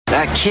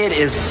That kid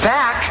is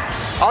back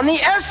on the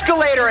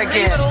escalator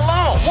again. Leave it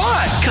alone.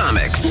 What?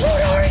 Comics.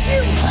 What are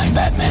you? I'm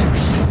Batman.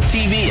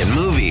 TV and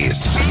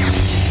movies.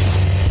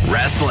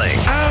 Wrestling.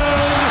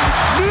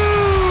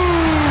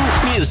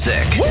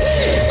 Music. We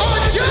are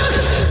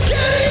just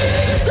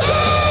getting started!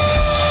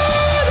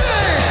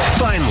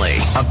 Finally,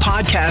 a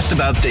podcast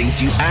about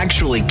things you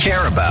actually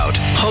care about,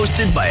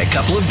 hosted by a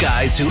couple of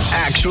guys who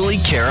actually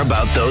care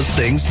about those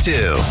things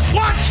too.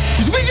 What?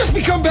 Did we just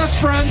become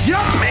best friends? Yep.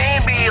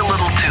 Maybe a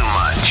little too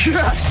much.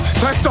 Yes,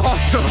 that's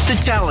awesome. The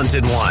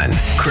talented one,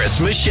 Chris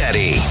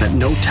Machete. That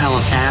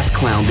no-talent ass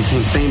clown became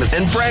famous.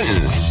 And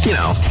Brenton, you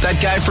know, that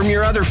guy from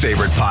your other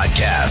favorite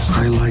podcast.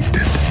 I liked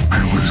it.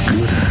 I was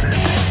good at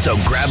it. So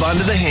grab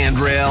onto the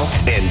handrail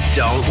and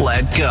don't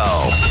let go.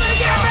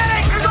 Get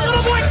ready! There's a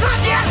little boy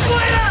caught the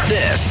escalator!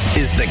 This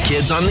is the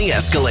Kids on the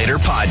Escalator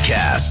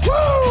podcast.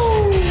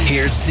 Woo!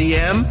 Here's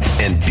CM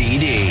and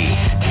BD.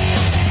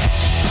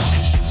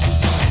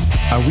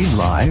 Are we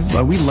live?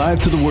 Are we live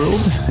to the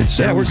world?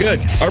 Yeah, we're good.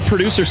 Our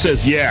producer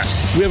says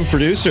yes. We have a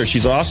producer.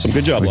 She's awesome.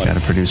 Good job, We Lonnie.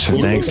 got a producer.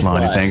 Thanks,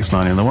 Lonnie. Thanks,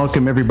 Lonnie. And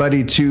welcome,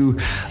 everybody, to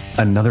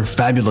another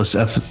fabulous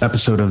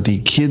episode of the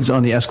Kids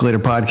on the Escalator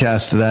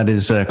podcast. That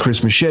is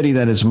Chris Machete.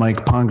 That is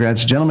Mike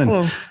Pongratz. Gentlemen,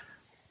 hello.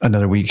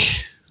 Another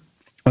week,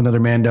 another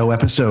Mando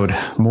episode.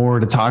 More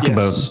to talk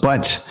about.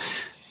 But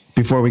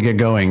before we get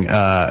going,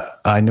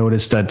 I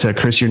noticed that,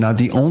 Chris, you're not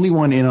the only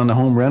one in on the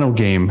home rental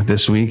game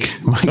this week.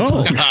 Mike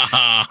Pongratz.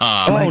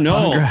 Oh,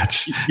 no.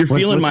 Pongratz. You're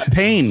feeling my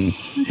pain.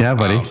 Yeah,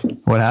 buddy.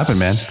 What happened,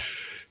 man?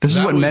 This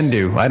is what men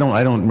do. I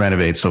don't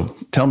renovate. So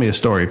tell me a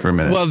story for a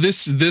minute. Well,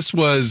 this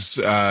was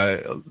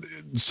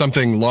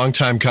something long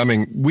time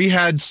coming. We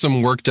had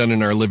some work done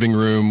in our living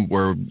room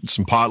where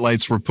some pot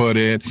lights were put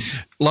in.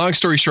 Long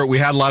story short, we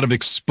had a lot of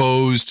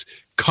exposed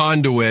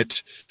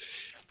conduit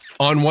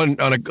on one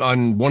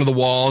of the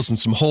walls and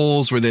some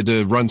holes where they had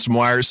to run some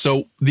wires.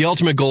 So the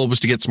ultimate goal was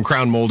to get some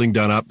crown molding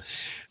done up.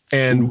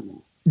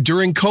 And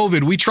during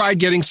COVID, we tried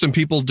getting some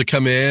people to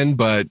come in,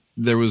 but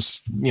there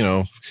was,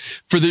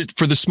 for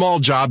the small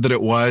job that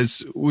it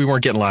was, we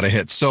weren't getting a lot of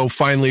hits. So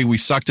finally, we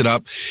sucked it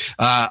up.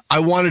 I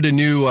wanted a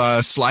new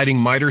sliding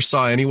miter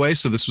saw anyway,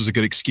 so this was a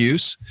good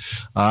excuse.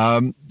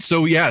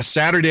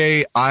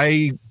 Saturday,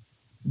 I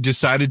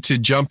decided to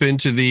jump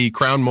into the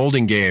crown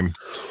molding game.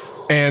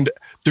 And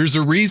there's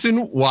a reason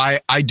why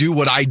I do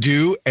what I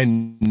do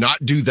and not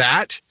do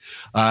that.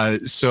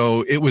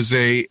 So it was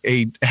a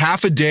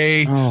half a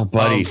day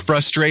of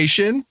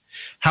frustration.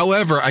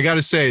 However, I got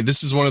to say,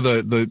 this is one of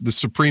the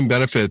supreme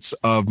benefits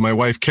of my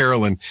wife,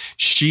 Carolyn.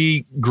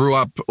 She grew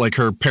up like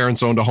her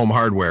parents owned a home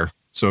hardware.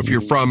 So if you're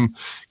from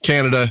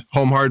Canada,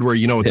 home hardware,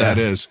 you know what that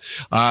is.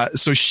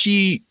 So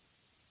she,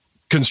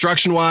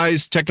 construction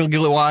wise,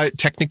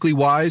 technically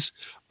wise,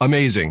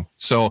 amazing.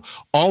 So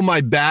all my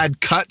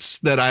bad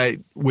cuts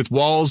with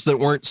walls that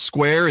weren't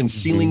square and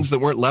ceilings that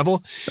weren't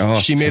level,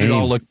 she made it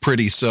all look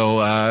pretty.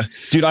 So,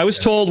 dude, I was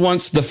told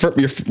once the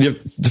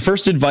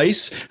first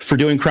advice for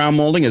doing crown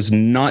molding is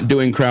not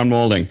doing crown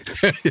molding.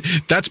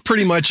 That's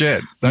pretty much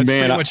it.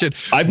 Pretty much it.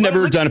 I've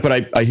never done it,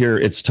 but I hear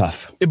it's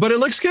tough. But it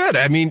looks good.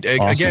 I mean,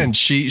 awesome. Again,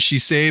 she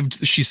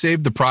saved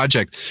the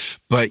project.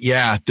 But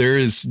yeah, there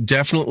is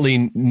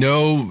definitely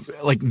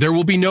there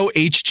will be no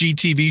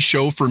HGTV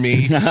show for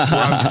me where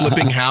I'm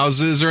flipping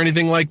houses or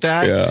anything like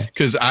that. Yeah.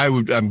 Because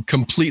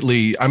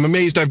I'm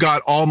amazed I've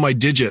got all my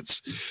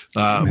digits,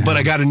 but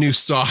I got a new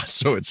saw,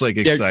 so it's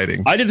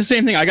exciting. I did the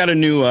same thing. I got a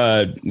new,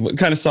 what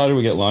kind of saw did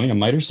we get, Lonnie? A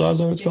miter saw, is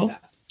that what it's called?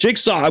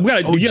 Jigsaw.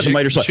 The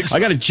miter saw. I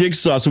got a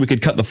jigsaw so we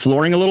could cut the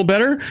flooring a little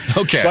better.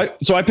 Okay.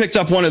 So I picked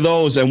up one of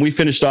those and we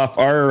finished off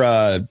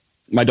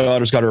my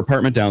daughter's got her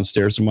apartment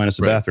downstairs, so minus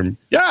the bathroom.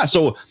 Yeah,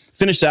 so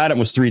finished that. It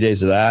was 3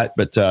 days of that,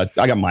 but I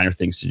got minor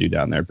things to do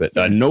down there. But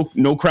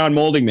no crown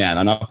molding, man.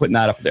 I'm not putting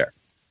that up there.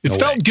 It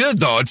felt good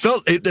though. It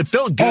felt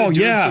good. Oh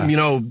yeah,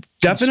 some,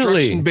 definitely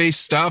construction-based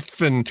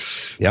stuff, and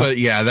but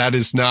yeah, that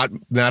is not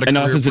a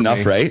enough career is enough,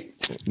 me. Right?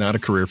 Not a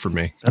career for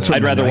me. That's what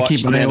I'd rather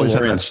watch. I always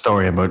have that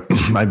story about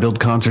I build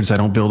concerts, I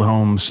don't build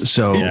homes.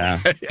 So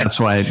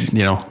that's why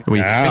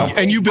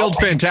and you build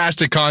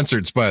fantastic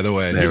concerts, by the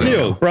way. You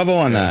do. Bravo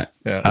on that.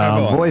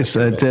 Yeah. Boys,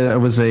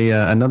 it was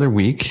another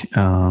week,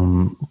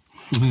 and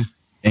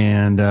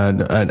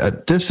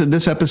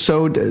this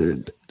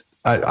episode.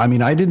 I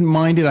mean, I didn't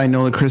mind it. I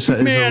know that Chris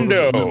is on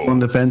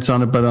the fence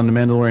on it, but on the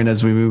Mandalorian,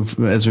 as we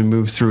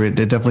move through it,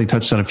 it definitely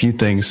touched on a few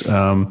things.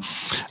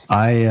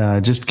 I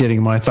just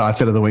getting my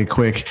thoughts out of the way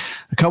quick.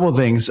 A couple of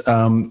things.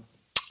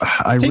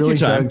 Take your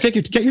time.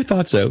 Get your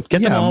thoughts out.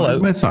 Get them all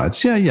out. My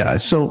thoughts. Yeah.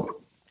 So,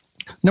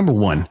 number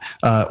one,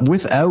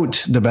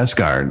 without the best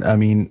guard, I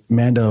mean,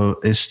 Mando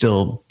is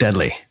still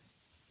deadly.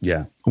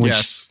 Yeah.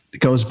 Which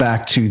goes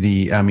back to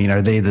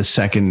are they the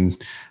second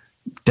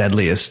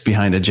deadliest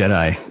behind a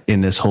Jedi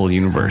in this whole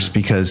universe?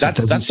 Because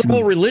that's the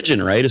whole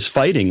religion, right? Is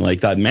fighting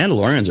like that.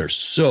 Mandalorians are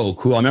so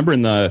cool. I remember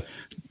in the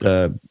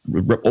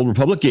Old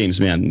Republic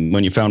games, man,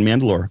 when you found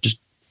Mandalore, just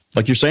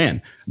like you're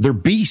saying, they're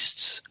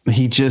beasts.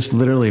 He just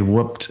literally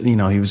whooped, he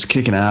was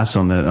kicking ass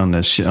on the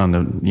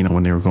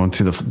when they were going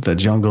through the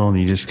jungle, and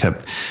he just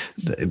kept,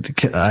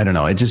 I don't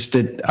know. It just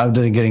did,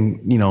 other than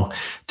getting,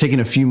 taking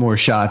a few more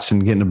shots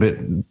and getting a bit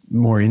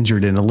more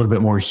injured and a little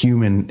bit more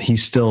human, he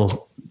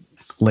still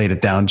laid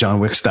it down John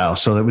Wick style.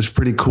 So it was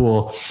pretty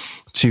cool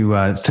to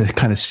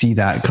kind of see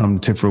that come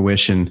to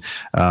fruition,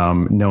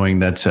 knowing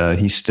that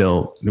he's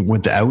still,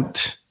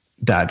 without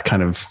that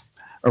kind of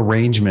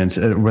arrangement,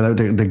 without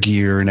the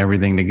gear and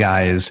everything, the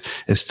guy is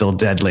still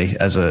deadly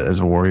as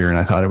a warrior. And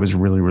I thought it was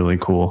really, really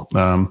cool.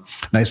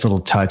 Nice little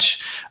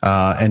touch.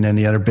 And then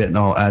the other bit, and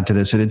I'll add to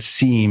this, and it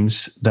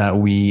seems that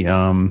we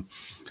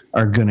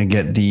are going to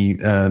get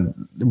the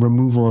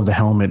removal of the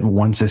helmet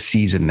once a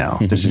season now.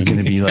 This is going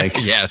to be like,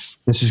 yes,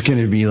 this is going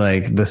to be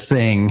like the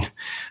thing.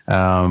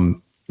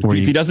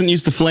 If he doesn't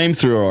use the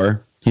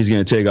flamethrower, he's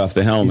going to take off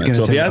the helmet.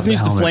 So if he hasn't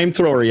used the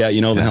flamethrower yet,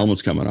 the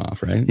helmet's coming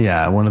off, right?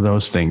 Yeah, one of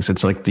those things.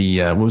 It's like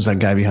the what was that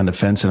guy behind the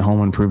fence in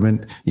Home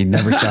Improvement? You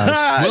never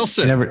saw his,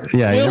 Wilson. You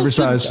never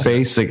saw his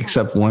face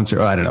except once,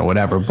 or I don't know,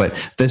 whatever. But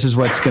this is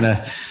what's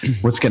gonna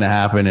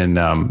happen,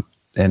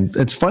 and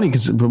it's funny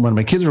because when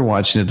my kids were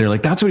watching it, they're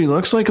like, "That's what he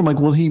looks like." I'm like,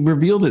 "Well, he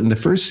revealed it in the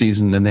first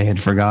season, and they had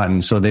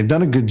forgotten." So they've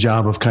done a good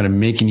job of kind of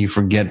making you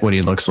forget what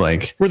he looks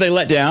like. Were they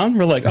let down?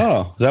 We're like,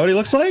 "Oh, is that what he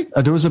looks like?"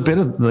 There was a bit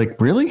of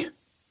like, really.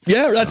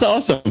 Yeah, that's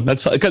awesome.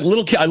 That's like a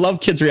little kid. I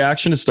love kids'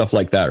 reaction to stuff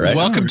like that, right?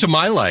 Welcome to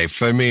my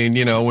life. I mean,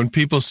 when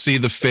people see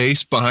the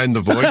face behind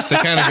the voice, they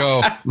kind of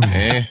go,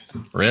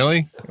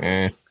 really?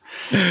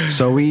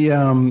 So we,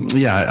 I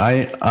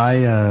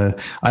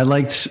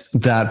liked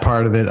that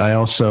part of it. I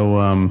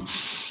also,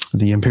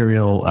 the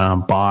Imperial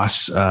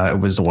boss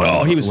was the one.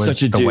 Oh, he was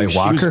such a the White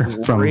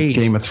Walker from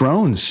Game of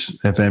Thrones.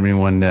 If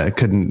anyone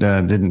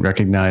didn't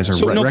recognize or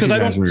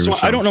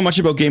recognize, I don't know much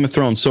about Game of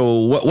Thrones. So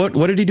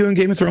what did he do in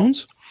Game of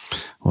Thrones?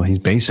 Well, he's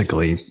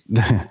basically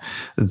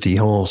the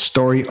whole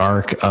story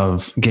arc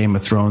of Game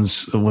of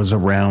Thrones was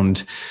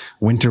around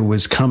winter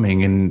was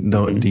coming, and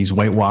these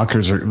White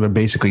Walkers are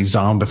basically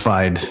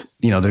zombified.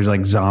 There's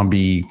like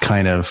zombie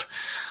kind of,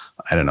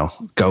 I don't know,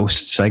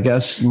 ghosts, I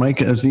guess,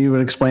 Mike, as you would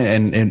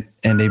explain.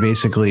 And they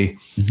basically,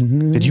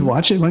 did you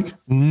watch it, Mike?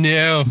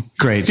 No.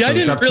 Great. See, so I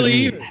didn't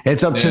really.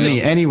 It's up to me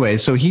anyway.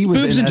 So he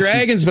was Boobs and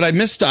Dragons, but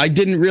I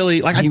didn't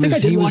really like. He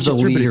was the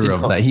leader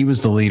of that. He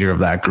was the leader of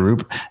that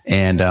group,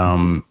 and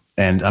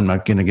I'm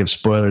not going to give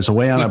spoilers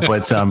away on it,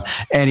 but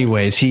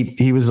anyways,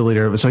 he was the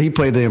leader of it. So he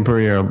played the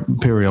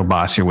Imperial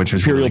boss here, which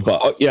was Imperial really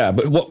boss. Yeah,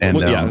 but what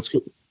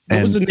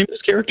was the name of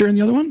his character in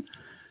the other one?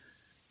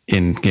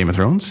 In Game of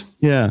Thrones?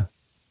 Yeah.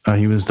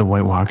 He was the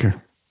White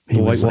Walker.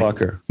 White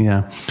Walker.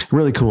 Yeah.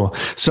 Really cool.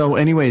 So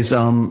anyways,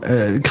 kind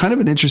of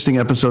an interesting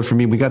episode for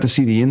me. We got to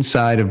see the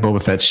inside of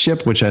Boba Fett's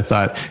ship, which I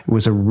thought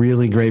was a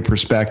really great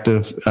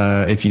perspective.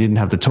 If you didn't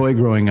have the toy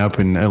growing up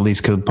and at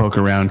least could poke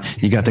around,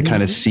 you got to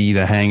kind of see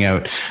the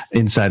hangout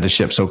inside the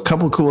ship. So a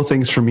couple of cool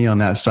things for me on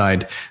that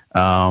side.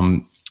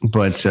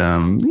 But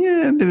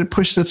did it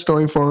push that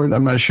story forward?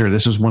 I'm not sure.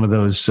 This was one of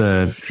those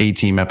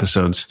A-team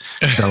episodes.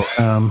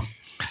 So,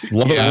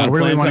 where do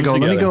we want to go?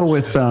 Let me go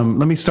with,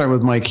 let me start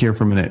with Mike here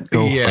for a minute.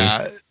 Go.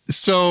 Yeah.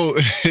 So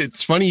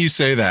it's funny you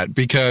say that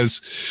because,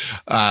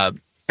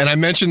 and I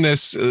mentioned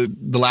this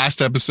the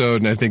last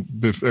episode, and I think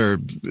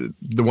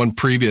the one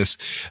previous,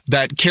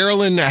 that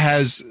Carolyn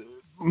has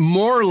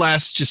more or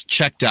less just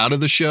checked out of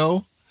the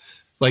show.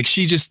 Like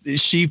she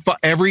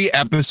every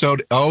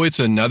episode, it's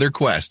another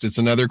quest. It's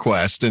another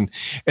quest. And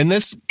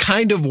this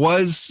kind of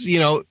was,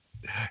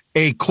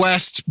 a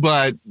quest,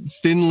 but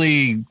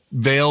thinly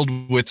veiled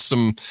with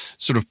some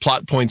sort of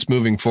plot points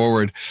moving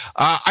forward.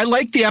 I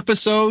like the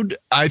episode.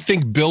 I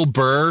think Bill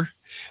Burr,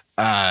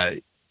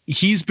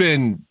 he's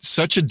been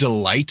such a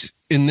delight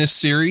in this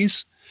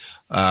series.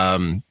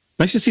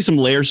 Nice to see some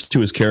layers to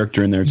his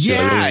character in there too.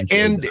 Yeah,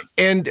 and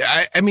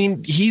I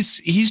mean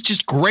he's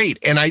just great,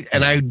 and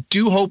I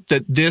do hope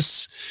that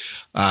this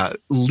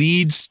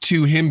leads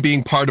to him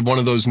being part of one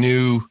of those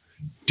new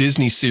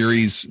Disney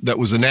series that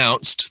was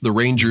announced, the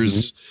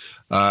Rangers.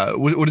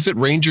 What is it?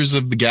 Rangers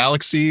of the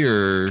Galaxy,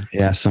 or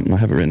something I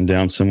have it written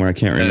down somewhere. I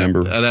can't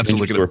remember. I'd have to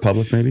look at the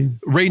Republic, maybe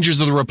Rangers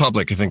of the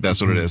Republic. I think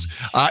that's what it is.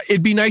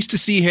 It'd be nice to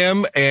see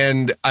him,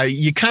 and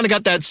you kind of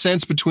got that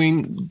sense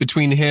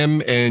between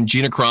him and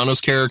Gina Carano's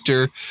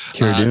character,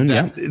 Cara Dune,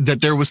 that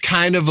there was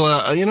kind of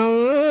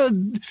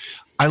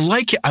I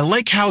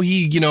like how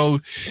he,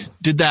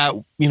 did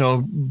that,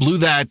 blew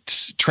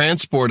that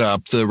transport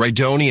up, the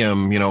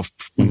Rhydonium,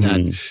 with that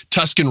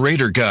Tusken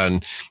Raider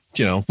gun,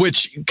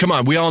 which, come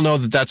on, we all know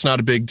that that's not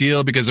a big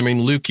deal because, I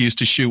mean, Luke used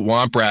to shoot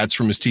womp rats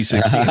from his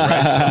T-16,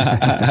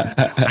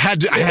 right?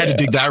 So I had to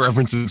dig that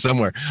reference in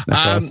somewhere.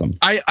 That's awesome.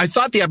 I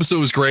thought the episode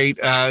was great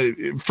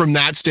from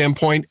that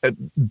standpoint.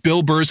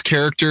 Bill Burr's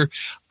character,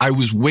 I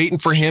was waiting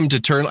for him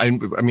to turn. I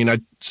mean, I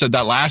said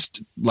that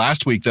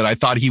last week that I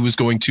thought he was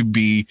going to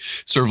be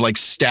sort of like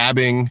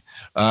stabbing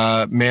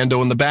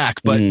Mando in the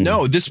back, but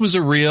no, this was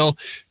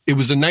it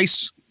was a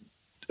nice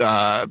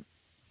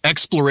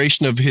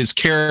exploration of his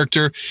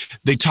character.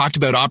 They talked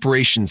about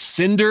Operation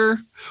Cinder,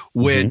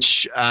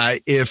 which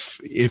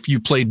if you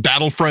played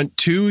Battlefront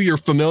 2, you're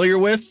familiar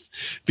with,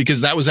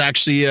 because that was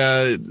actually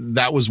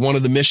that was one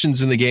of the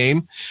missions in the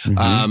game.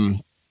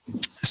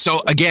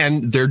 So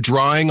again, they're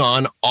drawing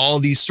on all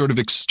these sort of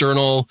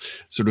external,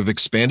 sort of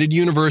expanded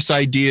universe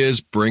ideas,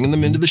 bringing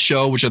them into the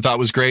show, which I thought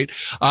was great.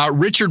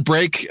 Richard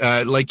Brake,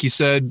 like you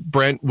said,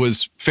 Brent,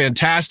 was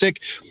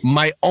fantastic.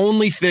 My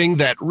only thing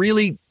that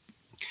really,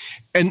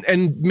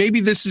 and maybe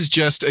this is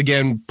just,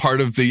 again,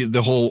 part of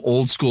the whole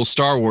old school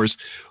Star Wars.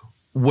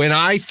 When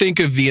I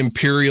think of the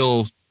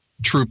Imperial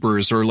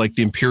troopers or like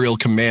the Imperial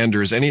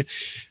commanders,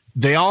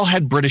 they all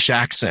had British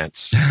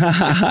accents,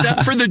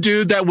 except for the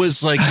dude that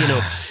was like,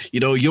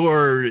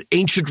 your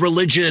ancient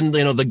religion,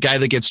 the guy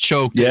that gets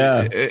choked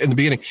in the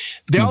beginning.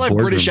 They all have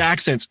British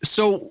accents.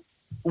 So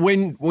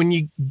when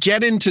you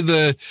get into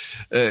the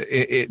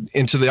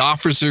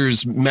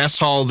officers' mess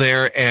hall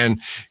there,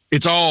 and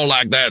it's all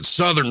like that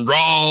Southern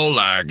drawl,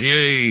 like,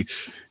 hey,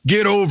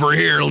 get over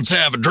here, let's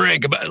have a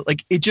drink.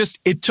 Like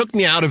it took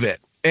me out of it,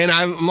 and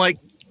I'm like.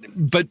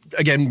 But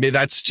again,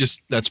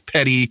 that's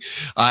petty.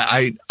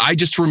 I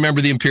just remember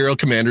the Imperial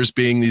commanders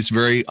being these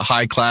very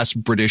high class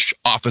British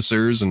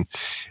officers, and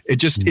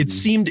it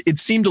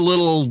seemed a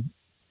little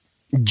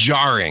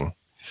jarring.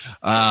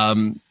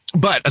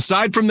 But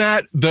aside from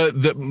that,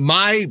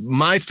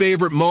 my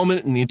favorite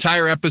moment in the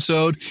entire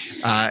episode,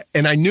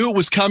 and I knew it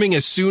was coming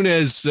as soon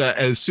as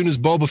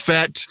Boba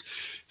Fett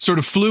sort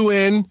of flew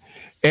in.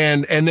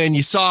 And then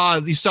you saw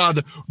the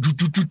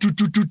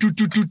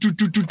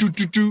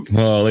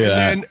oh, look at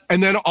that.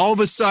 And then all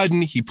of a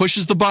sudden he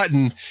pushes the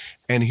button,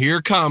 and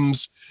here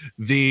comes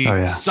the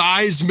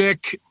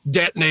seismic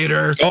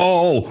detonator.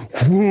 Oh,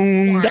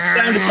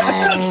 that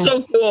sounds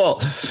so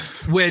cool.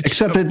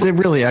 Except it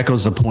really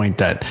echoes the point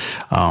that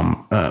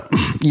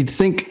you'd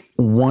think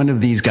one of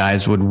these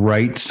guys would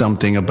write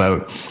something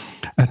about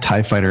a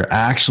TIE fighter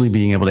actually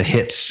being able to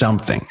hit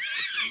something.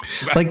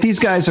 Like, these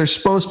guys are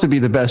supposed to be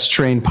the best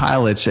trained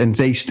pilots, and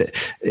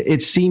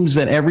it seems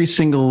that every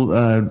single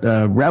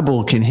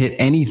rebel can hit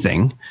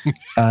anything,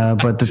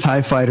 but the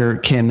TIE fighter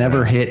can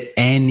never hit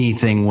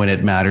anything when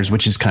it matters,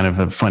 which is kind of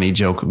a funny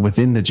joke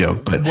within the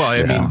joke. But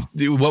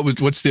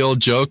what's the old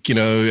joke?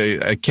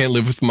 I can't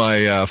live with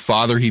my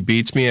father; he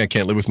beats me. I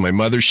can't live with my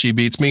mother; she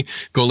beats me.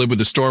 Go live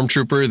with a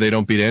stormtrooper; they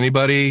don't beat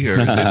anybody, or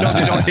they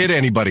don't hit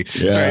anybody.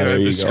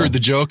 Sorry, I screwed the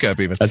joke up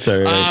even. That's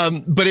all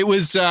right. But it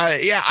was,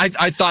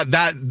 I thought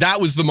that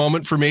was the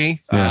moment for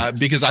me,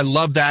 because I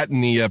love that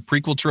in the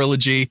prequel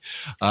trilogy,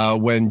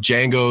 when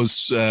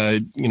Django's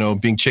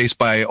being chased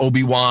by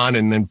Obi-Wan,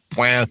 and then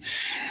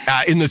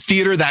in the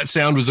theater, that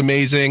sound was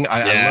amazing.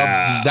 I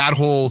love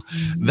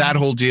that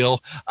whole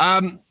deal.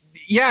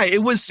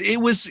 It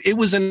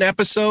was an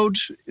episode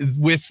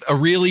with a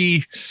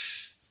really,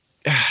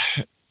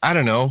 I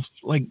don't know,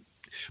 like,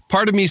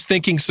 part of me is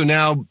thinking, so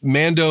now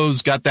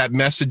Mando's got that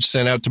message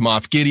sent out to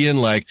Moff Gideon,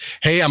 like,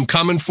 hey, I'm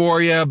coming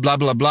for you, blah,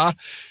 blah, blah.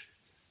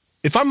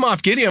 If I'm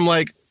Moff Gideon, I'm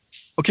like,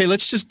 okay,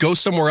 let's just go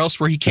somewhere else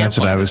where he can't. That's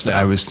what I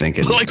was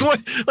thinking. Like, what?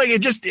 Like,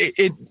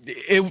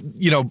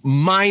 it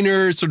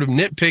minor sort of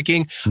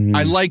nitpicking.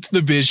 I liked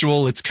the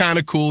visual. It's kind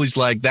of cool. He's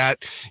like that,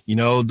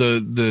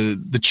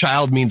 the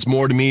child means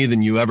more to me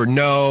than you ever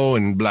know,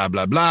 and blah,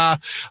 blah, blah.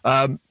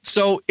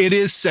 So it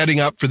is setting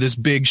up for this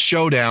big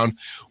showdown,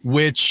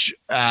 which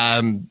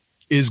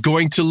is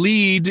going to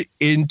lead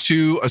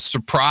into a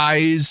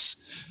surprise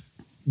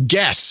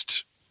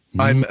guest.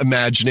 I'm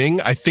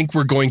imagining. I think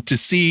we're going to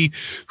see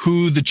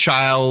who the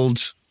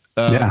child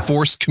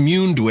Force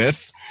communed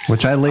with,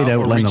 which I laid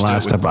out in the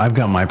last episode. I've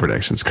got my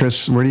predictions.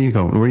 Chris, where do you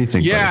go? Where do you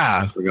think?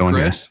 We're going,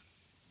 Chris.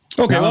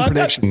 Here? Okay, well,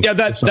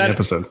 that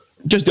episode.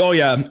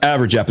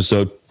 Average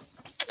episode,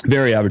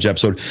 very average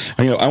episode.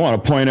 I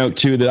want to point out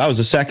too that was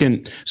the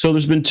second. So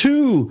there's been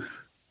two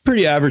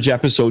pretty average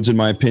episodes in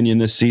my opinion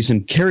this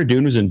season. Cara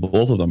Dune was in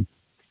both of them.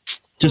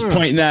 Just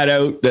pointing that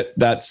out,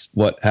 that's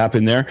what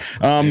happened there.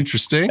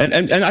 Interesting.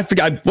 And I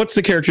forgot, what's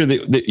the character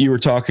that you were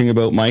talking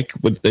about, Mike,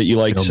 that you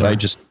liked?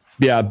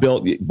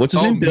 Bill. What's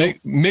his name? Bill?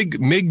 Mig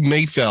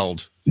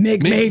Mayfeld.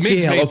 Mig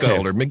Mayfeld. Okay.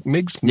 Or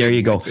Mig's. There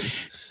you go.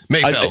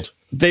 Mayfeld.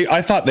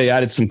 I thought they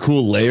added some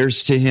cool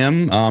layers to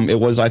him.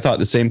 I thought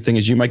the same thing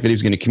as you, Mike, that he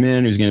was going to come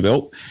in. He was going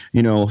to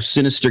be,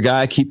 sinister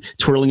guy, keep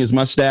twirling his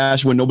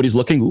mustache when nobody's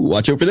looking. Ooh,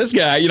 watch out for this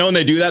guy. And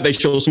they do that. They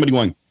show somebody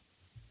going,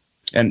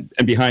 and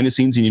behind the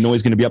scenes, and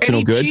he's going to be up to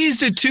no good. And he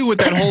teased it too with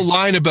that whole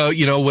line about,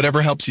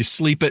 whatever helps you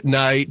sleep at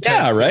night.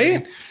 Yeah,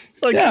 right?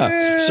 Like,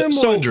 I'm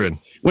wondering.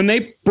 When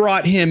they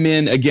brought him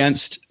in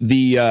against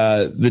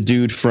the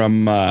dude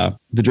from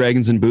the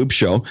Dragons and Boob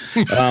show,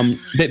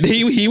 that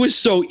he was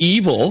so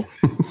evil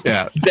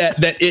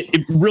that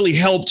it really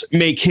helped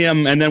make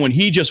him. And then when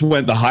he just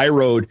went the high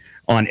road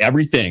on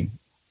everything,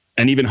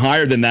 and even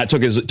higher than that,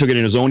 took it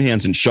in his own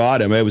hands and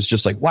shot him, it was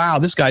just like, wow,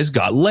 this guy's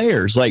got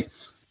layers. Like,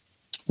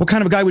 what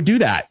kind of a guy would do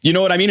that? You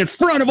know what I mean? In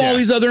front of all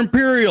these other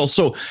Imperials.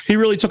 So he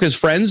really took his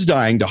friends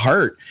dying to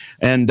heart.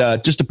 And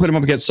just to put him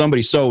up against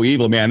somebody so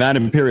evil, man, that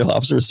Imperial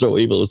officer was so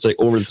evil. It's like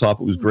over the top.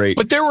 It was great.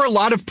 But there were a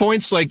lot of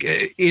points like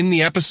in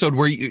the episode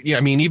where, I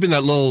mean, even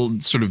that little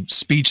sort of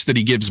speech that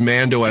he gives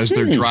Mando as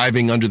they're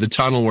driving under the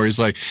tunnel, where he's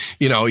like,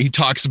 you know, he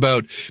talks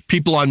about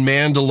people on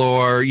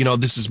Mandalore, you know,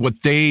 this is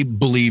what they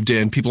believed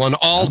in. People on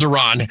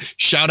Alderaan.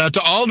 Shout out to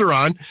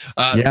Alderaan.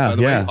 By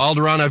the way,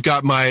 Alderaan, I've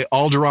got my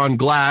Alderaan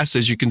glass.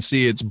 As you can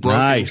see, it's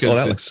broken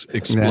because it's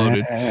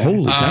exploded.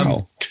 Holy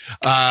cow.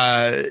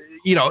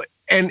 You know,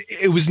 and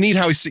it was neat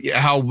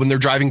how when they're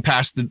driving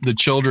past the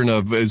children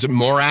of, is it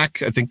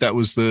Morak? I think that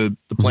was the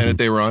planet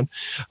they were on.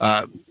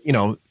 You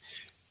know,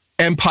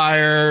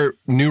 Empire,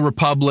 New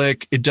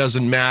Republic, it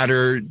doesn't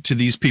matter to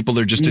these people.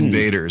 They're just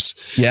invaders.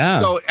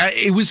 Yeah. So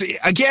it was,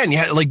 again,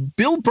 like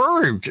Bill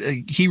Burr,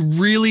 he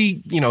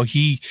really, you know,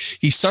 he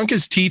sunk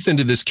his teeth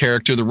into this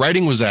character. The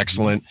writing was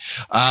excellent.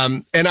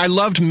 And I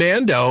loved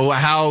Mando,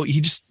 how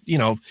he just, you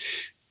know,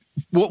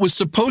 what was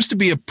supposed to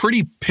be a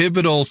pretty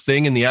pivotal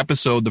thing in the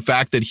episode, the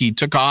fact that he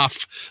took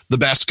off the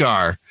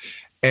Beskar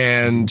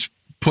and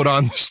put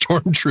on the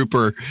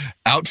Stormtrooper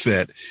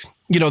outfit,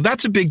 you know,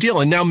 that's a big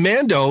deal. And now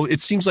Mando, it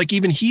seems like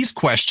even he's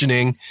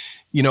questioning,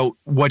 you know,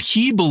 what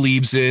he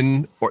believes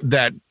in, or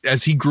that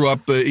as he grew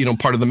up, you know,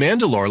 part of the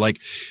Mandalore. Like,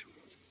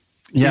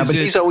 yeah, but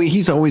he's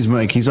always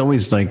Mike. He's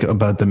always like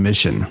about the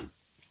mission.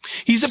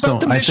 He's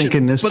about the mission. I think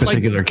in this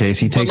particular case,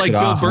 he takes it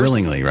off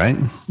willingly, right?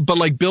 But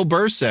like Bill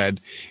Burr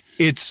said,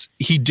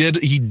 he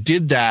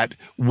did that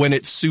when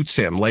it suits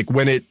him, like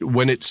when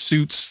it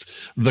suits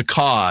the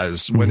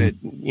cause, when it,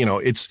 you know,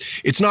 it's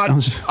not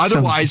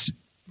otherwise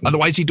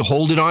he'd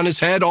hold it on his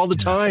head all the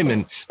time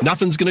and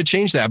nothing's going to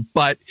change that.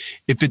 But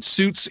if it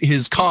suits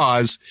his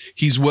cause,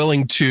 he's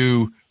willing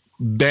to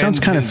bend.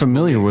 Sounds kind of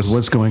familiar with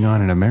what's going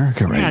on in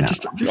America right now.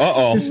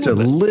 Just a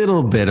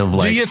little bit of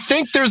like. Do you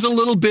think there's a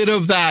little bit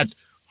of that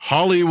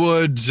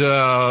Hollywood,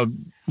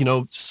 you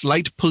know,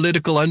 slight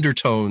political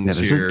undertones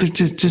here?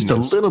 Just a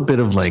little bit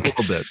of like.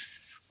 A little bit.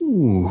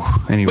 Ooh.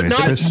 Anyway,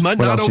 but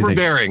not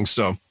overbearing.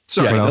 So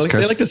sorry. Yeah,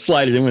 they like to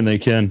slide it in when they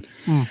can.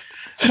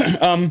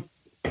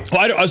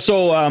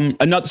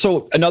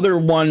 Another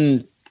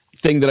one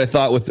thing that I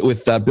thought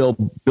with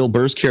Bill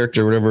Burr's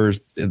character, whatever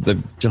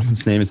the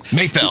gentleman's name is,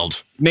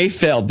 Mayfeld.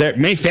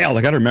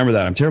 I got to remember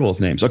that. I'm terrible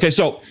with names. Okay,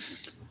 so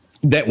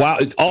that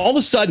all of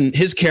a sudden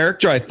his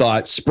character, I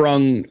thought,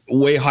 sprung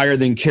way higher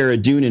than Cara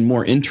Dune in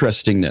more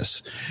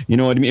interestingness. You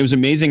know what I mean? It was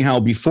amazing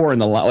how before in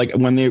the like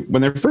when they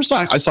first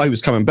saw he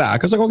was coming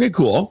back, I was like, okay,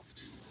 cool.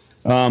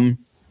 I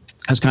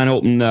was kind of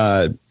hoping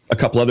a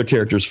couple other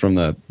characters from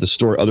the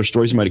story, other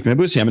stories might have come in.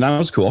 It was him, and that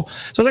was cool.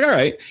 So I was like, all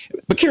right,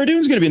 but Cara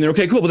Dune's going to be in there.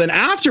 Okay, cool. But then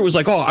after it was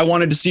like, oh, I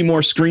wanted to see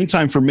more screen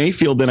time for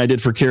Mayfield than I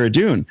did for Cara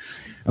Dune.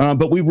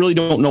 But we really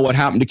don't know what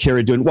happened to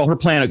Cara Dune. Well, her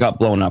planet got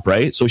blown up,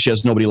 right? So she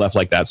has nobody left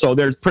like that. So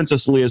there's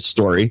Princess Leia's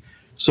story.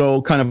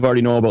 So kind of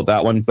already know about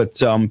that one. But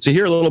to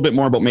hear a little bit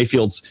more about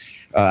Mayfield's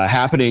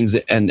happenings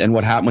and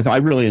what happened with him, I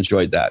really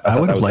enjoyed that. I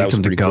would have liked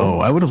him to go.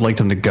 Cool. I would have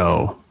liked him to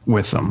go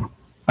with them.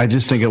 I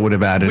just think it would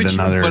have added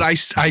another. But I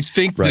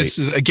think this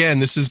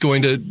is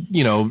going to,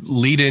 you know,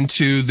 lead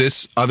into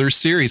this other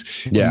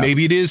series. Yeah.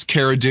 Maybe it is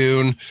Cara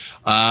Dune,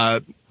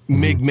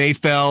 Mig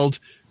Mayfeld,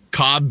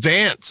 Cobb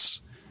Vance.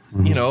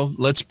 You know,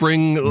 let's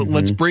bring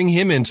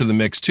him into the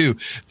mix too.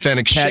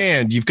 Fennec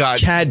Shand. You've got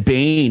Cad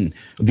Bane,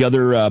 the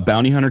other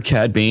bounty hunter,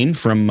 Cad Bane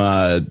from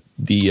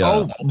the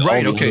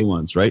other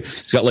ones, right?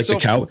 He's got like the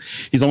cow.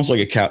 He's almost like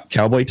a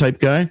cowboy type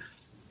guy.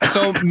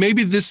 So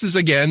maybe this is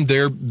again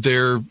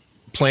they're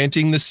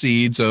planting the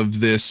seeds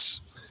of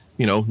this,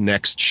 you know,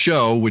 next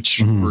show,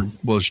 which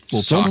we'll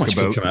so talk much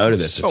about. Come out of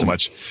this,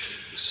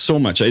 so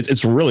much.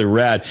 It's really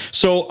rad.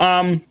 So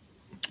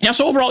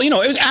so overall, you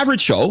know, it was an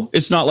average show.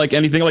 It's not like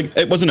anything, like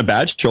it wasn't a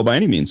bad show by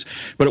any means,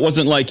 but it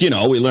wasn't like, you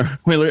know, it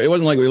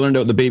wasn't like we learned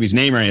out the baby's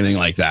name or anything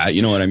like that.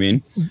 You know what I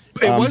mean?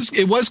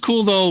 It was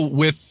cool though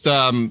with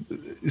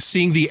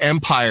seeing the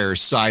Empire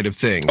side of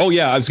things. Oh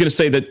yeah, I was going to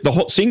say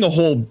that seeing the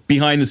whole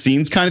behind the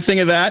scenes kind of thing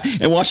of that,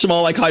 and watch them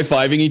all like high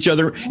fiving each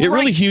other. It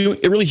really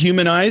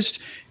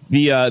humanized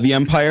the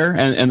Empire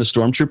and the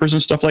Stormtroopers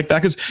and stuff like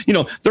that, because you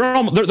know they're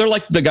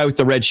like the guy with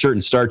the red shirt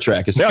in Star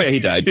Trek. It's like, oh yeah, he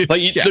died.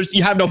 Like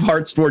you have no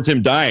hearts towards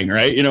him dying,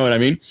 right? You know what I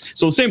mean?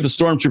 So the same with the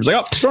Stormtroopers. Like,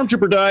 oh,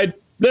 Stormtrooper died.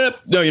 No,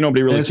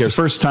 nobody really cares. It's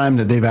the first time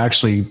that they've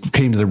actually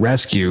came to the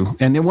rescue.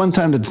 And the one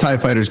time that the TIE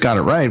fighters got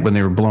it right when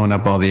they were blowing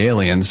up all the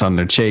aliens on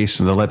their chase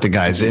and they let the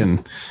guys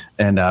in.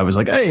 And I was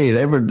like, hey,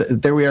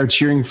 there we are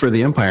cheering for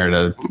the Empire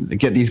to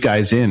get these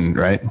guys in,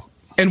 right?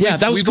 And yeah,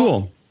 that was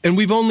cool. And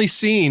we've only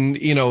seen,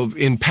 you know,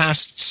 in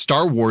past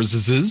Star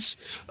Warses,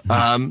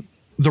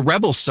 the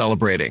rebels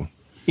celebrating.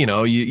 You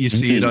know, you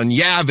see it on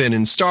Yavin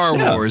in Star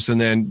Wars,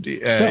 and then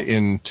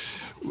in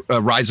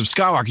Rise of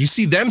Skywalker, you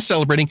see them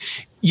celebrating.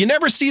 You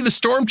never see the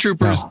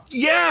Stormtroopers. No.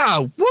 Yeah,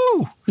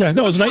 woo! Yeah,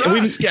 no, it's nice. We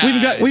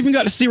even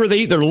got to see where they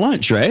eat their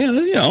lunch, right?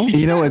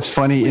 You know, it's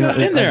funny. You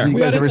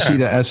guys ever see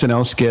the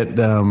SNL skit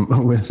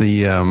with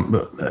the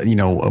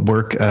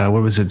work?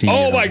 What was it?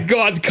 My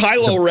God,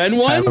 Kylo Ren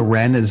one. Kylo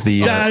Ren is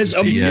that is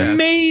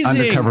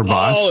amazing. Undercover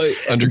boss.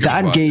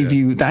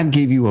 That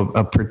gave you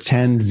a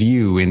pretend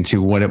view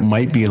into what it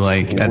might be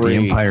like at the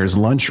Empire's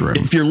lunchroom.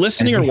 If you're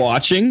listening or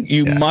watching,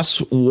 you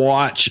must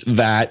watch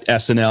that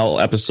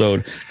SNL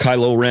episode.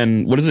 Kylo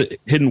Ren. What is it?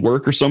 Hidden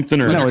Work or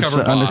something? Or no, it's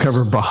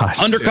Undercover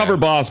Boss. Undercover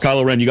Boss,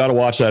 Kylo Ren. You got to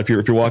watch that if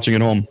you're watching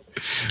at home.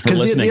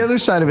 Because the other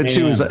side of it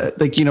too is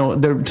like,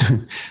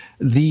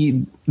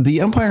 the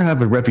Empire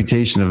have a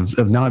reputation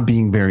of not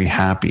being very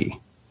happy.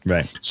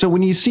 Right. So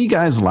when you see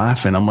guys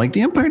laughing, I'm like,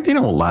 the Empire, they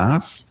don't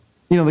laugh.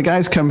 The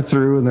guys come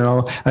through and they're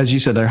all, as you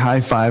said, they're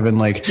high-fiving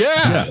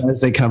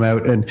as they come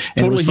out, and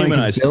totally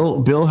humanized.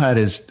 Bill had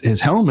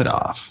his helmet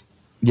off.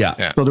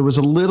 Yeah. So there was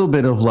a little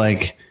bit of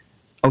like,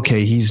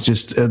 okay, he's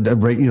just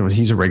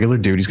he's a regular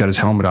dude. He's got his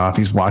helmet off.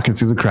 He's walking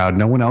through the crowd.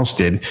 No one else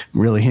did,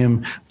 really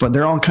him. But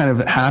they're all kind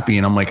of happy.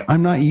 And I'm like,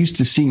 I'm not used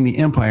to seeing the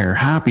Empire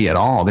happy at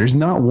all. There's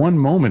not one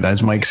moment,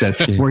 as Mike said,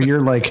 where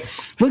you're like,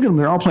 look at them.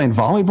 They're all playing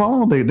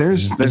volleyball.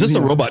 Is this a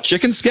Robot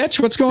Chicken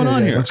sketch? What's going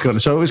on here? Let's go.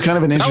 So it was kind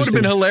of an interesting. That would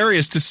have been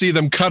hilarious to see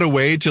them cut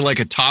away to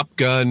like a Top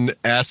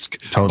Gun-esque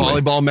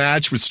volleyball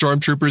match with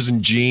stormtroopers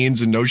and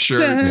jeans and no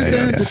shirts. Larry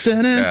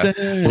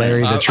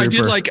the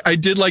Trooper. I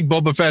did like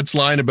Boba Fett's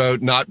line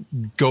about not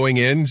going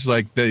in. It's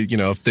like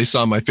if they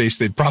saw my face,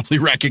 they'd probably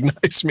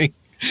recognize me.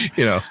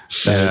 That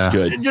is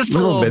good. Just a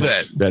little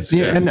bit. That's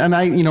good. And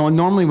I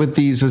normally with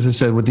these, as I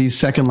said, with these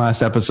second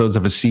last episodes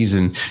of a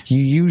season, you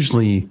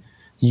usually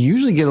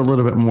get a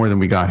little bit more than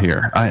we got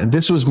here.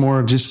 This was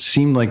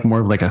seemed like more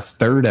of like a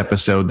third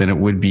episode than it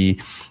would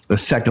be the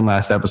second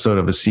last episode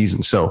of a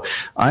season. So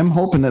I'm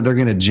hoping that they're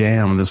going to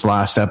jam this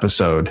last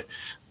episode.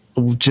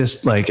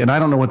 Just like, and I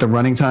don't know what the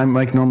running time,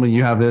 Mike, normally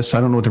you have this.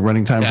 I don't know what the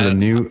running time for the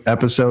new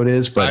episode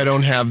is, but I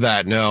don't have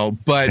that. No,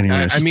 but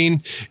I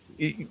mean,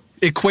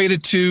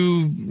 equated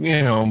to,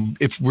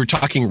 if we're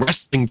talking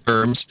wrestling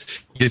terms,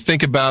 you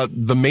think about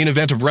the main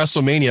event of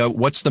WrestleMania.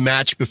 What's the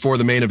match before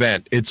the main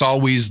event? It's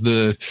always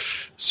the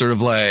sort of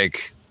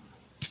like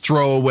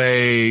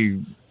throwaway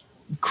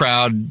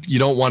crowd. You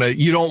don't want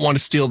to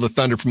steal the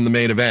thunder from the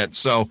main event.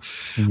 So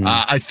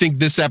I think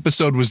this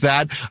episode was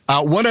that.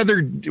 One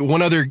other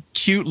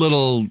cute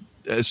little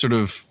sort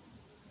of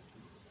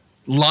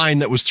line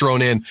that was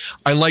thrown in.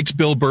 I liked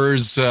Bill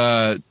Burr's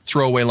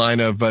throwaway line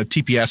of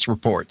TPS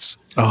reports.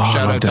 Shout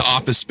out to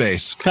Office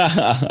Space.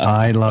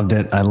 I loved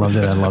it. I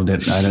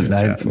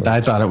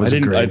thought it was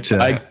great.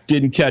 I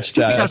didn't catch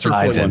that.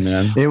 I did,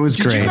 man. It was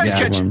great. Did you guys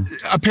catch?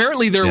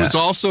 Apparently, there was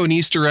also an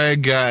Easter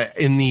egg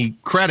in the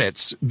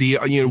credits.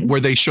 Where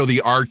they show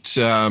the art,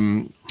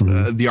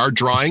 the art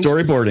drawings,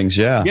 storyboardings.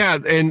 Yeah,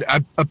 and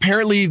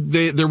apparently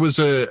there was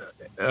a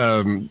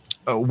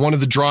one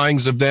of the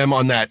drawings of them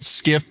on that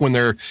skiff when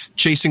they're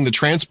chasing the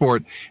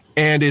transport,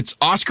 and it's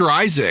Oscar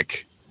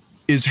Isaac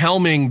is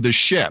helming the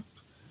ship.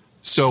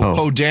 So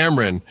Poe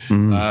Dameron,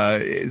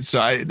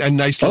 a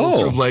nice little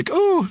sort of like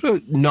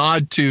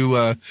nod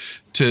to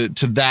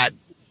that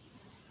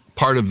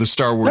part of the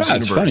Star Wars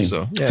universe.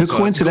 So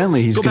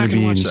coincidentally, he's going to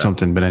be in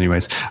something. But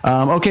anyways,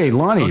 okay,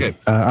 Lonnie,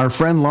 our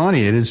friend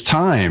Lonnie, it is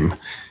time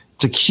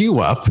to queue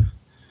up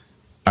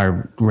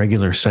our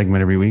regular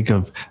segment every week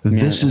of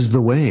This Is the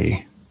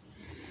Way.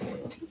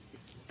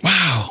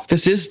 Wow,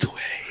 this is the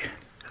way.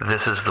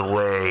 This is the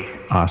way.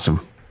 Awesome.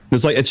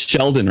 It's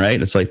Sheldon,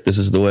 right? It's like, this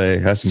is the way.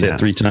 It has to say it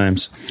 3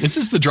 times. This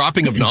is the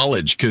dropping of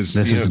knowledge, because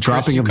the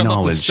dropping of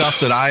knowledge, stuff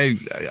that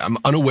I'm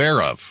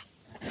unaware of.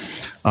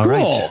 All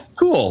right.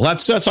 Cool.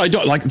 That's I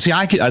don't like. See,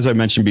 as I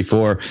mentioned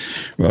before,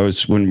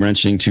 when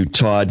mentioning to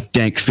Todd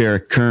Dank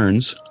Ferrick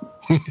Kearns,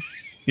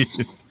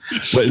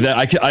 but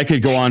that I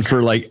could go on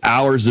for like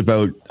hours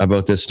about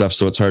this stuff,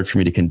 so it's hard for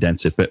me to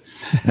condense it. But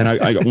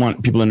I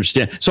want people to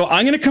understand. So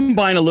I'm going to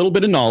combine a little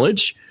bit of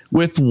knowledge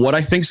with what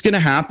I think is going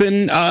to happen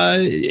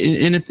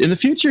in the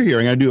future here.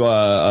 I'm going to do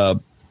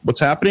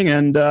what's happening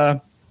and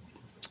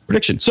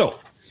prediction. So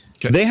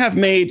they have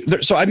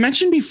made. So I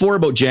mentioned before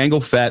about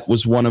Jango Fett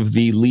was one of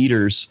the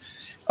leaders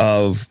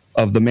of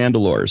the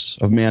Mandalores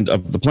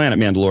of the planet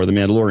Mandalore, the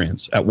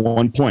Mandalorians at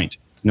one point.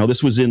 Now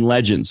this was in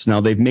Legends. Now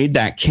they've made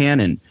that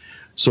canon.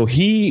 So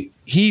he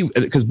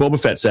because Boba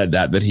Fett said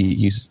that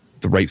he's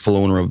the rightful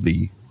owner of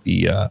the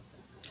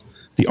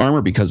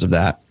armor because of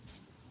that.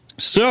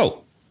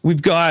 So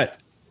we've got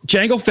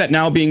Jango Fett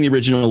now being the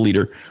original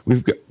leader.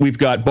 We've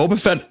got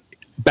Boba Fett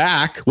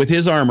back with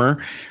his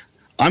armor.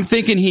 I'm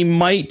thinking he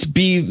might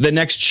be the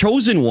next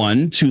chosen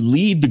one to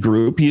lead the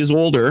group. He is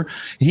older.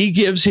 He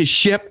gives his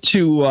ship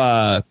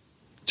to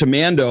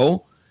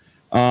Mando,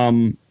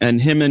 and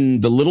him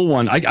and the little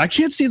one. I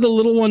can't see the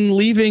little one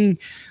leaving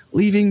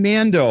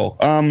Mando.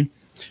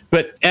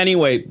 But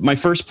anyway, my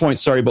first point,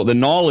 sorry about the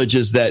knowledge,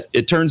 is that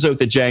it turns out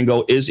that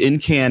Jango is in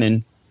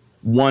canon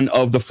one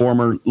of the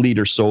former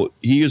leaders. So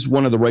he is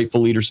one of the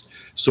rightful leaders.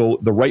 So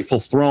the rightful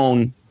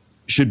throne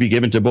should be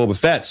given to Boba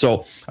Fett.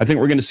 So I think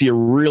we're going to see a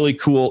really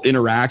cool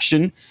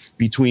interaction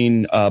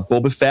between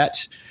Boba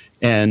Fett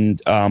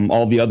and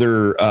all the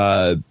other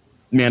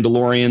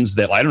Mandalorians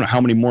that I don't know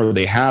how many more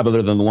they have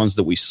other than the ones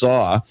that we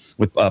saw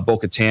with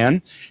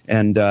Bo-Katan.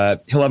 And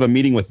he'll have a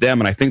meeting with them.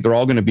 And I think they're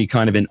all going to be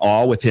kind of in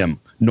awe with him,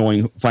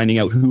 finding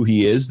out who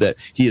he is, that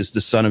he is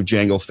the son of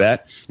Jango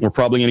Fett. We're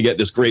probably going to get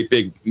this great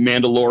big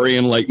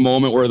Mandalorian like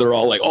moment where they're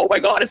all like, oh my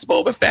God, it's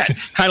Boba Fett.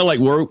 Kind of like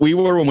we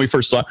were when we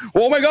first saw,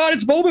 oh my God,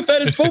 it's Boba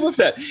Fett. It's Boba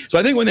Fett. So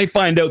I think when they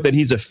find out that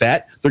he's a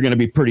Fett, they're going to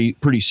be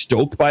pretty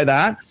stoked by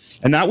that.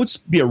 And that would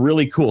be a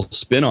really cool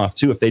spinoff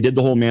too, if they did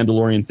the whole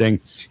Mandalorian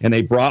thing and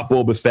they brought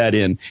Boba Fett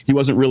in. He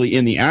wasn't really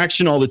in the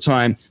action all the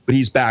time, but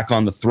he's back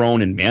on the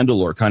throne in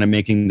Mandalore, kind of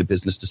making the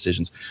business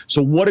decisions.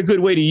 So what a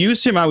good way to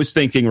use him, I was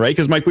thinking, right?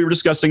 Because Mike, we were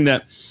discussing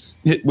that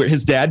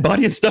his dad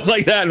body and stuff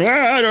like that. And,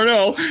 well, I don't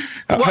know.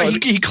 Well,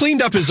 he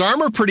cleaned up his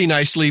armor pretty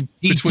nicely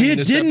between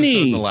this episode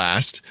and the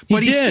last.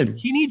 But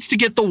he needs to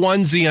get the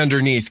onesie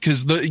underneath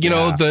because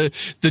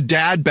the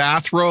dad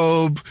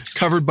bathrobe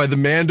covered by the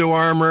Mando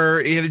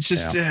armor. It's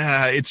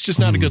just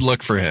not a good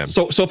look for him.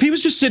 So if he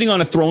was just sitting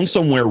on a throne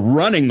somewhere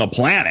running the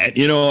planet,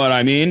 you know what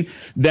I mean?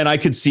 Then I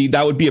could see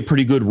that would be a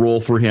pretty good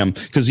role for him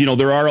because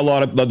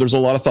there's a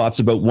lot of thoughts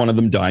about one of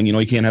them dying. You know,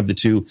 you can't have the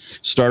two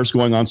stars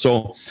going on.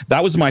 So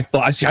that was my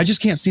thought. I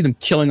just can't see them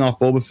killing off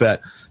Boba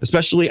Fett,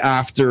 especially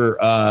after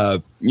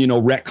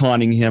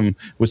retconning him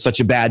with such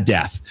a bad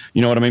death.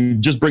 You know what I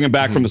mean? Just bring him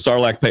back from the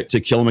Sarlacc pit to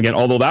kill him again.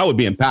 Although that would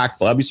be impactful.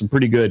 That'd be some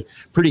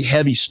pretty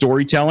heavy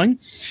storytelling.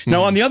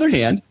 Now, on the other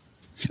hand,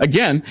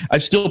 again, I'm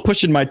still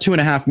pushing my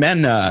 2.5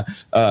 Men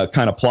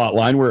kind of plot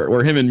line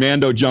where him and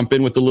Mando jump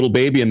in with the little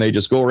baby and they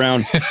just go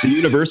around the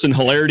universe and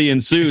hilarity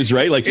ensues,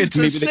 right? Like it's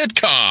a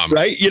sitcom,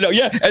 right?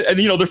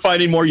 And they're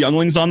finding more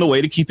younglings on the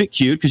way to keep it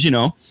cute because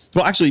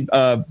actually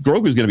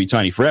Grogu's going to be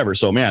tiny forever,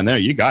 so man, there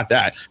you got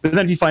that. But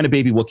then if you find a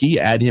baby Wookiee,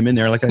 add him in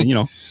there, like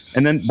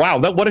and then wow,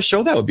 what a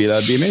show that would be. That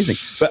would be amazing.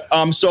 But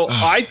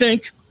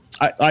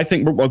I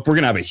think we're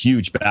going to have a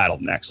huge battle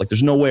next. Like,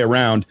 there's no way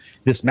around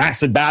this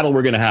massive battle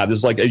we're going to have. This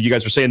is like you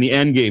guys were saying, the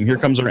end game. Here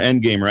comes our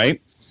end game,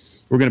 right?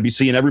 We're going to be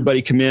seeing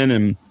everybody come in,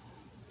 and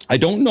I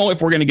don't know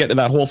if we're going to get to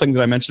that whole thing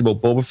that I mentioned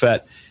about Boba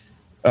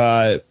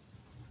Fett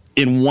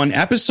in one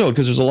episode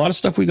because there's a lot of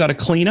stuff we got to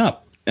clean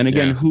up. And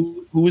again,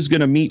 who is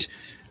going to meet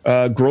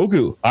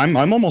Grogu? I'm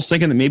almost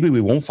thinking that maybe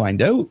we won't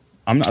find out.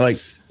 I'm not like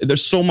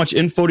there's so much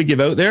info to give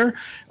out there.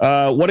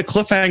 What a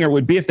cliffhanger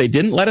would be if they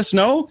didn't let us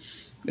know.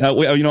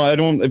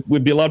 It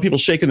would be a lot of people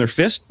shaking their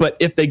fist, but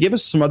if they give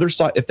us some other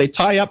if they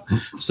tie up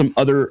some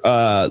other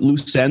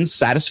loose ends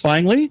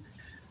satisfyingly,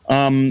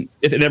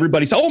 if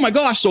everybody says, oh my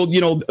gosh, so,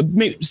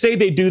 say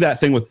they do that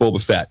thing with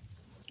Boba Fett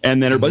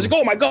and then everybody's like,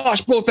 oh my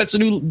gosh, Boba Fett's a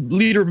new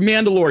leader of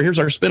Mandalore. Here's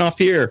our spinoff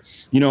here,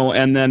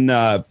 and then,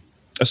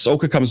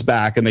 Ahsoka comes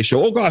back and they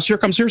show, oh gosh, here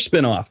comes her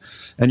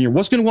spinoff. And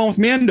what's going to go on with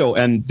Mando?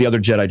 And the other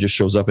Jedi just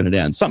shows up and it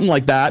ends. Something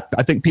like that,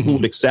 I think people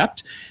would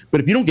accept.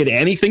 But if you don't get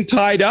anything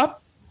tied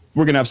up,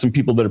 we're going to have some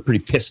people that are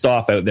pretty pissed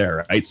off out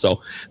there, right?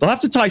 So they'll have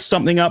to tie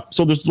something up.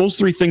 So there's those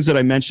three things that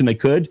I mentioned they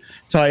could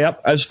tie up.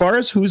 As far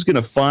as who's going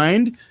to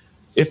find,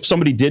 if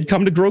somebody did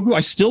come to Grogu,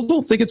 I still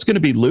don't think it's going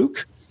to be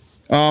Luke.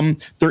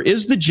 There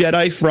is the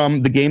Jedi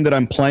from the game that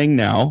I'm playing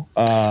now.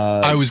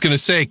 I was going to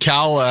say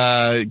Cal.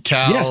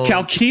 Yes,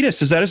 Cal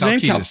Kestis. Is that his name?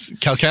 Cal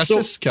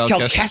Kestis. Cal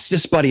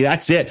Kestis, buddy.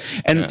 That's it.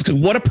 And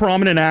what a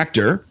prominent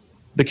actor.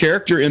 The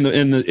character in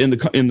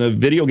the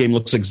video game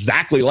looks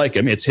exactly like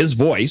him. It's his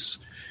voice.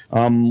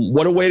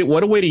 What a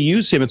way to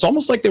use him. It's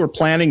almost like they were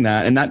planning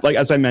that. And that, like,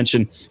 as I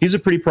mentioned, he's a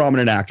pretty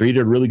prominent actor. He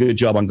did a really good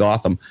job on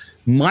Gotham.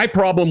 My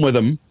problem with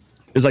him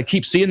is I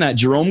keep seeing that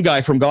Jerome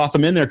guy from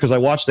Gotham in there because I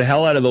watched the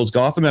hell out of those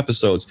Gotham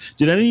episodes.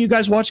 Did any of you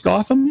guys watch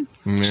Gotham?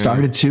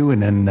 Started to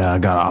and then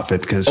got off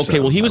it because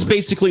well, he was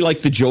basically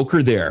like the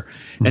Joker there,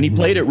 and he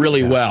played it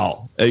really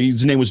well.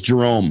 His name was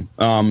Jerome.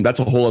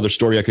 That's a whole other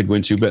story I could go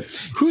into. But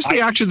who's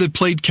the actor that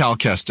played Cal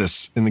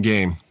Kestis in the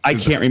game? I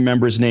can't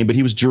remember his name, but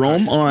he was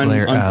Jerome on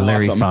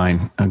Larry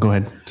Fine. Go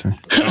ahead. Sorry.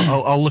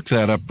 I'll look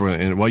that up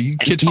while you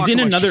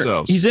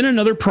talk. He's in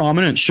another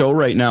prominent show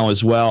right now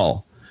as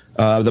well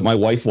that my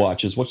wife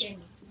watches. What's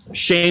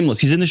Shameless?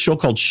 He's in the show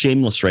called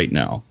Shameless right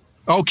now.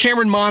 Oh,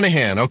 Cameron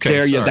Monaghan.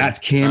 Okay, that's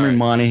Cameron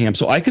Monaghan.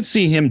 So I could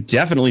see him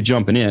definitely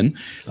jumping in.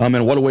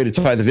 And what a way to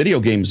tie the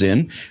video games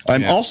in.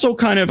 I'm also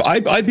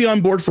I'd be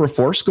on board for a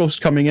Force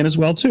Ghost coming in as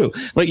well too.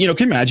 Like, can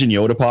you imagine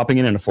Yoda popping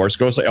in a Force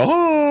Ghost? Like,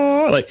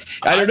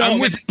 I don't know. I'm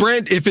with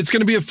Brent. If it's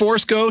going to be a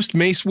Force Ghost,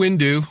 Mace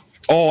Windu.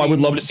 Oh, I would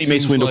love to see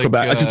Mace Windu come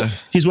back because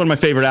he's one of my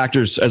favorite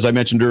actors, as I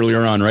mentioned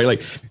earlier on, right?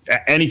 Like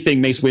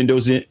anything Mace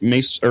Windu's in,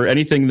 or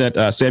anything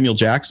that Samuel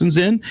Jackson's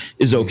in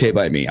is okay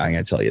by me. I'm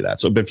going to tell you that.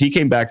 So, but if he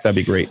came back, that'd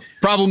be great.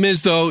 Problem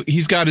is, though,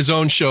 he's got his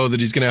own show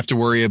that he's going to have to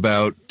worry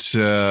about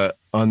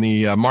on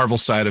the Marvel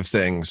side of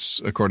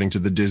things, according to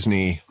the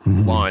Disney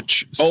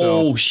launch.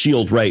 So,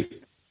 S.H.I.E.L.D., right?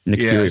 Nick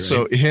Fury,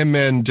 so right? Him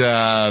and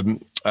the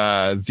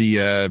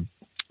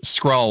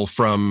Skrull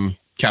from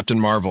Captain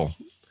Marvel.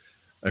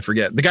 I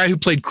forget the guy who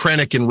played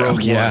Krennic in Rogue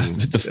One.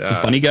 The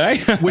funny guy,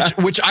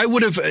 which I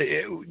would have.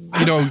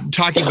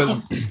 talking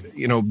about,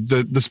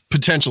 the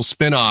potential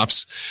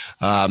spinoffs,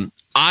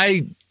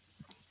 I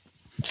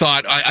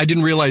thought I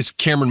didn't realize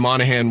Cameron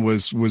Monaghan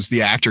was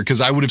the actor,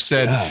 because I would have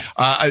said,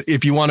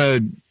 if you want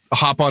to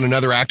hop on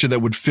another actor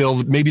that would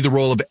fill maybe the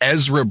role of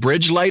Ezra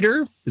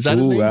Bridgelighter. Is that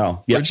his name?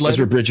 Wow. Yeah,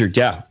 Ezra Bridger.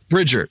 Yeah.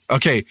 Bridger.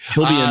 Okay.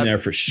 He'll be in there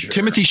for sure.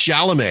 Timothy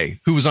Chalamet,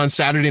 who was on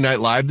Saturday Night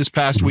Live this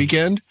past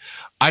weekend.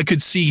 I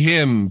could see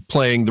him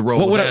playing the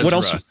role of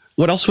Ezra.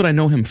 What else would I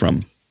know him from?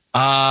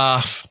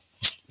 Well,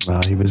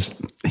 he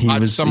was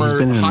Hot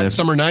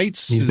Summer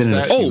Nights. He's been in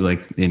a few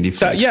indie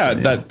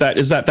films. That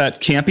is that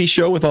campy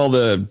show with all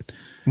the.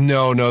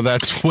 No,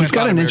 that's. He's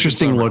got an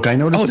interesting look. I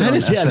noticed.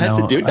 That's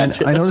it, dude.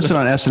 I noticed it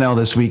on SNL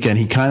this weekend.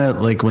 He kind of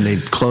when they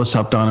close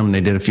upped on him and they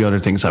did a few other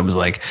things. I was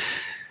like,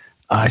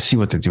 I see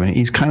what they're doing.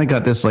 He's kind of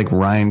got this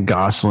Ryan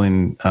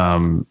Gosling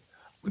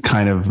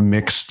kind of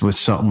mixed with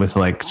something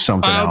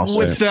else.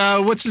 With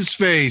what's his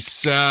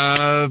face? He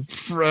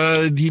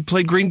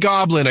played Green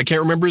Goblin. I can't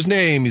remember his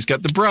name. He's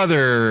got the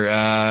brother.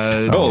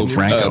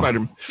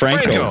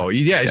 Franco.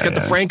 Yeah, he's got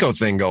the Franco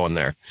thing going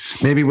there.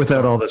 Maybe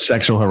without all the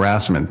sexual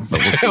harassment.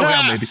 But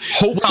well, maybe.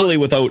 Hopefully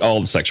without all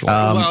the sexual.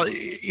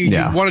 You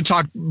want to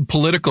talk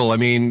political? I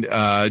mean,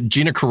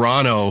 Gina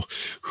Carano,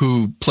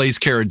 who plays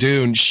Cara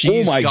Dune,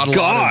 she's got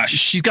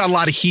a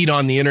lot of heat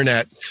on the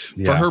internet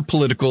for her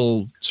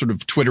political sort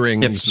of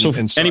twittering. So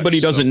if anybody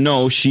doesn't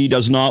know, she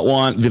does not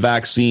want the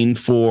vaccine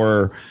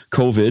for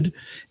COVID,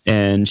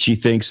 and she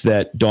thinks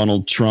that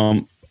Donald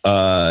Trump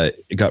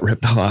got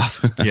ripped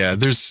off. Yeah,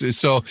 it's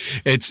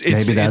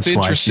maybe that's interesting.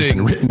 Why she's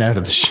been written out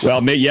of the show.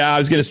 Well, I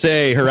was going to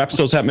say her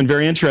episodes have been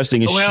very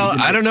interesting.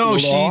 I don't know.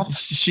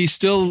 She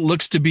still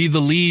looks to be the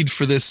lead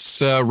for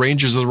this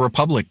Rangers of the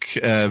Republic,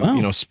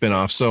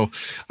 spinoff. So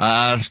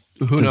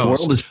who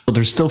knows?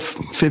 There's still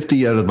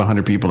 50 out of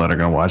 100 people that are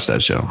going to watch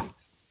that show.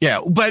 Yeah,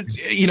 but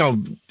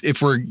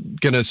if we're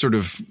gonna sort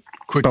of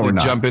quickly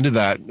jump into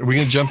that, are we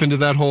gonna jump into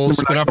that whole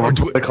spinoff? We're not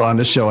political on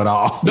this show at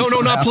all. No,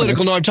 not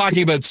political. No, I'm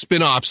talking about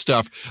spinoff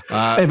stuff.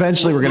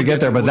 Eventually, we're gonna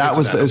get there. But that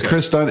was as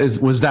Chris done.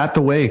 Was that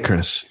the way,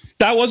 Chris?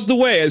 That was the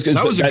way.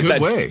 That was a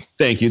good way.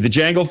 Thank you. The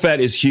Jango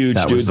Fett is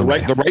huge, dude. The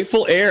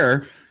rightful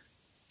heir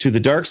to the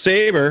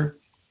Darksaber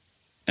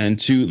and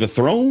to the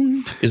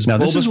throne is now.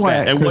 This is why,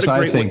 and Chris,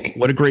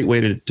 what a great way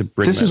to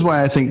bring. This is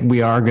why I think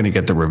we are going to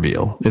get the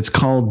reveal. It's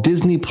called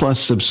Disney Plus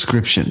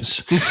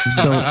subscriptions.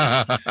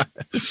 So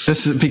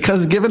this is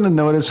because, given the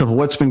notice of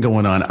what's been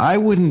going on, I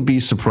wouldn't be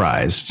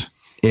surprised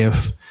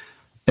if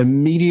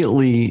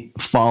immediately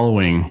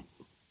following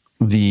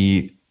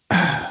the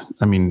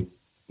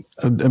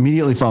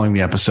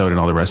episode and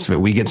all the rest of it,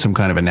 we get some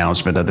kind of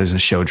announcement that there's a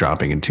show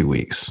dropping in 2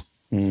 weeks.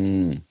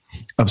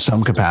 Of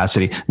some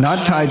capacity,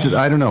 not tied to,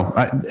 I don't know.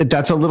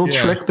 That's a little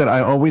trick that I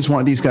always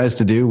want these guys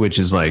to do, which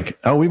is we've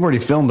already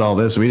filmed all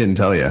this. We didn't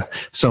tell you.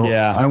 So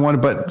I want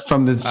to, but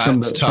from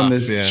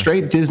the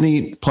straight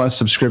Disney Plus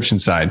subscription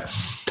side,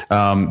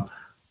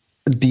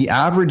 the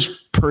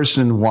average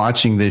person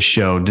watching this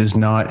show is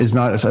not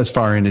as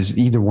far in as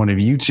either one of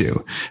you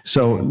two.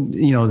 So,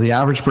 the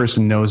average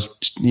person knows,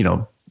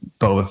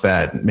 Boba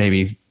Fett,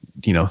 maybe,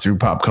 through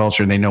pop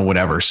culture, and they know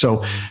whatever.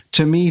 So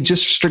to me,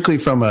 just strictly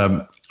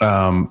from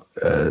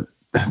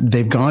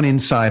they've gone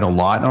inside a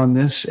lot on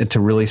this to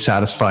really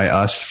satisfy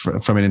us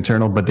from an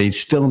internal, but they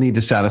still need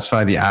to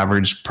satisfy the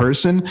average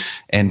person.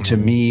 And to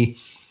me,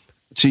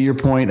 to your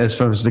point, as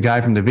far as the guy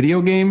from the video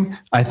game,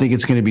 I think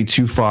it's going to be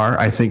too far.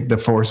 I think the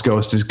Force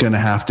Ghost is going to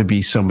have to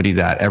be somebody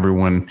that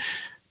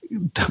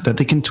that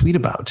they can tweet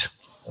about.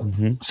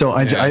 Mm-hmm. So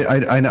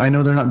I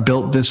know they're not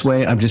built this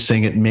way. I'm just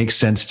saying it makes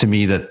sense to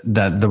me that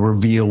the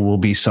reveal will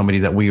be somebody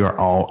that we are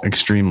all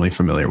extremely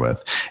familiar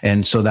with.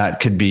 And so that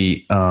could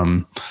be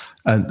a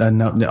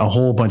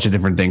whole bunch of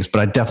different things,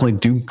 but I definitely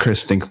do,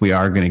 Chris, think we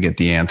are going to get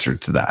the answer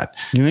to that.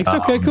 You think so?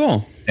 Okay,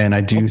 cool. And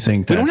I do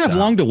think that we don't have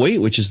long to wait,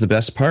 which is the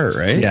best part,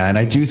 right? Yeah. And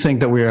I do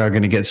think that we are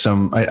going to get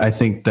some, I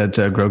think that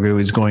Grogu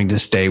is going to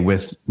stay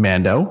with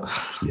Mando,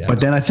 but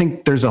then I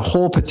think there's a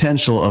whole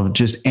potential of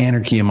just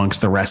anarchy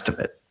amongst the rest of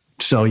it.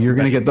 So you're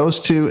going to get those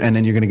two, and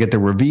then you're going to get the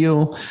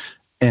reveal.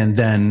 And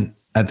then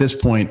at this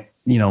point,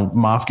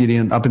 Moff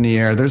Gideon up in the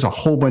air. There's a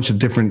whole bunch of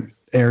different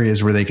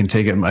areas where they can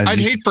take it. I'd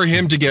hate for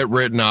him to get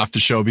written off the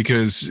show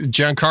because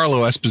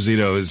Giancarlo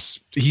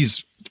Esposito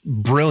he's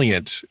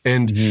brilliant.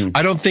 And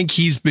I don't think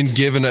he's been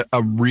given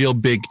a real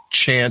big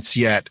chance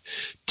yet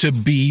to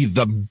be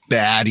the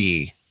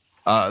baddie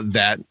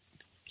that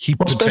he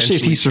especially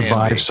if he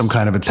survives some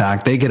kind of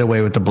attack. They get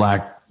away with the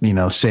black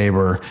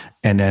saber,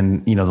 and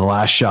then the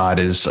last shot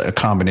is a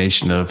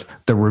combination of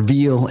the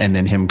reveal and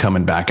then him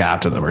coming back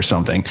after them or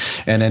something.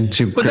 And then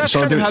but that's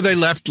kind of how they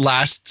left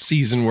last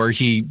season, where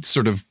he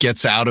sort of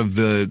gets out of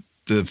the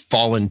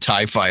fallen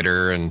TIE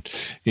fighter and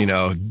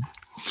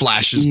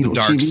flashes the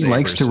dark TV saber.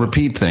 Likes to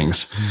repeat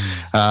things.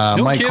 No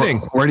Mike, kidding.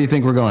 Where do you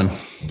think we're going?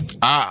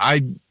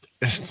 I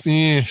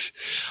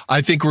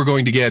think we're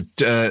going to get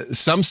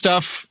some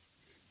stuff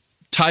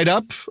tied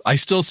up. I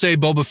still say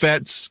Boba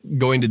Fett's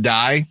going to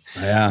die.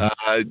 Yeah.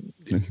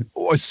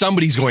 Or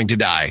somebody's going to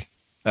die.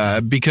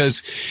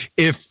 Because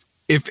if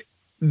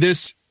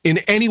this in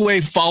any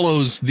way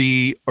follows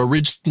the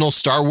original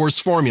Star Wars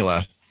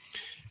formula.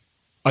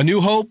 A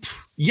New Hope,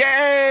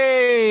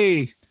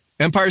 yay!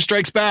 Empire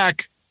Strikes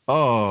Back,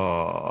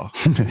 oh.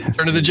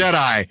 Return of the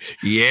Jedi,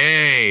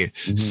 yay!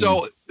 Mm-hmm.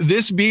 So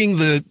this being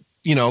the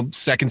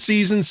second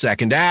season,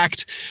 second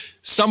act,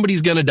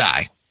 somebody's gonna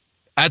die.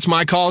 That's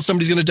my call.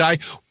 Somebody's gonna die.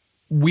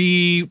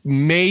 We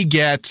may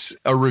get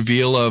a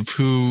reveal of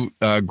who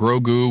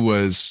Grogu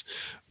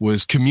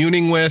was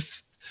communing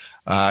with.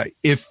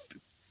 If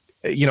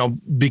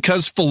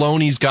because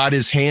Filoni's got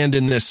his hand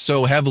in this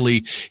so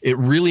heavily, it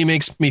really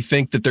makes me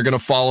think that they're going to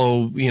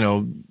follow,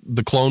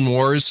 the Clone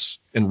Wars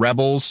and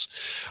Rebels.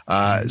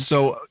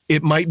 So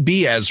it might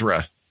be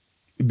Ezra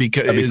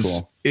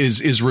because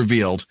is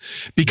revealed,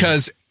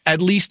 because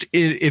at least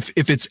if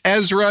it's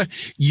Ezra,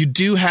 you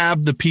do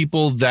have the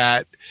people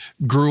that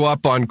grew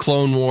up on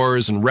Clone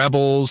Wars and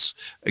Rebels.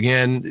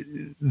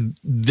 Again,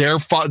 they're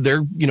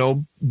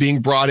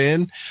being brought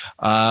in.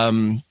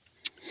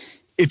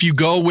 If you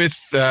go with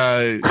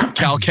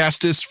Cal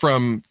Kestis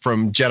from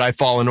Jedi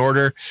Fallen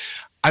Order,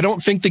 I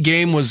don't think the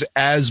game was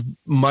as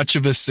much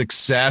of a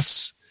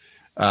success.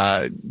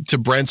 To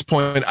Brent's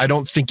point, I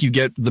don't think you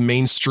get the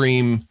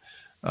mainstream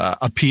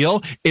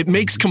appeal. It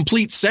makes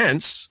complete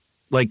sense.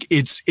 Like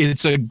it's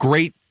a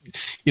great,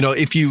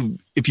 if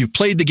you've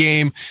played the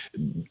game,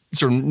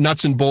 sort of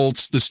nuts and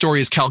bolts. The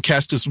story is Cal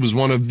Kestis was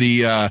one of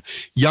the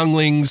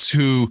younglings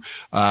who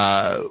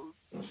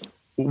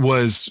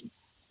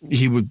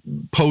he would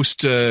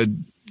post,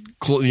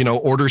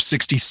 Order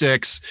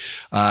 66.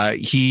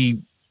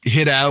 He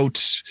hid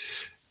out,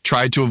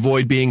 tried to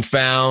avoid being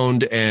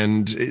found.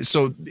 And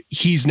so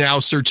he's now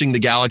searching the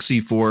galaxy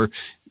for,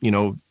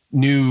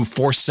 new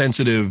force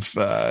sensitive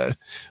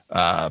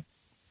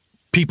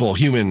people,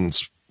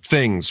 humans,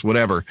 things,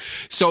 whatever.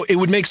 So it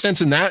would make sense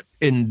in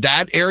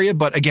that area.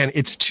 But again,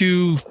 it's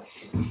too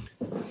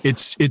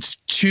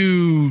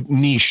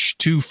niche,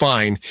 too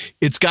fine.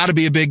 It's got to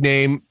be a big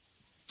name.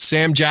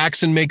 Sam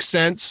Jackson makes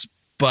sense,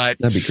 but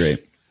that'd be great.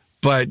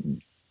 But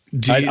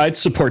I'd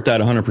support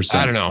that 100%.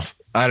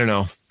 I don't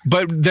know.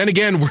 But then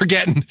again, we're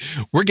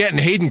getting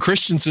Hayden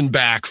Christensen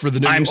back for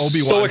the new Obi-Wan. I'm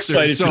so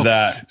excited for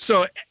that.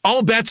 So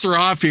all bets are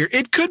off here.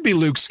 It could be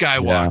Luke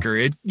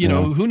Skywalker. Yeah.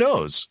 Who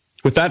knows?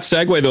 With that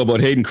segue though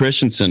about Hayden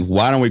Christensen,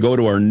 why don't we go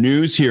to our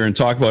news here and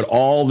talk about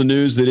all the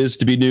news that is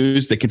to be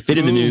news that can fit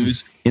in the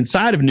news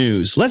inside of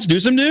news. Let's do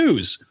some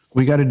news.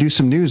 We got to do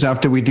some news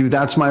after we do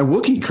That's My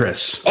Wookiee,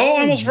 Chris. Oh,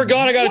 I almost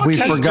forgot. I got to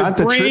test forgot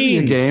the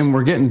trivia game.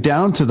 We're getting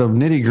down to the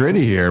nitty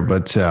gritty here,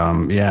 but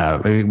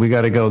we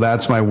got to go.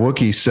 That's My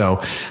Wookiee. So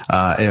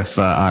if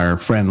our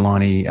friend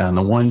Lonnie on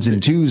the ones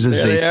and twos, as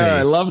they say,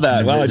 I love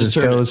that. Wow, I just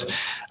heard goes.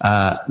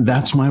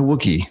 That's My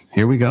Wookiee.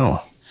 Here we go.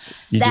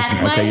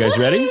 Okay, you guys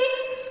ready?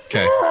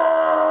 Okay.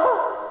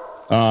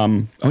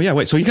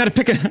 Wait. So you got to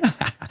pick it.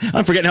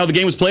 I'm forgetting how the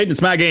game was played.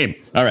 It's my game.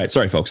 All right.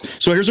 Sorry, folks.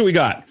 So here's what we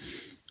got.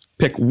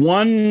 Pick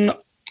 1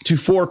 to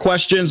 4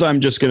 questions. I'm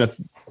just going to,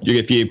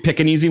 if you pick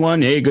an easy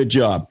one, hey, good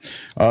job.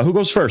 Who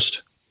goes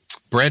first?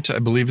 Brent, I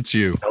believe it's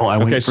you. Oh, I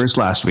went first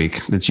last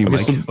week. That's you, Mike.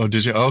 So,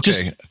 did you?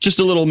 Okay. Just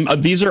a little,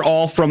 these are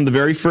all from the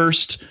very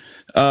first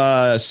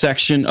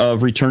section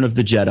of Return of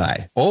the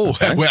Jedi. Oh,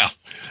 okay. Well,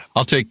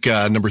 I'll take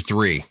number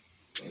 3.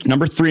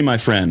 Number 3, my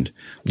friend.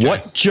 Okay.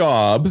 What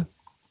job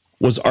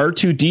was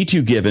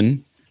R2-D2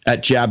 given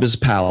at Jabba's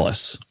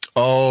palace?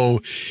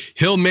 Oh,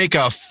 he'll make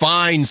a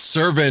fine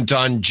servant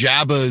on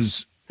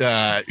Jabba's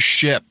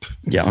ship.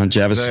 Yeah, on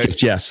Jabba's ship.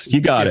 Yes,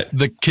 you got it.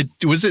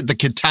 Was it the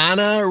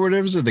Katana or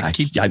whatever? Was it I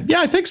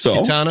think so.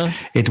 Katana?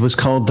 It was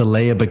called the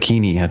Leia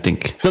Bikini, I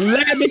think. The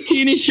Leia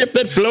Bikini ship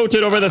that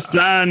floated over the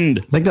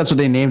sand. I think that's what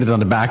they named it on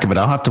the back of it.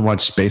 I'll have to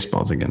watch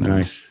Spaceballs again.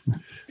 Nice.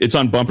 It's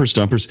on Bumper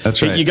Stumpers.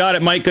 That's right. You got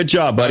it, Mike. Good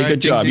job, buddy.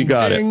 Good job. You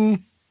got it.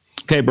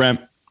 Okay,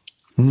 Brent.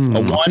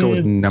 Let's go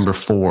with number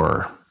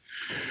 4.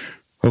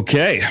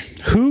 Okay.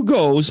 Who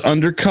goes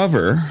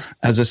undercover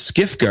as a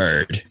skiff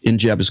guard in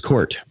Jabba's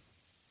court?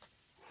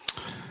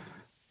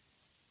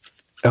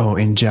 Oh,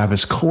 in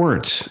Jabba's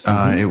court.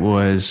 It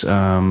was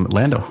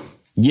Lando.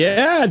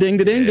 Yeah. Ding,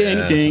 ding,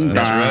 ding, ding.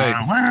 That's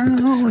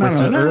right. With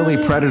an early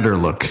Predator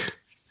look.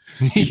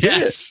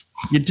 Yes.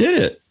 You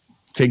did it.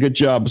 Okay, good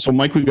job. So,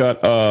 Mike, we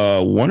got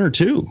 1 or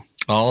 2.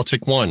 I'll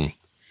take 1.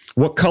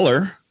 What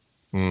color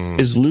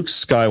is Luke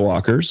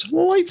Skywalker's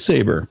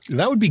lightsaber?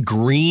 That would be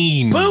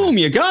green. Boom!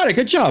 You got it.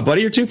 Good job,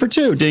 buddy. You're 2 for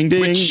 2. Ding,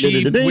 ding.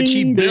 Which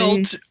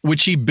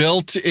he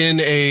built in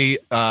a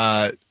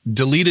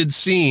deleted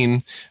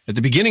scene at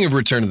the beginning of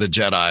Return of the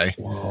Jedi.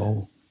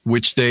 Whoa!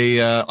 Which they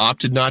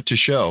opted not to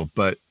show,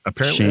 but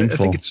apparently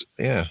Shameful. I think it's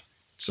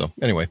So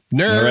anyway,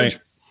 nerd. All right.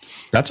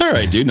 That's all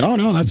right, dude.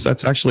 No,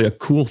 that's actually a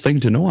cool thing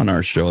to know on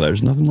our show.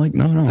 There's nothing like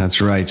no.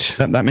 That's right.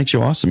 That makes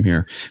you awesome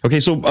here. Okay,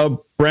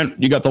 so Brent,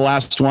 you got the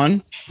last one.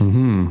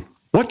 Mm-hmm.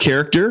 What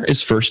character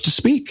is first to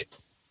speak?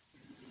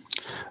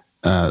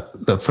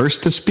 The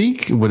first to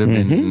speak would have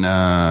been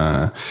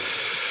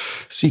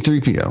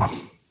C-3PO.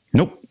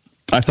 Nope.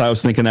 I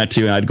was thinking that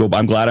too. I'm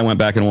glad I went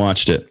back and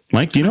watched it.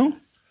 Mike, do you know?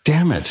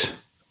 Damn it.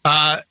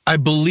 I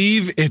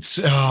believe it's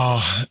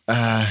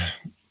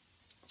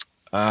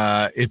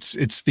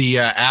It's the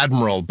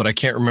Admiral, but I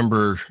can't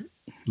remember.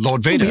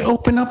 Lord Vader. They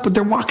open up, but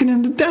they're walking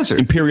in the desert.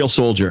 Imperial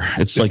soldier.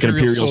 It's like an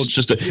Imperial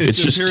soldier.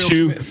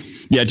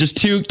 Just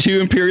two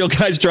Imperial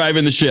guys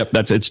driving the ship.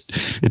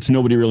 It's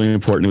nobody really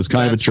important. It was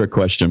kind of a trick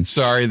question.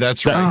 Sorry,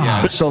 that's right.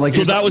 Yeah. So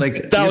that was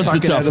the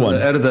tough one.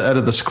 Out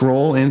of the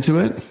scroll into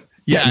it.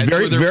 Yeah,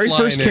 very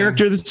first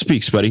character that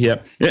speaks, buddy.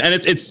 Yeah, and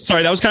it's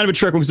sorry, that was kind of a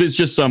trick one because it's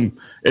just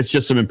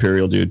some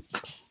Imperial dude.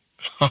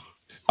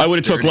 I would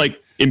have took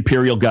like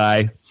Imperial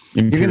guy.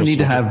 You're going to need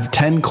to have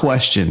 10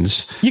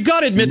 questions. You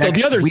got to admit, though,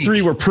 the other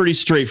three were pretty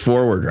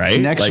straightforward, right?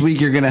 Next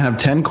week, you're going to have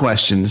 10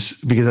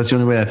 questions because that's the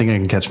only way I think I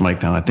can catch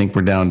Mike now. I think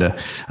we're down to,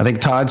 I think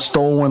Todd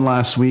stole one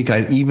last week.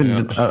 I think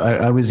even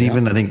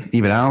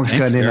Alex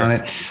got in on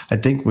it. I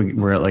think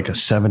we're at like a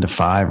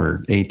 7-5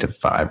 or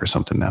 8-5 or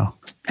something now.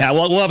 Yeah,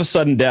 well, we'll have a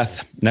sudden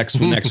death next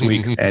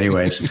week.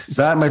 Anyways,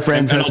 so that, my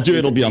friends, and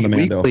it'll be on the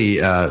weekly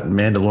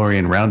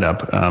Mandalorian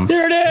roundup.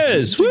 There it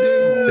is. Woo!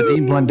 The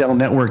Dean Blundell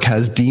Network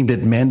has deemed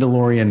it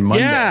Mandalorian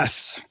Monday.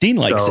 Yes, Dean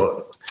likes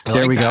it.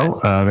 There we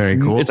go. Very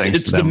cool.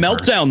 It's the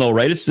meltdown, though,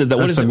 right? It's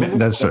what is it?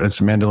 It's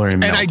Mandalorian.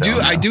 And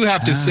I do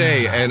have to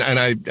say, and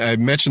I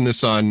mentioned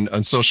this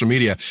on social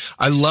media.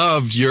 I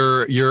loved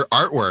your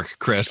artwork,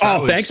 Chris.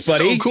 That was thanks,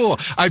 buddy. So cool.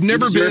 I've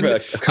never been.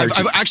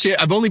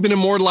 I've only been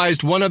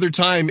immortalized one other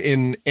time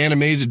in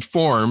animated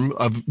form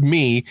of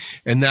me,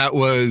 and that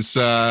was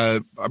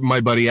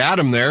my buddy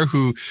Adam there,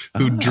 who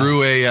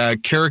drew a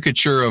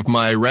caricature of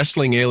my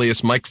wrestling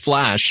alias Mike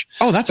Flash.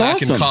 Oh, that's back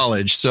awesome. in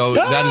college. So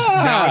that is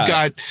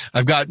now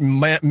I've got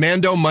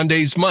Mando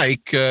Mondays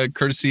Mike,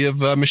 courtesy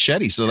of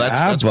Machete. So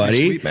that's buddy.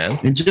 Pretty sweet, man.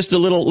 And just a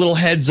little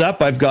heads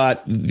up, I've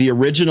got the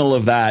original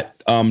of that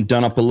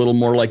done up a little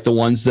more like the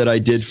ones that I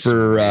did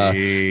for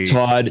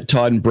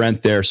Todd and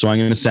Brent there. So I'm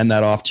going to send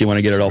that off to you when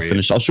I get it all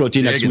finished. I'll show it to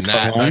you next week.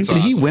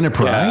 Did he win a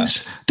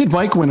prize? Yeah. Did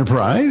Mike win a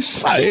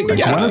prize?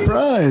 Won a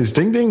prize.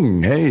 Ding,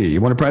 ding. Hey, you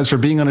won a prize for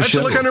being on a show.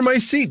 I have to look under my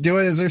seat.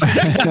 Is there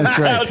That's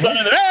right.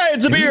 Hey,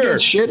 it's a beer. You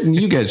get shit and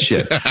you get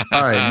shit.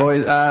 All right,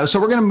 boys.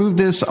 So we're going to move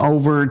this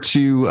over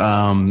to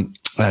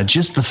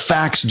just the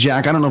facts,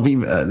 Jack. I don't know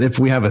if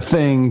we have a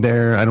thing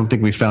there. I don't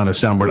think we found a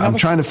soundboard. I'm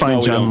trying to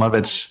find John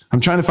Lovitz. I'm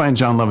trying to find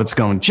John Lovitz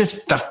going,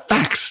 just the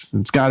facts.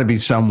 It's got to be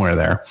somewhere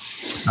there.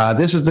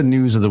 This is the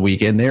news of the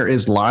week, and there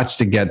is lots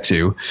to get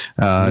to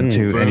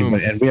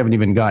anybody, and we haven't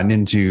even gotten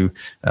into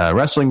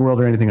wrestling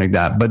world or anything like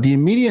that. But the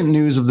immediate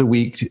news of the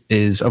week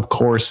is, of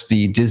course,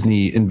 the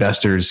Disney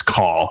investors'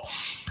 call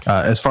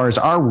as far as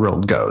our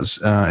world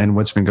goes and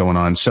what's been going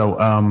on.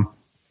 So,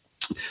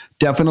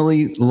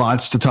 definitely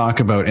lots to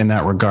talk about in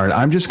that regard.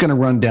 I'm just going to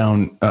run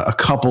down a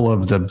couple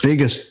of the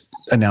biggest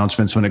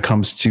announcements when it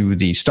comes to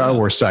the Star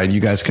Wars side. You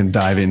guys can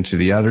dive into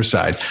the other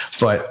side,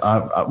 but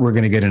we're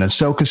going to get an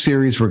Ahsoka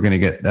series. We're going to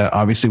get,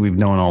 obviously we've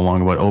known all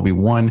along about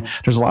Obi-Wan.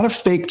 There's a lot of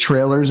fake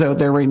trailers out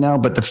there right now,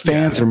 but the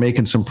fans are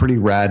making some pretty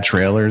rad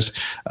trailers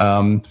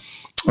of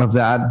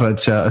that. But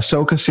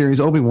Ahsoka series,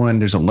 Obi-Wan,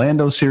 there's a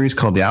Lando series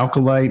called The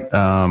Acolyte.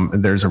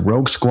 There's a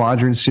Rogue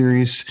Squadron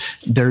series.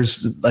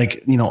 There's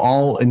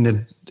all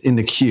in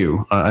the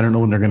queue. I don't know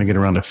when they're going to get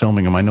around to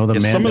filming them. I know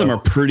some of them are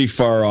pretty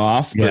far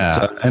off.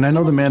 But, and I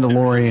know the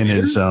Mandalorian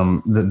is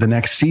the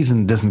next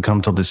season doesn't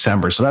come till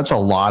December, so that's a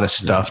lot of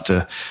stuff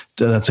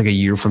that's like a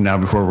year from now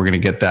before we're going to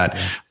get that.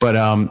 But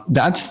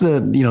that's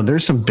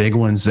there's some big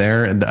ones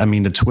there. I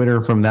mean, the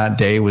Twitter from that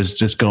day was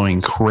just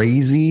going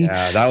crazy.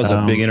 Yeah, that was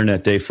a big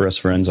internet day for us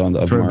friends on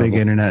the for big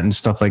internet and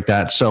stuff like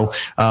that. So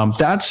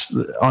that's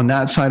on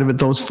that side of it.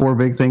 Those four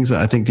big things.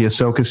 I think the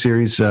Ahsoka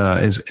series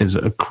is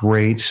a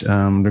great.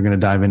 They're going to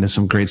dive into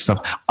some great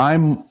stuff.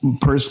 I'm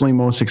personally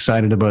most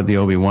excited about the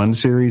Obi-Wan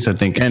series. I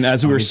think, and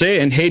as we were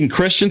saying, Hayden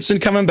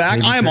Christensen coming back.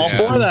 I'm all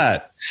for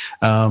that.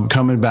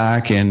 Coming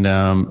back, and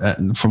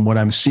from what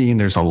I'm seeing,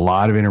 there's a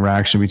lot of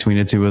interaction between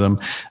the two of them,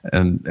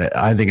 and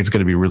I think it's going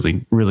to be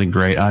really, really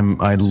great. I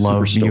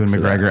love Ewan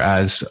McGregor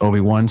as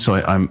Obi-Wan, so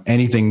I'm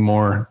anything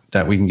more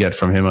that we can get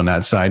from him on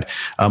that side.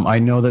 I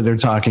know that they're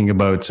talking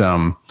about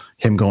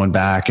him going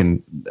back,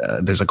 and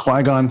there's a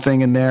Qui-Gon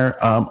thing in there.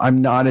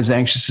 I'm not as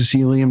anxious to see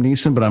Liam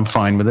Neeson, but I'm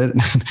fine with it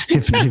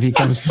if he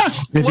comes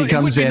he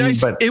comes in.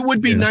 Nice, but it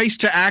would be nice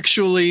to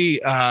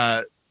actually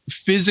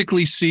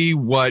physically see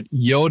what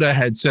Yoda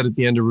had said at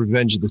the end of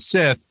Revenge of the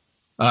Sith,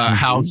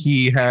 how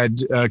he had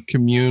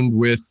communed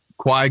with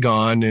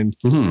Qui-Gon, and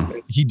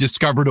he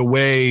discovered a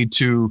way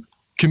to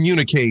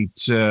communicate,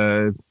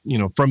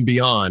 from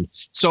beyond.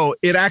 So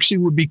it actually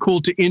would be cool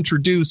to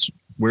introduce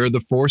where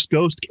the Force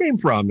Ghost came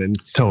from, and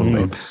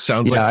totally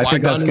sounds like I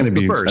think that's going to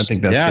be. First. I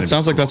think that's it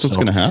sounds like that's what's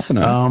going to happen.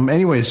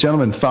 Anyways,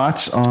 gentlemen,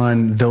 thoughts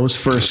on those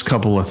first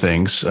couple of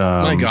things?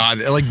 My God,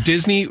 like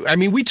Disney. I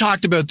mean, we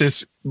talked about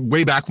this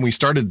way back when we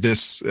started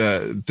this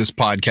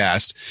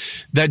podcast,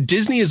 that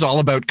Disney is all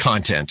about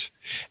content,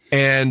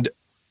 and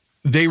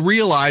they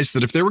realized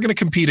that if they were going to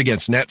compete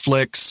against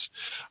Netflix,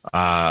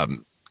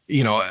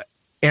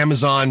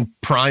 Amazon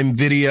Prime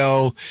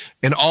Video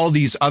and all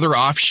these other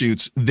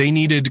offshoots, they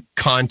needed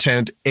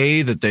content,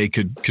 A, that they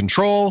could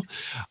control,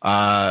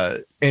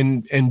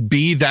 and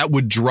B, that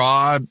would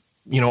draw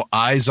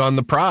eyes on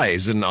the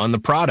prize and on the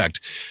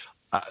product.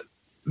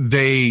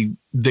 They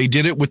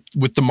did it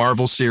with the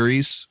Marvel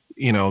series.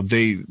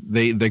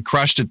 They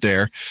crushed it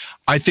there.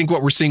 I think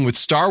what we're seeing with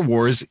Star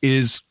Wars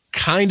is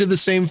kind of the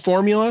same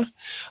formula.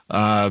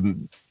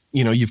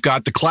 You've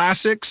got the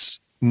classics.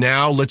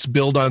 Now let's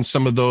build on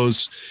some of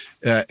those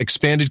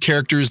expanded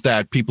characters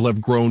that people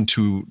have grown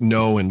to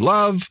know and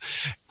love,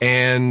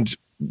 and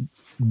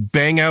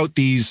bang out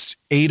these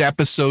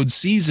 8-episode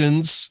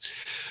seasons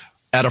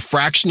at a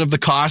fraction of the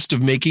cost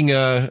of making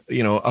a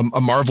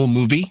Marvel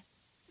movie,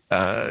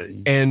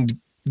 and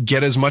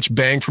get as much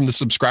bang from the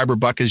subscriber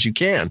buck as you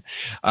can.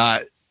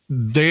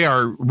 They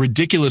are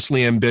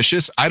ridiculously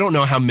ambitious. I don't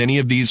know how many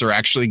of these are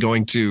actually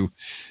going to,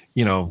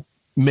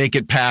 make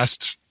it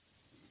past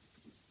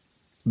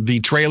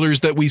the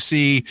trailers that we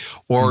see,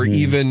 or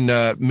even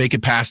make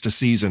it past a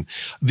season.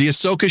 The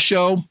Ahsoka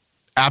show,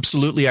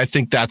 absolutely. I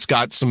think that's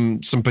got some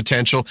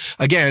potential.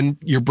 Again,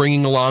 you're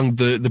bringing along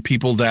the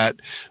people that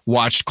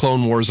watched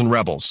Clone Wars and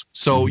Rebels.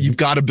 So you've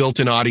got a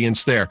built-in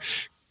audience there.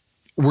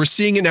 We're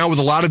seeing it now with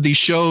a lot of these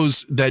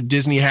shows that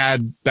Disney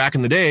had back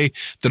in the day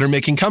that are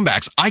making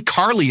comebacks.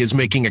 iCarly is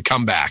making a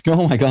comeback.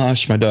 Oh my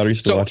gosh, my daughter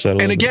used to watch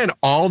that. And again,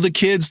 all the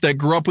kids that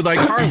grew up with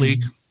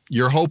iCarly,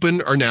 you're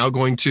hoping are now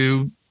going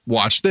to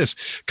watch this.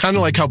 Kind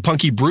of like how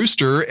Punky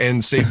Brewster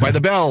and Saved by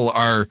the Bell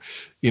are,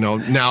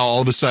 now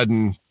all of a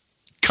sudden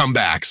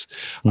comebacks.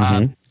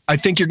 I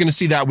think you're going to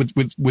see that with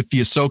the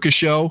Ahsoka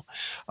show.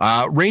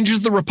 Rangers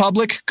of the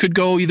Republic could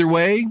go either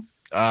way.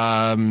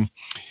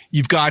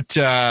 You've got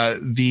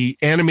the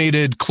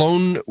animated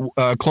Clone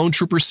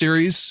Trooper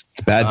series,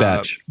 Bad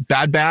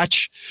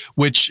Batch,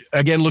 which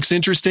again looks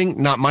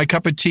interesting. Not my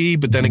cup of tea,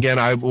 but then again,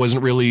 I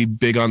wasn't really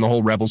big on the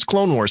whole Rebels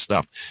Clone Wars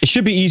stuff. It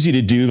should be easy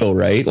to do though,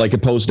 right? Like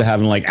opposed to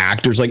having like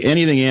actors, like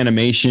anything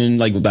animation,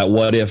 like that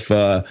What If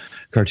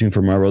cartoon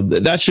for Marvel.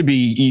 That should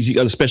be easy,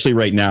 especially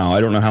right now.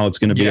 I don't know how it's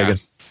going to be, I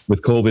guess,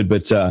 with COVID,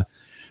 but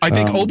I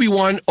think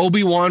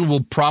Obi-Wan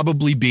will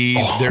probably be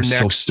their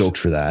next. I'm so stoked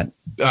for that.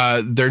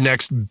 Their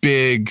next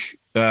big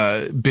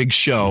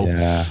show.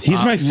 Yeah,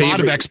 he's my favorite. A lot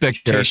of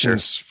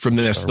expectations from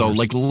this, though.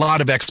 Like a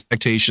lot of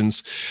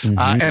expectations, and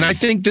I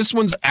think this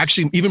one's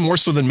actually even more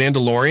so than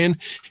Mandalorian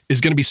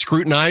is going to be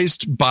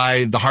scrutinized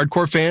by the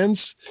hardcore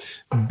fans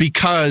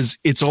because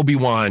it's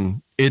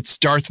Obi-Wan. It's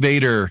Darth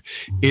Vader.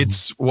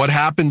 It's what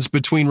happens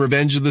between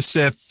Revenge of the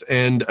Sith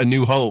and A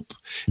New Hope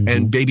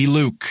and Baby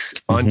Luke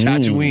on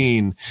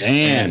Tatooine.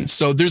 And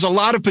so there's a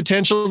lot of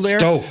potential there.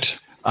 Stoked.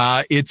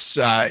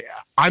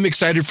 I'm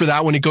excited for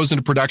that when it goes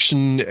into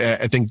production.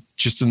 I think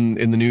just in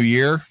the new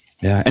year.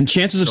 Yeah, and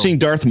chances of seeing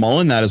Darth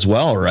Maul in that as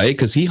well, right?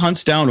 Because he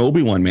hunts down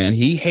Obi-Wan, man.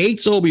 He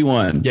hates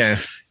Obi-Wan. Yeah.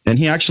 And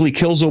he actually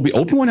kills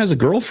Obi-Wan has a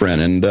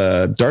girlfriend,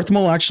 and Darth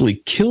Maul actually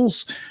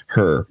kills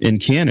her in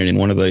canon in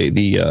one of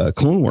the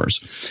Clone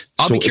Wars.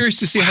 I'll be curious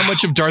to see how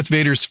much of Darth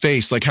Vader's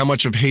face, like how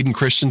much of Hayden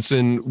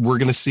Christensen we're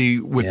going to see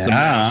with the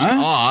mask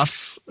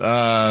off,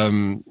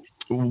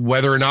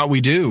 whether or not we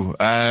do.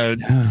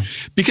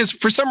 Because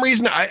for some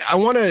reason, I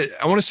want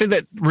to say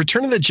that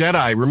Return of the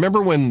Jedi,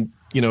 remember when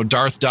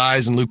Darth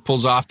dies and Luke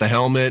pulls off the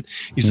helmet?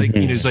 He's like,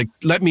 he's like,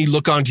 let me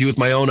look onto you with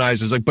my own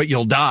eyes. He's like, but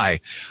you'll die.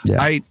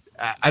 Yeah.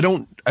 I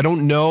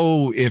don't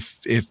know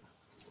if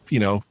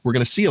we're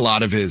going to see a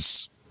lot of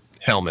his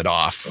helmet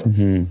off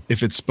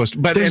if it's supposed to.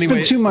 But there's anyway,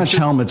 been too many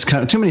helmets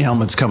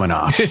coming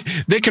off.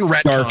 They can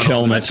dark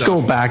helmets. Let's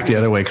go back the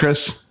other way,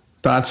 Chris.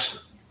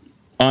 Thoughts?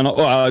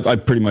 I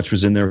pretty much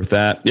was in there with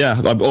that. Yeah,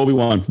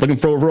 Obi-Wan. Looking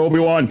for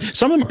Obi-Wan.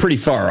 Some of them are pretty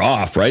far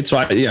off, right? So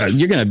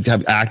you're going to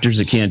have actors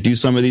that can't do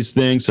some of these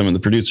things. Some of the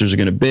producers are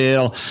going to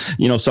bail.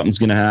 Something's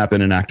going to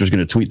happen. An actor's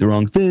going to tweet the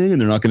wrong thing,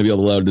 and they're not going to be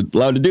allowed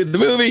to do the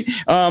movie.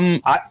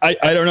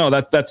 I don't know.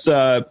 That's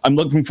I'm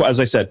looking for, as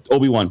I said,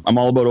 Obi-Wan. I'm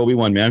all about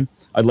Obi-Wan, man.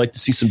 I'd like to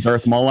see some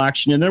Darth Maul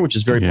action in there, which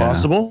is very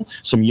possible.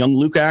 Some young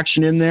Luke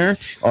action in there.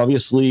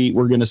 Obviously,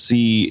 we're going to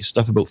see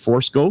stuff about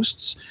Force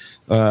ghosts.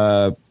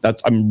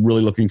 I'm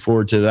really looking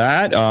forward to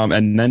that.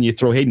 And then you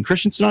throw Hayden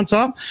Christensen on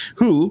top,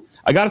 who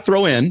I got to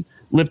throw in,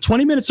 lived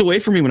 20 minutes away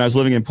from me when I was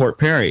living in Port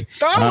Perry.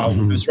 I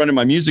was running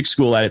my music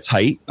school at its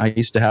height. I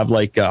used to have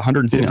like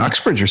 150 in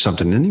Uxbridge or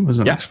something, didn't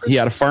he? Uxbridge? He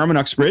had a farm in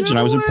Uxbridge, and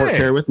I was in Port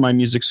Perry with my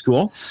music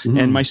school.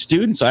 And my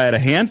students, I had a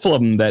handful of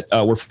them that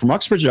were from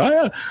Uxbridge.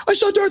 I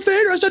saw Darth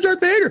Vader.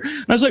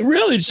 And I was like,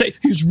 really? Did you say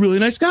he's a really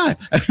nice guy?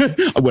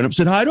 I went up and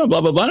said hi to him,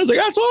 blah, blah, blah. And I was like,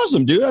 that's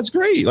awesome, dude. That's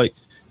great. Like,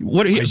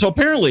 so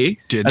apparently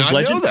did not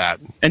know that.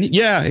 And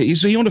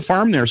so he owned a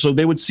farm there, so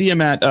they would see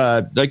him at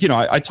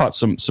I taught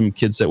some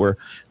kids that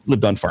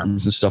lived on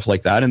farms and stuff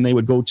like that, and they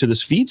would go to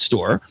this feed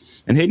store,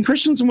 and Hayden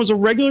Christensen was a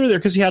regular there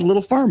because he had a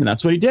little farm, and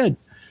that's what he did.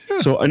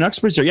 So an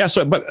Uxbridge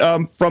there,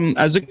 but from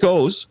as it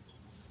goes,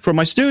 from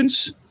my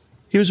students,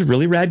 he was a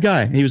really rad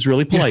guy. He was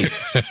really polite.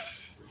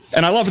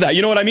 And I love that.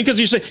 You know what I mean?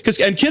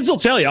 And kids will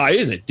tell you,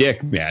 he's a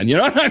dick, man. You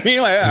know what I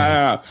mean?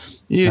 Like,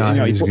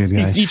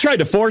 he tried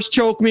to force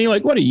choke me.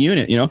 Like, what a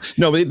unit,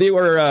 No, but they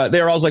were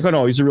always like, oh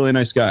no, he's a really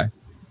nice guy.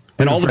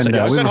 And all of a sudden,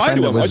 I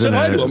said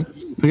hi to him.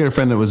 We got a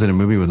friend that was in a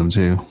movie with him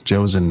too.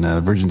 Joe was in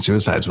Virgin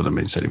Suicides with him.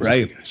 He said he was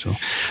right. So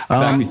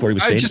Back before he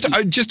was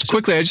just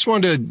quickly, I just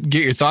wanted to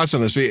get your thoughts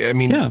on this. I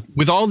mean,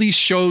 with all these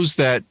shows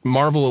that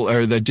Marvel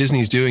or that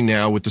Disney's doing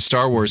now with the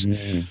Star Wars,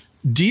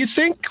 do you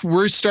think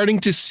we're starting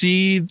to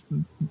see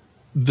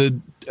I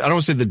don't want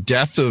to say the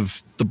death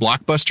of the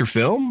blockbuster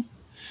film?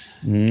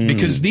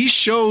 Because these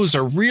shows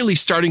are really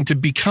starting to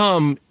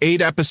become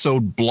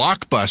 8-episode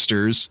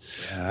blockbusters.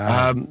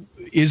 Yeah.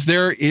 Is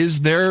there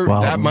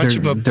that much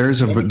of a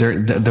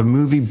the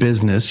movie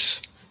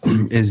business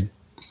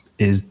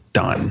is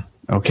done.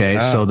 Okay.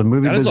 Yeah. So the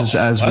movie business,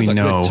 as we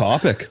know,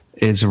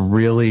 is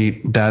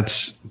really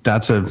that's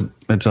a thing.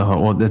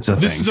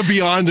 This is a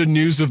beyond the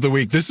news of the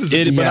week. This is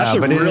that's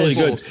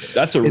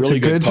a really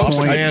good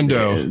topic.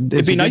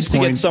 It'd be nice to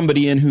get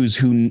somebody in who's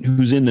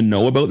in the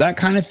know about that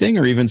kind of thing,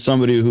 or even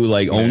somebody who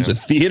like owns a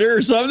theater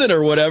or something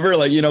or whatever,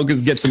 like, you know,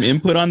 because get some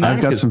input on that.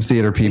 I've got some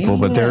theater people,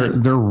 but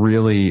they're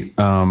really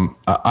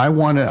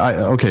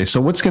okay. So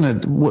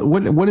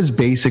what is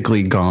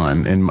basically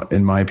gone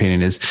in my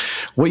opinion is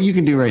what you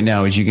can do right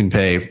now is you can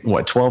pay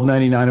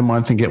 $12.99 a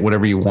month and get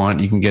whatever you want.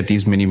 You can get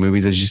these mini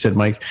movies, as you said,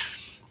 Mike.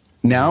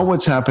 Now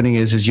what's happening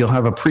is you'll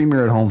have a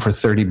premiere at home for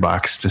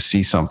 $30 to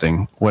see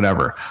something,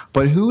 whatever.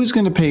 But who is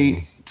going to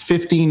pay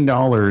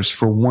 $15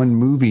 for one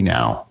movie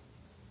now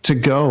to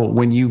go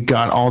when you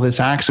got all this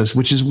access?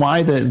 Which is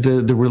why the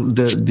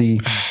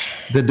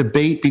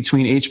debate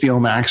between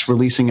HBO Max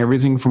releasing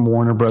everything from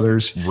Warner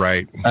Brothers,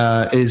 right,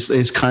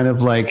 is kind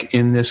of like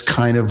in this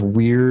kind of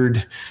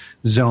weird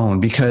zone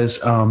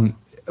because.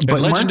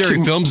 But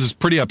Legendary Films is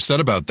pretty upset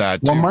about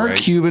that. Well, Mark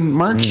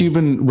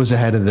Cuban was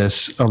ahead of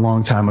this a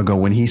long time ago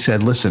when he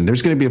said, "Listen,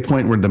 there's going to be a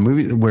point where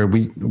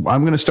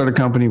I'm going to start a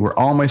company where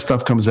all my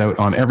stuff comes out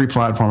on every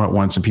platform at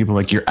once," and people are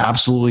like, "You're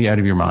absolutely out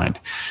of your mind."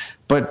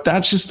 But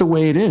that's just the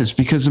way it is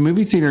because the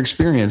movie theater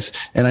experience,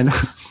 and I know,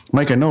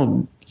 Mike, I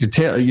know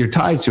you're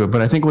tied to it,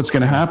 but I think what's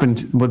going to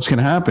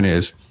happen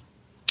is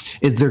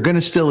they're going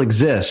to still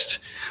exist,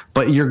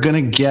 but you're going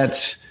to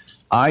get,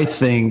 I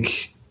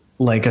think.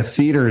 Like a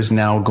theater is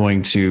now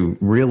going to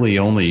really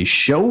only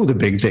show the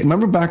big thing.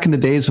 Remember back in the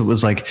days, it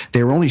was like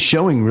they were only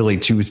showing really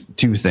two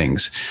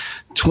things,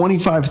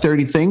 25,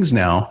 30 things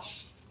now.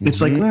 It's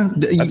like, well,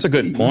 that's a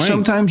good point.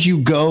 Sometimes you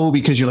go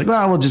because you're like,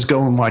 well, we'll just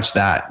go and watch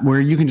that,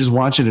 where you can just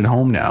watch it at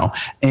home now.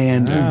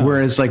 And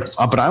whereas like,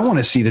 but I want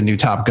to see the new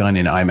Top Gun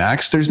in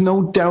IMAX. There's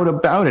no doubt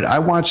about it. I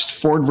watched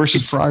Ford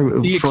versus Ferrari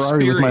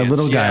with my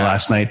little guy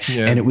last night,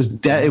 and it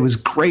was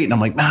great. And I'm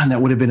like, man,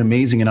 that would have been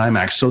amazing in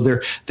IMAX. So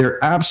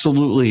there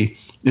absolutely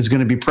is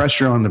going to be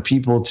pressure on the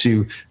people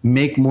to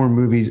make more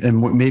movies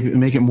and maybe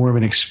make it more of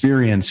an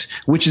experience,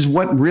 which is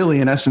what really,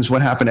 in essence,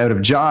 what happened out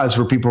of Jaws,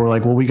 where people were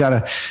like, well, we got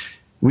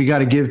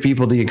to give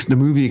people the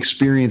movie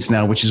experience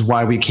now, which is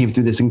why we came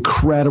through this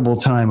incredible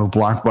time of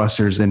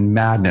blockbusters and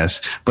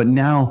madness. But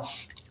now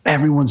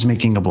everyone's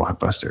making a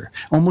blockbuster.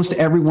 Almost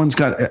everyone's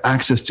got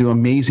access to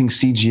amazing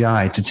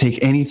CGI to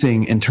take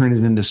anything and turn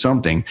it into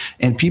something.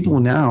 And people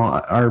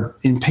now are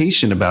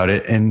impatient about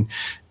it. And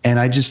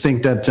I just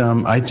think that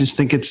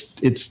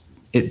it's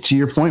to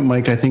your point,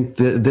 Mike. I think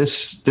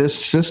this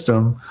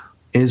system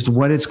is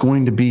what it's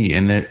going to be.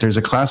 And there's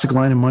a classic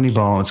line in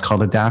Moneyball. It's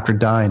called adapt or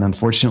die. And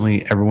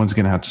unfortunately, everyone's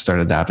going to have to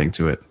start adapting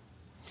to it.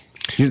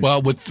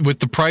 Well, with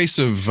the price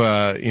of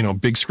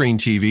big screen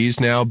TVs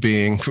now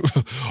being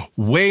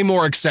way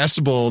more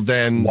accessible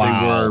than they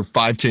were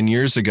 5-10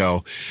 years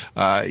ago,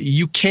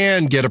 you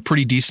can get a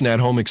pretty decent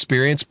at-home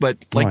experience. But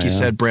like you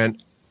said,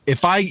 Brent,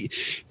 if I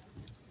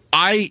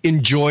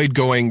enjoyed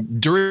going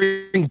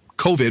during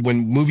COVID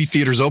when movie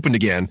theaters opened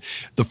again,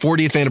 the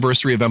 40th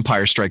anniversary of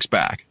Empire Strikes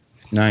Back.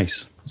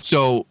 Nice.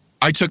 So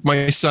I took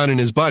my son and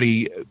his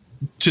buddy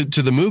to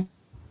the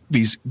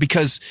movies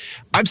because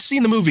I've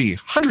seen the movie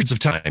hundreds of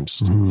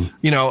times. Mm-hmm.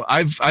 You know,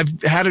 I've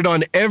had it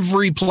on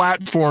every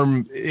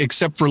platform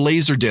except for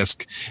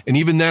Laserdisc, and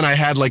even then I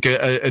had like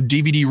a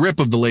DVD rip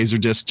of the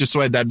Laserdisc just so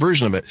I had that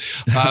version of it.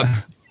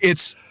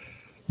 It's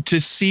to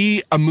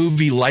see a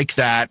movie like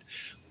that.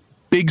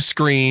 Big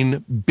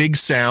screen, big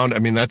sound. I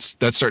mean, that's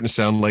starting to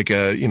sound like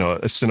a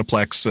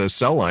Cineplex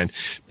cell line.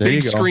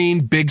 Big screen,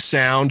 big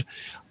sound.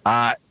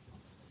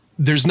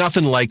 There's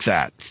nothing like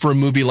that for a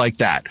movie like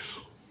that.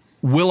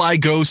 Will I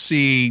go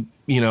see,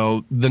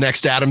 the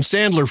next Adam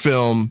Sandler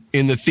film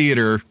in the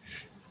theater?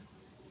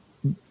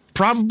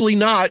 Probably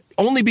not,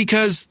 only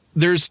because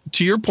there's,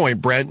 to your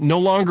point, Brent, no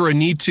longer a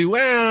need to,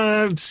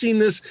 I've seen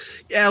this.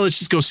 Yeah, let's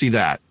just go see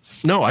that.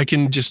 No, I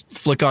can just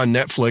flick on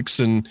Netflix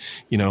and,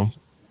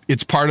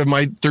 it's part of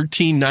my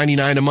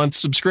 $13.99 a month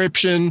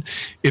subscription.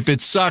 If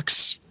it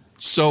sucks,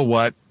 so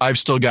what? I've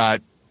still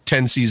got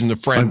 10 seasons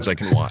of Friends I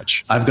can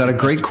watch. I've got a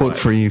great quote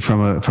for you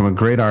from a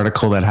great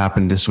article that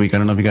happened this week. I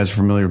don't know if you guys are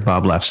familiar with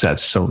Bob Lefsetz.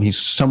 So he's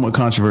somewhat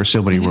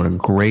controversial, but he wrote a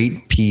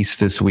great piece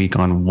this week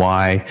on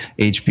why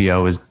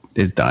HBO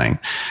is dying.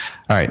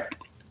 All right.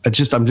 I'm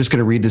just going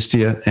to read this to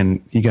you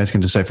and you guys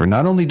can decipher.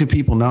 Not only do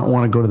people not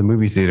want to go to the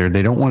movie theater,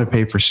 they don't want to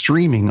pay for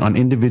streaming an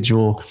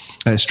individual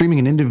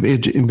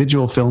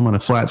film on a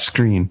flat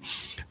screen.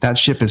 That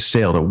ship has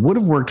sailed. It would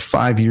have worked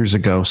 5 years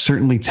ago,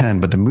 certainly 10,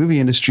 but the movie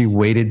industry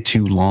waited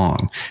too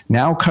long.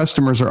 Now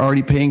customers are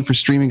already paying for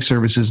streaming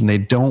services and they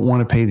don't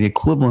want to pay the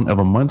equivalent of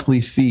a monthly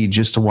fee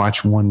just to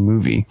watch one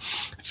movie.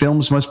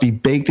 Films must be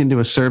baked into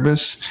a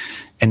service,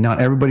 and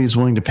not everybody is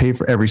willing to pay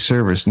for every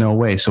service. No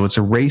way. So it's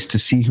a race to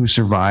see who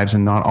survives,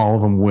 and not all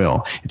of them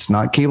will. It's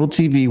not cable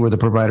TV where the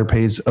provider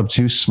pays up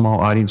to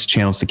small audience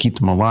channels to keep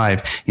them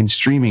alive. In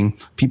streaming,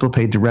 people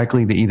pay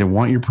directly. They either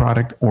want your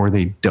product or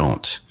they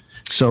don't.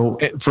 So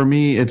for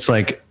me, it's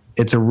like,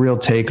 it's a real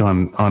take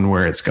on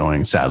where it's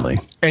going, sadly.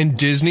 And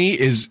Disney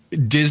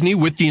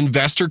with the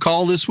investor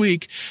call this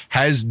week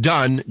has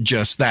done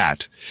just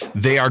that.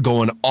 They are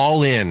going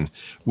all in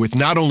with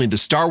not only the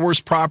Star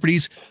Wars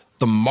properties,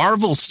 the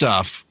Marvel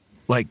stuff.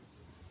 Like,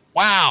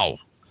 wow.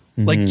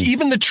 Mm-hmm. Like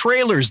even the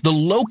trailers, the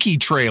Loki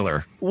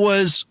trailer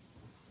was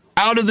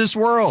out of this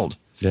world.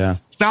 Yeah.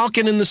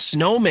 Falcon and the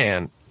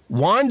Snowman,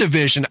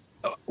 WandaVision,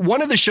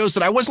 one of the shows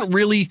that I wasn't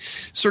really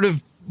sort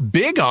of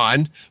big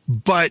on,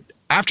 but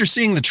after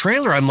seeing the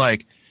trailer, I'm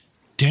like,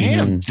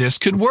 damn, this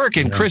could work.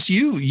 And Chris,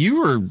 you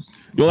were...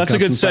 Well, that's a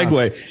good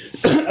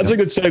segue. That's a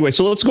good segue.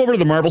 So let's go over to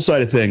the Marvel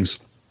side of things.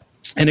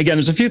 And again,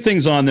 there's a few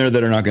things on there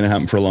that are not going to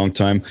happen for a long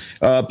time.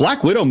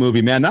 Black Widow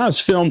movie, man, that was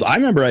filmed. I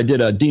remember I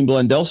did a Dean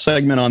Blundell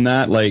segment on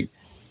that. Like,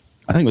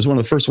 I think it was one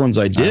of the first ones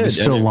I did. I was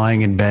still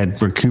lying in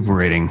bed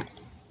recuperating.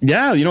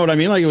 Yeah, you know what I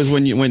mean? Like, it was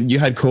when you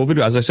had COVID.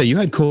 As I say, you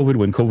had COVID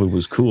when COVID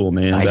was cool,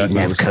 man. I didn't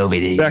have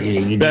COVID.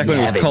 Back when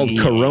it was called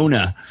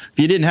Corona. If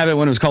you didn't have it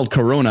when it was called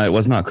Corona, it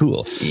was not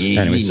cool.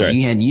 Anyway, sorry.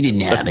 You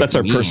didn't have it. That's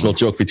our personal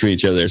joke between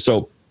each other there.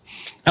 So,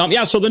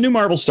 so the new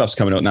Marvel stuff's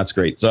coming out, and that's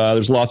great. So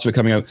there's lots of it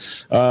coming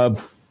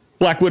out.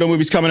 Black Widow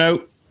movie's coming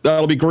out.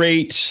 That'll be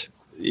great.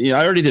 I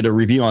already did a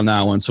review on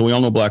that one, so we all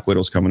know Black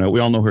Widow's coming out. We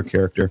all know her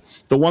character.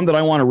 The one that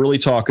I want to really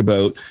talk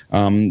about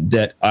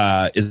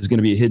that is going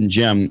to be a hidden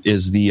gem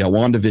is the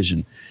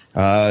WandaVision.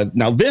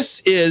 Now,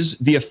 this is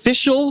the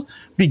official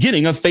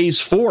beginning of Phase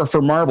 4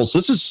 for Marvel. So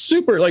this is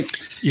super,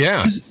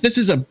 this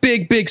is a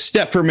big, big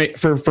step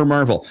for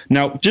Marvel.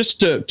 Now, just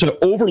to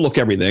overlook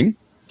everything,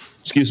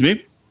 excuse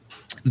me,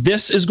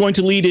 this is going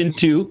to lead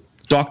into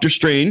Doctor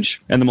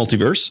Strange and the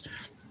multiverse.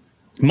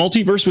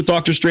 Multiverse with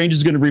Doctor Strange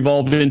is going to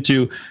revolve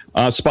into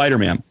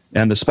Spider-Man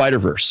and the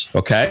Spider-Verse.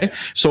 Okay.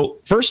 So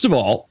first of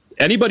all,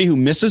 anybody who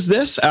misses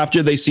this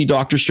after they see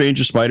Doctor Strange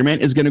or Spider-Man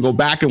is going to go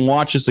back and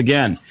watch this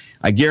again.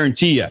 I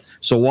guarantee you.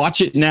 So watch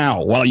it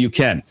now while you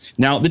can.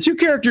 Now, the two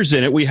characters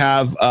in it, we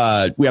have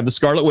the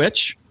Scarlet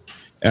Witch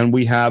and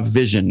we have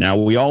Vision. Now,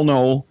 we all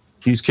know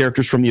these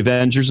characters from the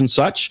Avengers and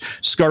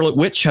such. Scarlet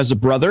Witch has a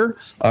brother,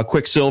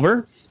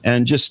 Quicksilver,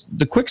 and just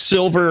the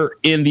Quicksilver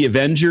in the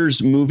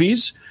Avengers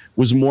movies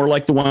was more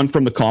like the one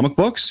from the comic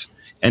books,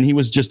 and he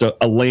was just a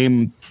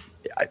lame,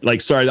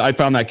 I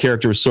found that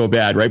character was so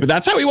bad, right? But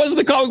that's how he was in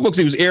the comic books.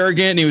 He was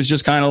arrogant, and he was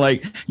just kind of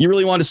like, you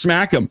really want to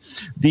smack him.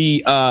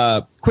 The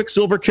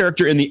Quicksilver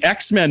character in the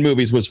X-Men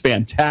movies was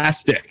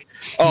fantastic.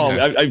 Oh,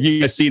 yeah. Have you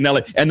guys seen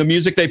that? And the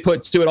music they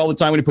put to it all the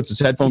time when he puts his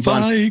headphones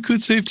on. I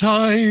could save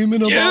time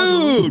in a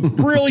bottle.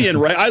 Brilliant,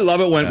 right? I love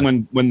it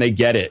when they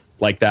get it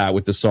like that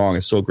with the song.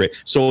 It's so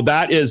great. So if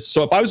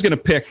I was going to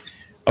pick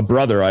a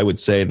brother, I would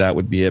say that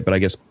would be it. But I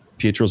guess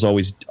Pietro's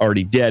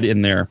already dead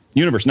in their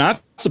universe. Now,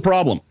 that's the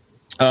problem.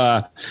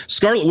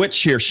 Scarlet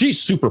Witch here,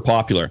 she's super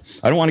popular.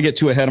 I don't want to get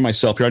too ahead of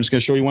myself here. I'm just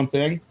going to show you one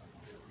thing.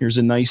 Here's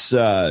a nice,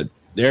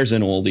 there's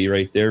an oldie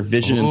right there.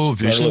 Vision and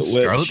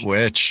Scarlet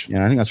Witch.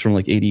 Yeah, I think that's from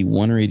like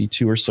 81 or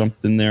 82 or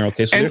something there.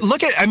 Okay. So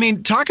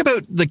talk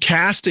about the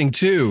casting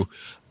too.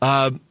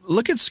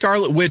 Look at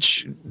Scarlet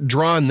Witch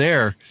drawn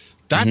there.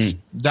 That's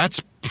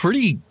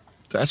pretty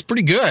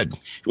good.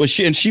 Well,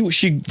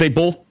 they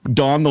both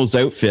don those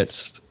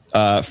outfits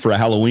for a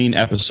Halloween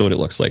episode, it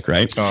looks like,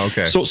 right? Oh,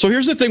 okay. So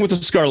here's the thing with the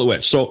Scarlet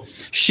Witch. So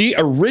she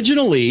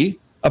originally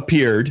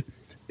appeared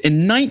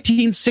in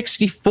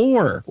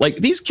 1964. Like,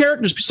 these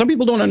characters, some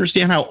people don't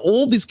understand how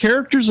old these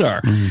characters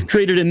are.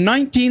 Created in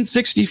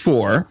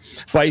 1964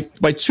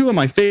 by two of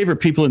my favorite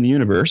people in the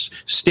universe,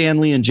 Stan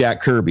Lee and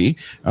Jack Kirby.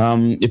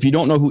 If you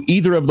don't know who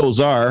either of those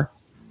are,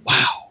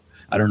 wow.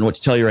 I don't know what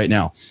to tell you right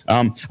now.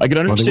 I could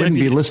understand. Well, they wouldn't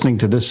be listening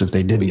to this if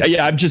they didn't.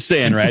 Yeah, I'm just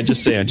saying, right?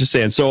 Just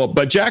saying. So,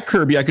 but Jack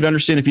Kirby, I could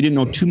understand if you didn't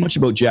know too much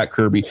about Jack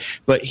Kirby,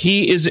 but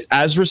he is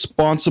as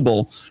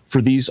responsible for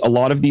a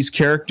lot of these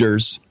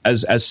characters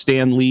as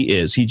Stan Lee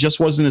is. He just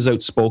wasn't as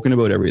outspoken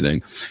about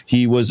everything.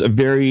 He was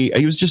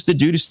just the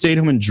dude who stayed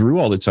home and drew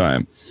all the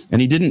time.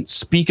 And he didn't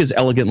speak as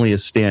elegantly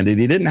as Stan did.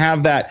 He didn't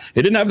have that.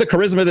 He didn't have the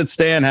charisma that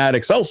Stan had.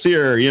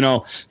 Excelsior,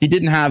 he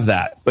didn't have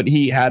that, but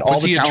he had all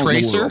the talent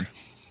in the world.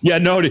 Yeah,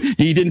 no,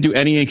 he didn't do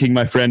any inking,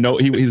 my friend. No,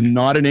 he's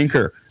not an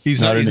inker. He's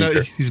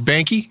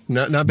Banky,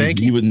 not Banky.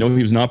 He was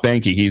not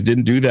Banky. He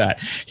didn't do that.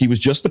 He was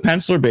just the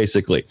penciler,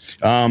 basically.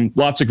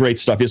 Lots of great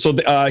stuff. So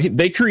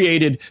they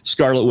created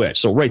Scarlet Witch.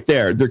 So right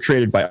there, they're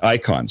created by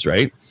icons,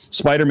 right?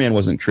 Spider-Man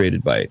wasn't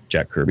created by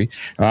Jack Kirby.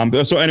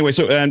 So anyway,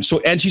 and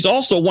she's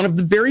also one of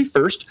the very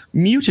first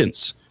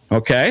mutants.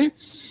 Okay.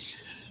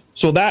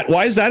 So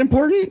why is that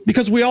important?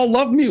 Because we all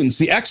love mutants.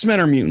 The X-Men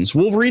are mutants.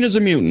 Wolverine is a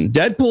mutant.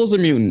 Deadpool is a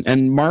mutant.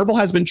 And Marvel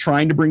has been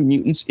trying to bring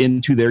mutants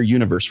into their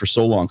universe for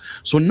so long.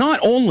 So not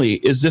only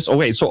is this,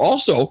 so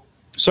also,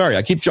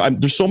 sorry,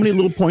 there's so many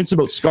little points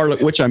about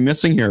Scarlet Witch I'm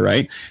missing here,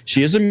 right?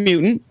 She is a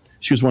mutant.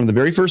 She was one of the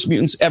very first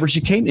mutants ever.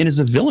 She came in as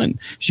a villain.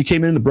 She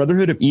came in the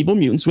Brotherhood of Evil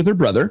Mutants with her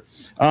brother.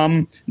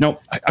 Now,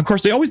 of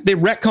course, they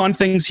retcon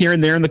things here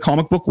and there in the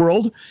comic book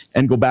world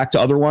and go back to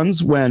other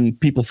ones when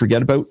people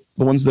forget about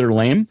the ones that are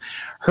lame.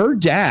 Her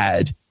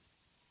dad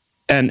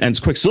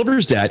and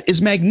Quicksilver's dad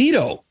is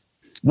Magneto,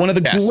 one of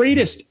the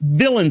greatest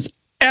villains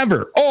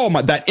ever. Oh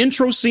my! That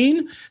intro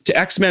scene to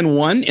X-Men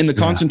 1 in the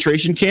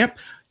concentration camp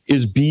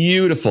is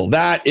beautiful.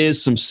 That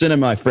is some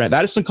cinema, my friend.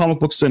 That is some comic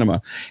book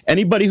cinema.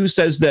 Anybody who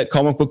says that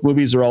comic book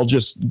movies are all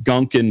just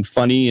gunk and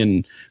funny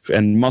and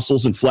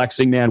muscles and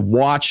flexing, man,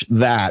 watch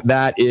that.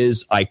 That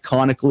is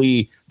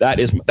iconically, that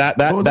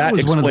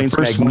explains one of the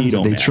first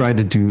Magneto. They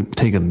tried to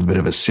take a bit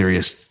of a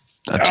serious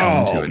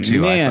tone to it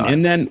too. Man.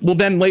 And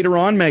then later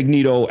on,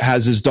 Magneto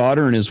has his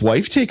daughter and his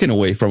wife taken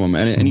away from him.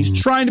 And he's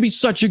trying to be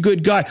such a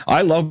good guy.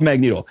 I love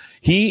Magneto.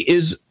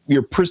 He's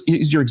your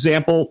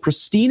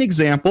pristine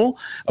example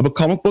of a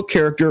comic book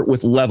character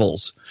with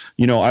levels.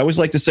 I always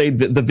like to say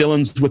the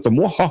villains with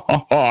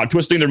the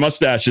twisting their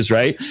mustaches,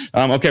 right?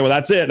 Okay, well,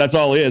 that's it. That's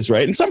all it is,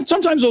 right? And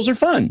sometimes those are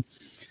fun.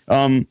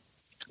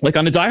 Like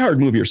on a Die Hard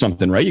movie or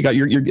something, right? You got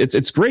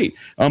it's great.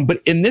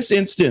 But in this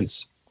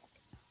instance,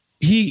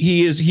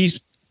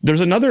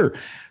 there's another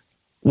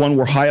one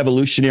where High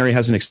Evolutionary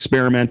has an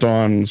experiment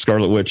on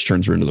Scarlet Witch,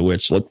 turns her into the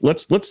witch.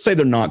 Let's say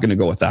they're not going to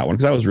go with that one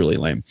because that was really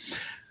lame.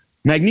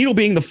 Magneto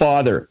being the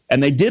father,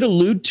 and they did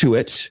allude to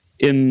it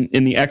in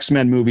the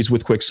X-Men movies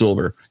with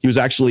Quicksilver.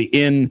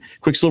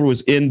 Quicksilver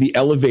was in the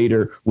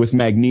elevator with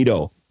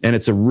Magneto, and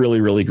it's a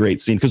really, really great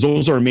scene because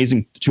those are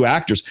amazing two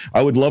actors.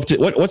 I would love to.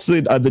 What's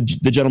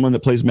the gentleman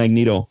that plays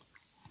Magneto?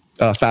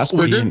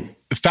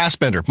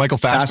 Fassbender, Michael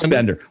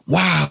Fassbender.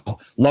 Wow.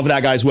 Love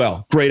that guy as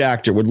well. Great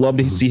actor. Would love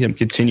to see him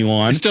continue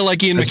on. I still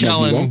like Ian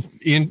McKellen.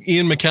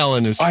 Ian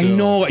McKellen is still... I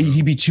know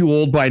he'd be too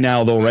old by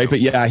now though, right? But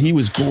yeah, he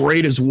was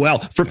great as well.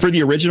 For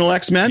the original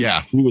X-Men,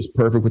 he was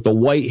perfect with the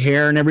white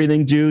hair and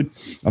everything, dude.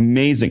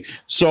 Amazing.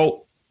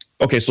 So,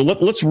 okay, so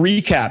let's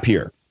recap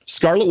here.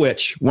 Scarlet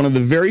Witch, one of the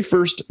very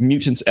first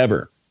mutants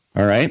ever.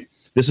 All right.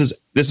 This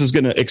is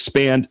going to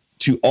expand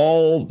to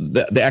all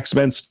the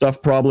X-Men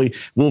stuff, probably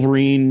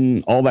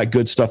Wolverine, all that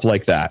good stuff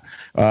like that.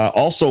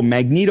 Also,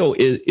 Magneto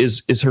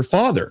is her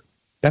father.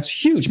 That's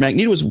huge.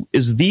 Magneto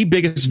is the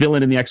biggest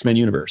villain in the X-Men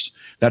universe.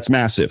 That's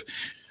massive.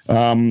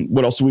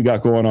 What else have we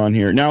got going on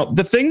here? Now,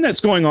 the thing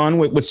that's going on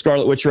with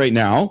Scarlet Witch right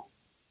now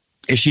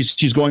is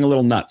she's going a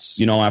little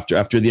nuts,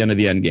 after the end of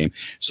the Endgame.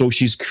 So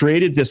she's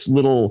created this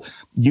little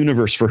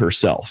universe for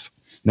herself.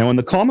 Now, in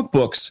the comic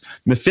books,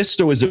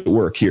 Mephisto is at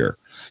work here.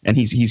 And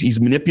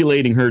he's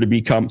manipulating her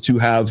to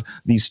have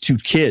these two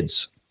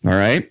kids, all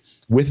right,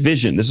 with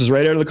Vision. This is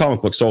right out of the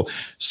comic book. So,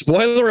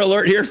 spoiler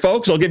alert here,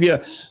 folks. I'll give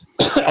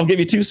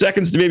you 2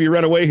 seconds to maybe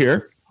run away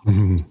here,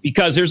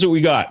 because here's what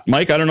we got.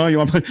 Mike, I don't know you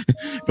want,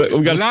 but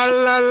we got.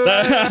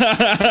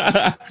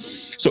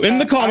 So in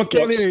the comic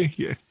books,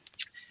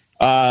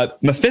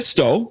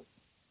 Mephisto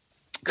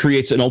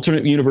creates an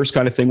alternate universe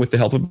kind of thing with the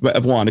help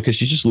of Wanda because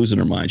she's just losing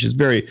her mind. She's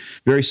very,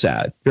 very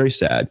sad, very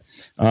sad.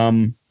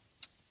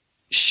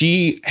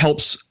 She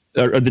helps,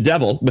 or the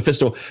devil,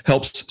 Mephisto,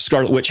 helps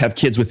Scarlet Witch have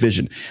kids with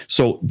Vision.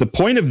 So the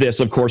point of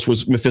this, of course,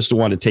 was Mephisto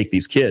wanted to take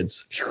these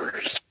kids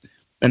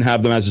and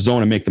have them as his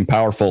own and make them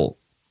powerful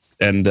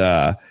and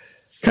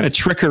kind of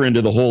trick her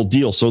into the whole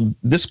deal. So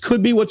this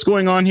could be what's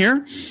going on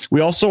here.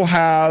 We also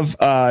have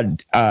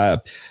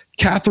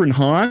Catherine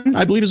Hahn,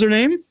 I believe is her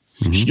name.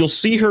 Mm-hmm. You'll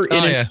see her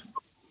in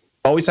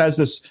always has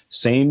this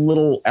same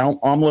little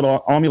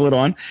amulet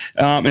on.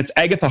 It's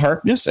Agatha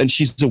Harkness, and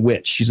she's a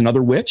witch. She's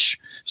another witch.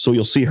 So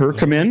you'll see her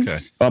come in. Okay.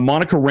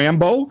 Monica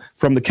Rambeau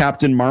from the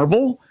Captain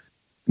Marvel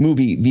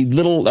movie. The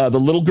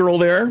little girl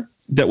there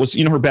that was,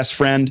 her best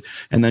friend.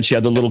 And then she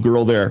had the little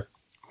girl there.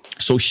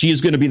 So she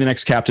is going to be the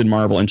next Captain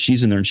Marvel, and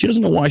she's in there, and she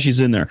doesn't know why she's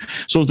in there.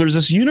 So there's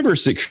this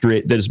universe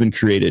that has been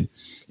created,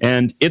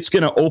 and it's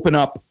going to open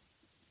up.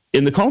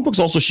 In the comic books,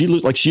 also, she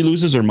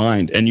loses her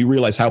mind, and you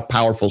realize how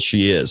powerful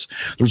she is.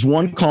 There's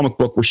one comic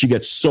book where she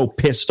gets so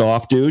pissed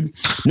off, dude.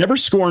 Never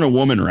scorn a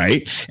woman,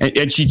 right?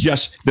 And she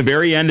just, the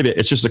very end of it,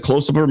 it's just a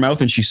close up of her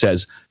mouth, and she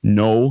says,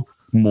 "No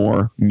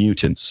more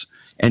mutants."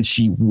 And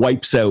she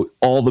wipes out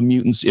all the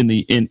mutants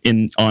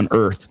on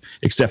Earth,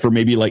 except for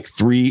maybe like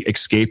 3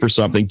 escape or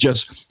something,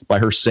 just by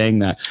her saying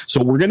that.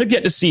 So we're gonna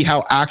get to see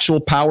how actually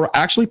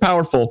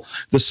powerful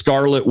the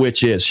Scarlet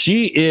Witch is.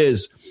 She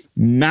is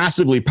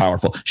massively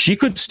powerful. She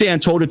could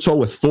stand toe to toe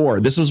with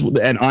Thor.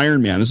 And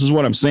Iron Man. This is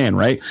what I'm saying,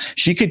 right?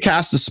 She could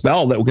cast a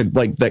spell that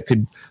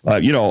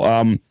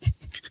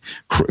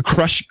could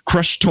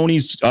crush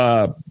Tony's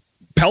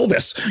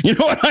pelvis. You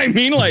know what I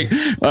mean? Like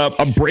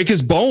break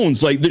his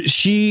bones. Like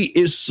she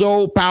is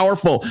so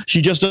powerful.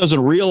 She just doesn't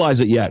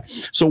realize it yet.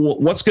 So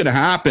what's going to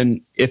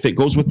happen if it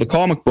goes with the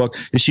comic book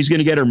is she's going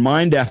to get her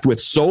mind effed with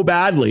so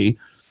badly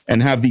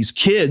and have these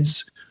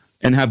kids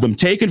and have them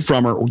taken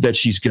from her, that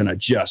she's going to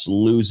just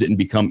lose it and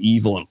become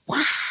evil and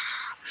wow.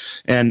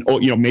 And,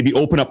 maybe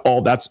open up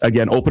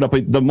open up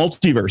the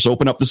multiverse,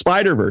 open up the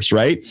Spider-Verse,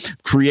 right?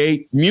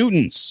 Create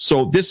mutants.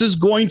 So this is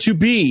going to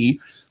be,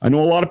 I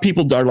know a lot of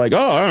people are like, oh,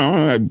 I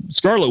don't know,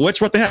 Scarlet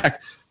Witch, what the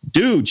heck?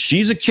 Dude,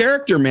 she's a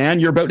character, man.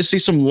 You're about to see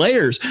some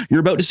layers. You're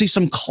about to see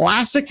some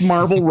classic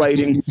Marvel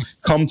writing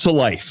come to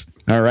life.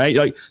 All right.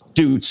 Like,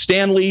 dude,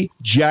 Stan Lee,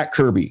 Jack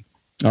Kirby.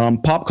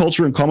 Pop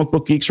culture and comic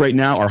book geeks right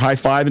now are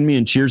high-fiving me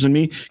and cheersing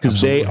me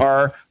because they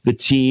are the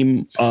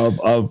team of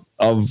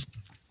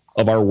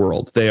our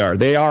world. They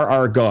are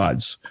our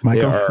gods.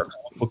 Michael?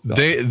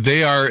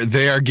 They are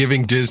They are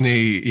giving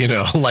Disney,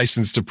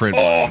 license to print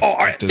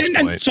at this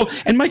point.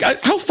 And Mike,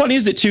 how funny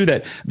is it too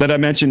that I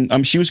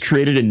mentioned she was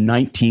created in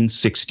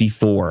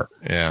 1964.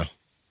 Yeah.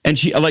 And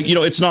she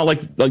it's not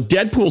like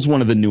Deadpool's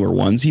one of the newer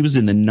ones. He was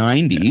in the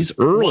 90s,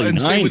 early 90s.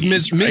 Same with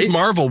Ms.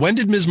 Marvel. When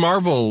did Ms.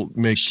 Marvel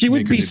make? She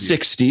would be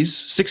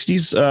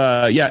 60s,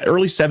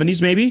 early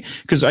 70s maybe,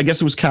 because I guess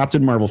it was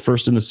Captain Marvel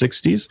first in the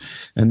 60s,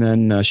 and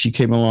then she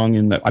came along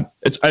in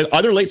it's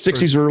either late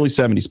 60s or early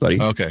 70s,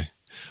 buddy. Okay.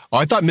 Oh,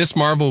 I thought Miss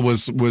Marvel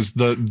was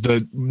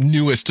the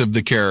newest of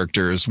the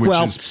characters, which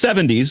is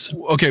 70s.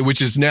 Okay,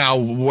 which is now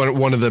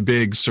one of the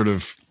big sort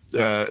of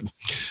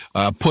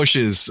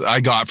pushes I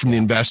got from the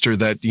investor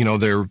that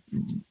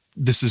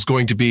this is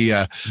going to be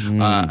a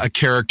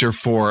character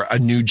for a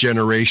new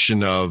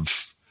generation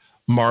of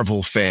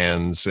Marvel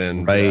fans,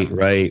 and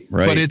right.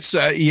 But it's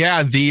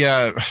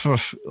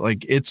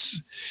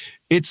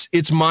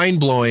it's mind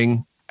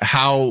blowing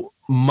how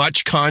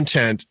much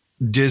content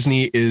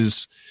Disney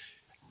is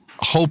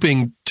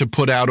hoping to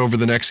put out over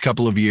the next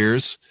couple of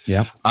years.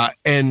 Yeah.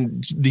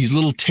 And these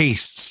little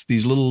tastes,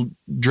 these little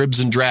dribs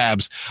and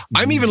drabs.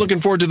 I'm even looking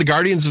forward to the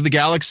Guardians of the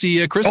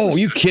Galaxy Christmas. Oh,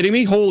 are you kidding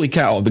me? Holy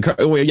cow.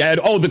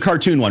 The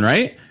cartoon one,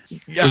 right?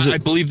 Yeah, I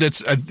believe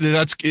is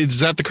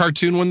that the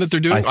cartoon one that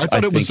they're doing? I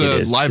thought it was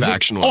a live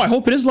action one. Oh, I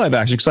hope it is live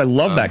action because I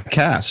love that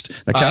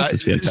cast. That cast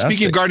is fantastic.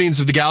 Speaking of Guardians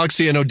of the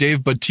Galaxy, I know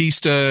Dave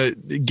Bautista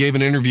gave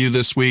an interview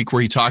this week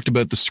where he talked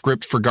about the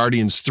script for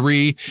Guardians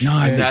 3.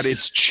 Nice. And that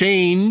it's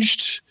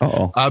changed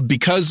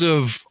because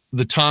of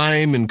the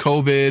time and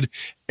COVID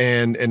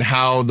and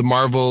how the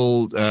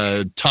Marvel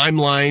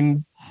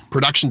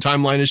production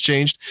timeline has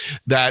changed,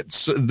 that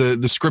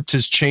the script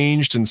has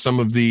changed and some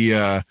of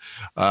the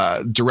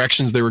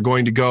directions they were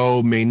going to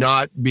go may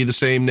not be the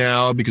same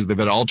now because they've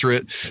had to alter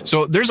it.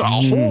 So there's a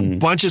whole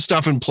bunch of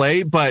stuff in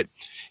play. But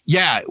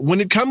yeah,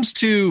 when it comes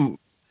to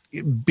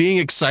being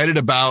excited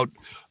about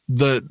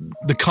the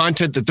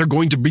content that they're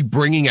going to be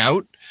bringing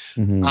out,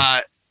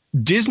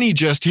 Disney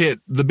just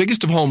hit the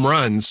biggest of home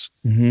runs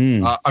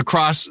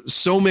across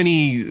so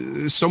many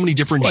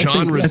different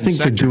genres. I think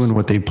they're doing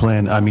what they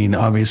planned. I mean,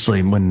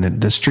 obviously, when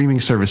the streaming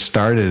service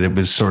started, it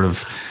was sort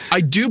of.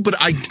 I do, but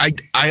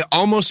I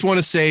almost want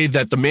to say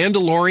that The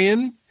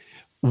Mandalorian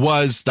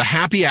was the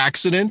happy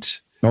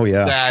accident. Oh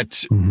yeah,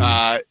 that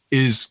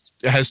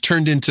has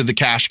turned into the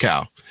cash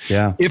cow.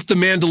 Yeah. If The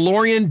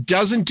Mandalorian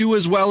doesn't do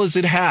as well as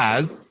it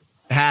has,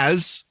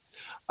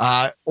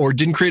 or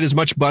didn't create as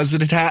much buzz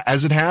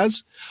as it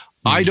has,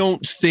 I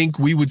don't think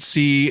we would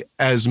see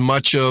as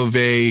much of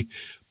a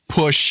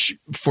push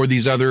for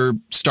these other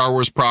Star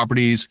Wars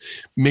properties,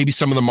 maybe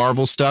some of the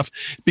Marvel stuff.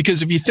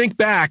 Because if you think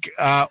back,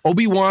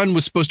 Obi-Wan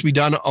was supposed to be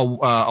done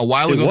a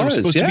while ago. There was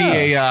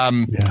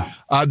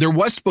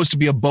supposed to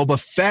be a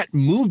Boba Fett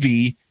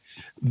movie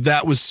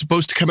that was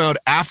supposed to come out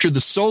after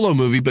the Solo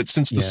movie, but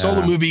since the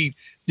Solo movie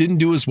didn't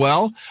do as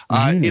well,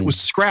 it was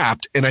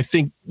scrapped. And I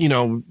think,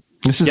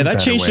 that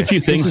changed a few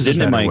things,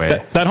 didn't it, Mike?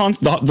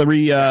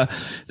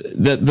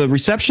 The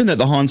reception that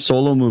the Han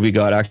Solo movie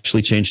got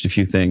actually changed a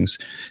few things.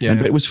 Yeah.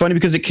 And it was funny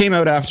because it came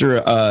out after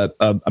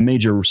a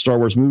major Star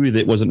Wars movie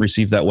that wasn't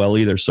received that well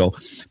either. So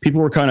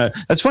people were kind of,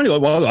 that's funny.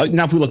 Well,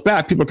 now if we look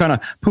back, people are kind of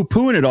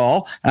poo-pooing it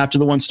all after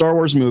the one Star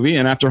Wars movie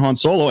and after Han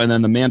Solo, and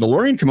then The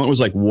Mandalorian came out and was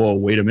like, whoa,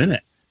 wait a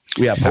minute.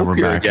 We have hope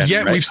here again.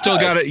 Yeah, right? We've still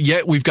got it.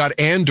 Yet we've got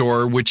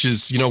Andor, which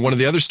is one of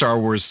the other Star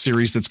Wars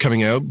series that's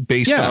coming out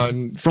based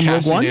on from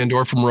Rogue One.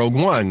 Andor from Rogue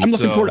One. I'm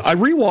looking forward. I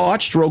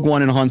rewatched Rogue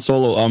One and Han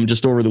Solo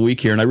just over the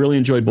week here, and I really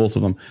enjoyed both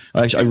of them.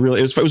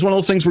 It was one of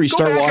those things where you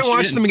start watching.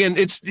 Watch them again.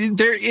 It's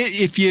there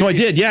if you. No, I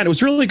did. Yeah, and it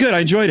was really good. I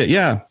enjoyed it.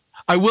 Yeah.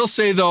 I will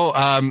say though,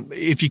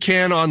 if you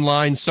can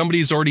online,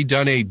 somebody's already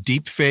done a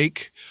deep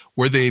fake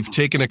where they've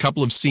taken a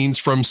couple of scenes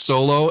from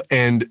Solo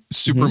and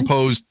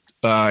superimposed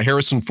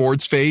Harrison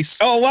Ford's face.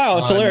 Oh wow,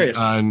 that's hilarious.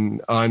 On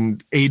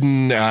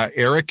Aiden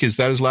Eric, is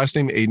that his last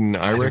name? Aiden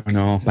Eric? I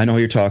know who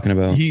you're talking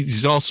about.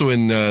 He's also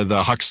in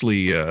the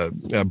Huxley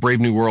Brave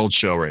New World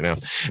show right now.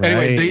 Right.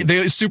 Anyway,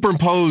 they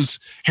superimpose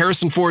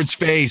Harrison Ford's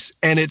face,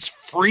 and it's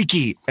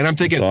freaky. And I'm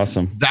thinking, that's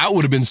awesome. That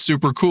would have been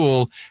super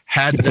cool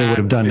had if they would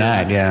have done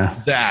that. Yeah,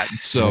 that.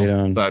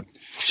 So, but.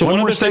 So one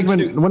more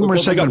segment,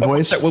 boys.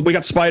 We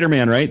got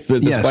Spider-Man, right?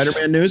 The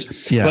Spider-Man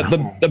news. Yeah.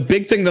 But the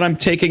big thing that I'm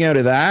taking out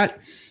of that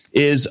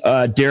is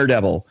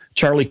Daredevil.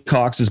 Charlie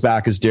Cox is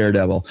back as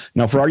Daredevil.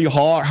 Now, for all you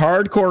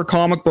hardcore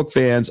comic book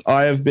fans,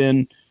 I have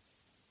been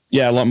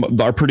Yeah,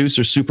 our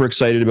producer's super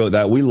excited about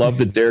that. We love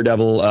the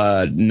Daredevil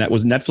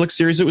was Netflix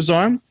series it was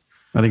on.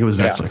 I think it was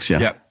Netflix.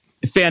 Yeah.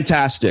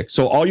 Fantastic.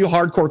 So all you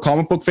hardcore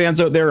comic book fans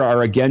out there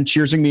are again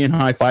cheersing me and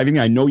high-fiving me.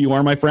 I know you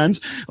are, my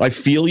friends. I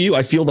feel you.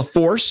 I feel the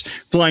force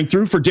flying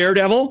through for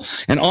Daredevil.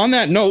 And on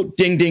that note,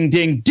 ding, ding,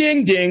 ding,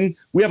 ding, ding,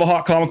 we have a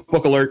hot comic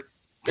book alert.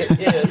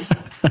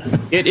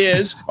 It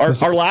is.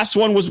 Our last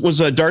one was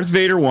a Darth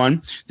Vader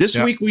one. This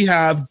week we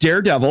have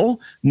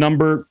Daredevil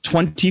number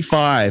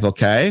 25.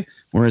 Okay.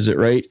 Where is it?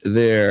 Right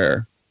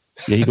there.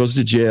 Yeah, he goes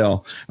to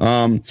jail.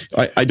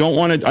 I don't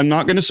want to, I'm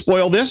not going to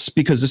spoil this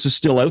because this is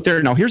still out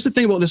there. Now, here's the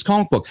thing about this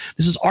comic book.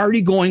 This is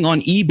already going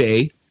on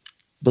eBay.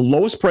 The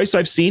lowest price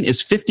I've seen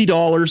is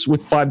 $50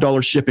 with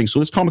 $5 shipping. So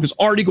this comic is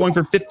already going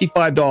for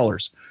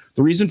 $55.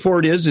 The reason for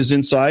it is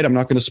inside. I'm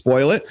not going to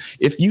spoil it.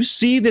 If you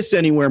see this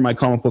anywhere, my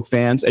comic book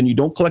fans, and you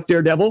don't collect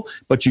Daredevil,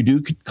 but you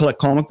do collect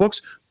comic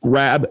books,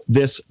 grab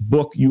this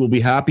book. You will be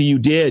happy you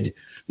did.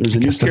 There's a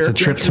new character.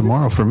 That's a trip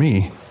tomorrow for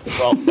me.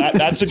 Well,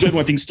 that's a good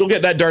one. You can still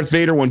get that Darth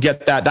Vader one.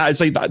 Get that.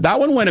 That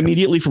one went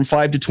immediately from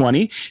 5 to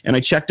 20, and I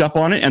checked up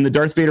on it, and the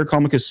Darth Vader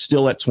comic is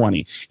still at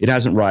 20. It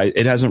hasn't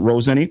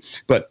rose any.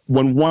 But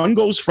when one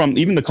goes from,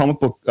 even the comic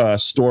book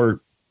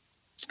store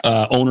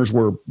owners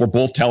were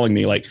both telling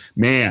me, like,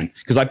 man,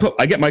 because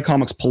I get my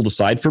comics pulled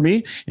aside for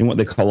me in what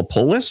they call a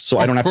pull list, so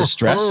I don't have to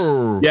stress.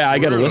 Yeah, I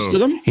get a list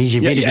of them.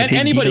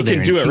 Anybody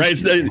can do it,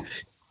 right?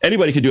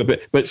 Anybody could do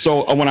it, but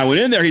so when I went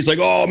in there, he's like,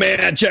 "Oh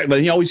man, check!"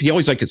 But he always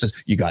like says,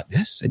 "You got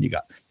this, and we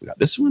got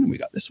this one, and we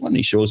got this one." And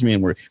he shows me,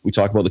 and we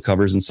talk about the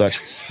covers and such.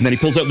 And then he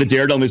pulls out the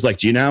Daredevil, and he's like,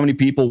 "Do you know how many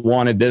people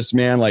wanted this,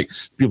 man? Like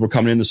people were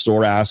coming in the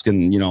store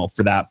asking,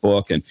 for that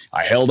book, and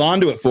I held on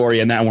to it for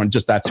you." And that one,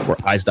 that's where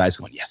eyes dies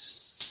going,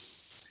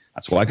 yes.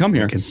 That's why I come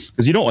here, because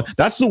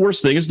that's the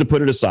worst thing is to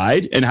put it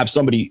aside and have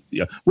somebody,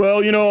 it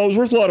was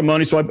worth a lot of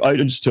money, so I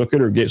just took it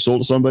or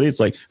sold to somebody.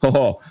 It's like,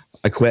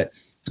 I quit.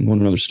 I'm going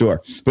to another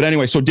store. But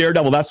anyway, so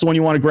Daredevil, that's the one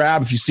you want to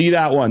grab. If you see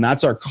that one,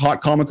 that's our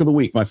hot comic of the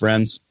week, my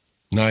friends.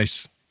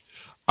 Nice.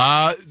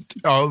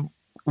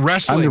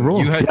 Wrestling.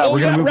 We're going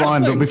to move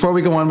on. But before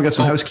we go on, we got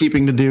some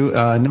housekeeping to do.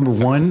 Number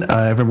one,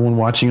 everyone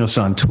watching us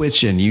on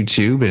Twitch and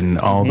YouTube and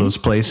all those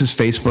places,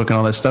 Facebook and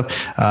all that stuff.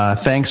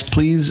 Thanks.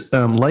 Please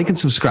like and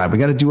subscribe. We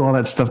got to do all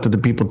that stuff that the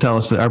people tell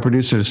us. That our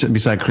producer is sitting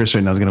beside Chris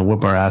right now is going to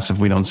whoop our ass if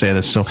we don't say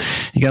this. So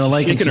you got to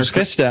like shaking her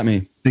fist at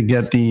me to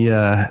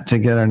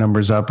get our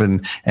numbers up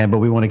but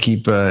we want to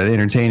keep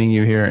entertaining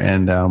you here,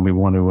 and we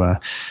want to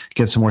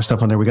get some more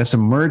stuff on there. We got some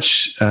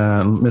merch.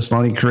 Miss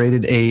Lonnie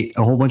created a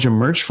whole bunch of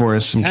merch for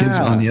us. Some kids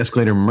on the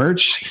escalator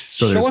merch.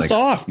 So show us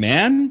off,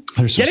 man.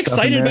 Get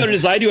excited about it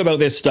as I do about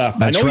this stuff.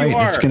 That's I know right. You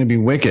are. It's going to be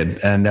wicked,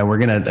 and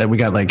we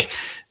got like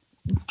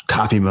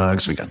coffee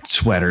mugs, we got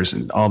sweaters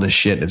and all this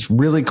shit. It's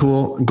really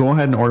cool. Go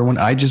ahead and order one.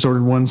 I just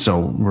ordered one,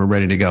 so we're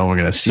ready to go. We're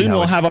gonna see. Soon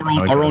we'll have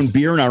our own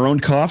beer and our own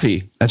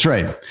coffee. That's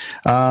right.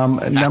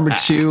 Number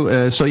two.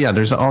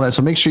 There's all that.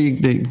 So make sure you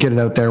get it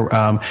out there.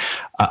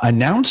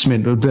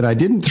 Announcement that I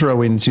didn't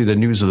throw into the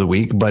news of the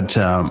week, but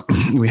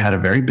we had a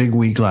very big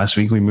week last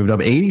week. We moved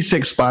up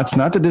 86 spots.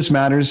 Not that this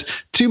matters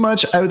too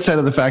much outside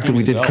of the fact that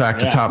we did crack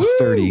the top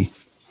 30.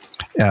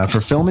 For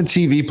film and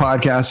TV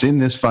podcasts in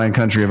this fine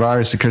country of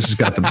ours. So Chris has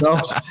got the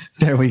belts.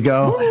 There we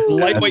go.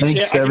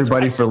 Thanks to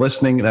everybody for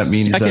listening. That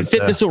means I can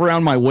fit this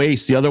around my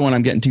waist. The other one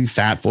I'm getting too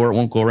fat for. It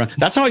won't go around.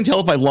 That's how I can tell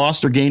if I've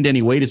lost or gained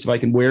any weight, is if I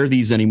can wear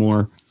these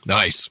anymore.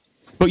 Nice.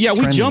 But yeah,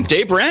 we jumped,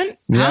 Brent?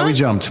 Yeah, we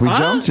jumped.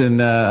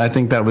 And I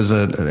think that was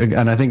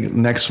and I think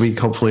next week,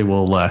 hopefully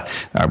we'll,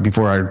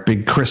 before our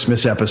big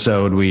Christmas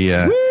episode, we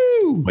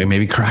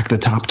maybe crack the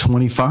top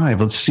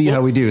 25. Let's see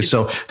how we do.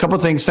 So a couple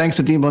of things. Thanks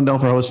to Dean Blundell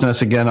for hosting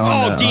us again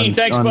on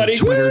buddy.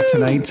 Twitter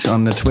tonight,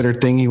 on the Twitter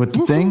thingy with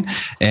the thing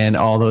and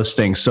all those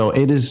things. So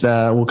it is,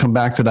 we'll come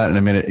back to that in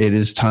a minute. It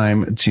is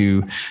time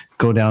to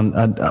go down.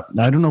 I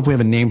don't know if we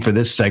have a name for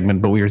this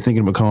segment, but we were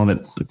thinking about calling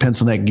it the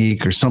Pencil Neck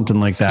Geek or something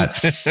like that.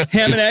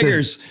 Ham and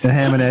Eggers. The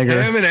Ham and Egger.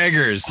 Ham and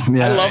Eggers.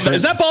 Yeah. I love that.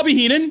 Is that Bobby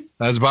Heenan?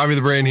 That's Bobby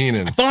the Brain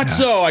Heenan. I thought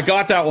so. I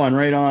got that one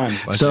right on.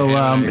 So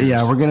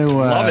we're going to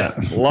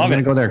love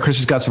it. Go there. Chris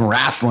has got some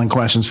wrestling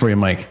questions for you,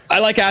 Mike. I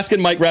like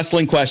asking Mike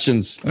wrestling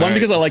questions. One,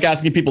 because I like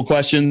asking people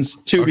questions.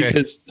 Two,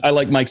 because I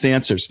like Mike's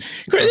answers.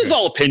 This is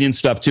all opinion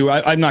stuff too.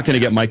 I'm not going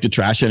to get Mike to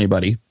trash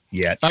anybody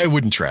yet. I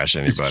wouldn't trash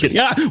anybody.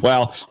 Yeah.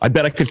 Well, I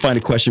bet I could find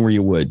a question where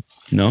you would.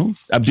 No?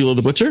 Abdullah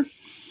the Butcher?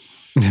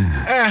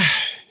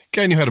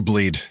 Guy knew how to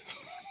bleed.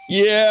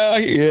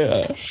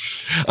 Yeah.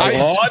 I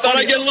thought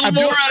I'd get a little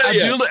more out of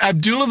you.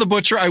 Abdullah the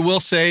Butcher, I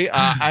will say,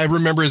 I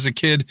remember as a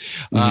kid,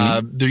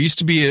 there used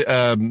to be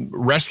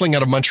wrestling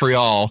out of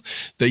Montreal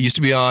that used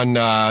to be on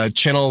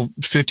channel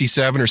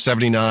 57 or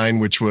 79,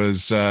 which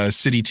was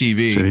City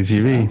TV. City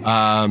TV.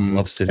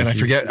 Love City and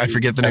TV. I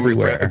forget the name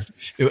everywhere.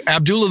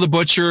 Abdullah the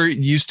Butcher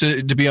used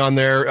to be on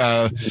there.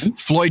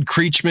 Floyd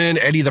Creechman,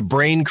 Eddie the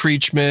Brain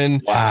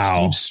Creechman,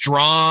 Steve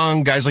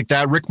Strong, guys like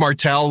that. Rick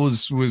Martel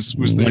was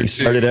there. He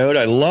started out.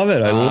 I love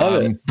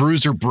it.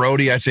 Bruiser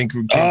Brody, I think.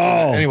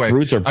 Anyway,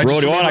 Bruiser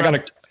Brody.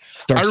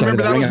 I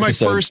remember that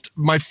was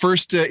my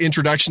first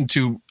introduction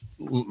to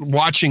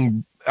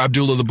watching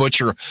Abdullah the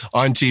Butcher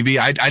on TV.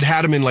 I'd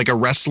had him in like a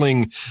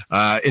wrestling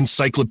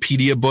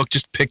encyclopedia book,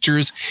 just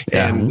pictures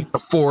and a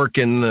fork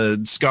and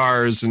the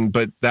scars,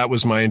 but that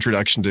was my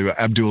introduction to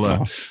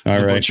Abdullah. All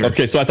right. Butcher.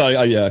 Okay, so I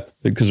thought,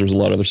 because there's a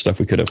lot of other stuff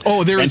we could have.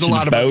 Oh, there is a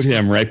lot about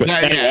him, right? But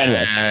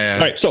anyway. All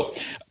right, so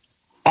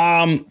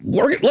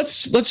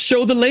let's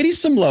show the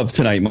ladies some love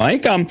tonight,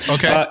 Mike.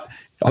 Okay.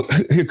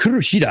 Hikaru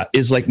Shida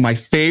is like my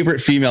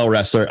favorite female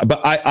wrestler, but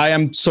I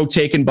am so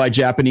taken by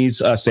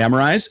Japanese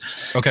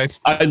samurais. Okay.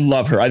 I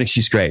love her. I think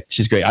she's great.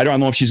 She's great. I don't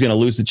know if she's going to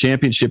lose the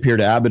championship here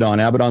to Abaddon.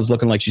 Abaddon's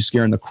looking like she's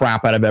scaring the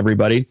crap out of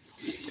everybody.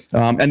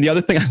 And the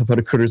other thing I love about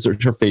Hikaru is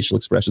her facial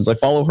expressions. I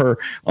follow her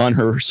on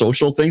her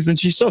social things, and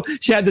she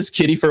had this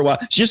kitty for a while.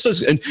 She just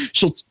says, and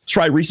she'll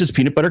try Reese's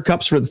peanut butter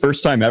cups for the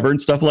first time ever and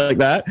stuff like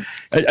that.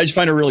 I just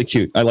find her really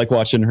cute. I like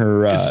watching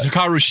her. This is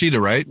Hikaru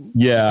Shida, right?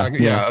 Yeah.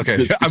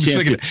 Okay. I was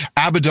thinking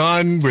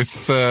Abaddon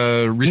with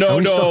Reese.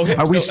 No.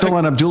 Are we still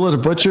on Abdullah the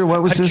Butcher?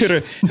 What was this?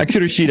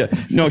 Hikaru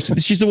Shida. No,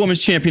 she's the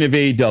women's champion of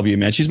AEW,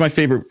 man. She's my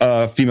favorite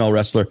female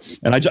wrestler,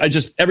 and I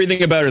just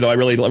everything about her though. I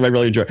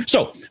really enjoy.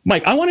 So,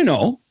 Mike, I want to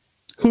know,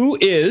 who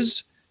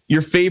is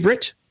your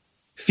favorite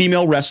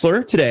female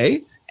wrestler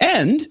today,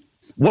 and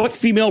what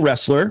female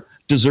wrestler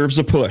deserves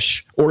a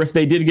push, or if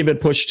they did give it a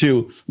push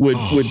to,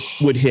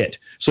 would hit?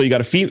 So you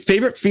got a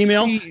favorite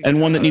female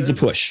and one that needs a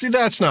push. See,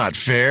 that's not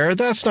fair.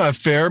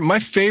 My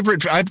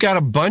favorite, I've got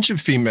a bunch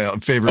of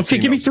favorite females.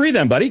 Give me three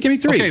then, buddy. Give me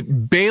three. Okay,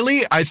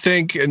 Bailey, I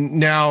think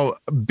now,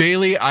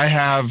 Bailey, I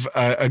have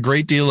a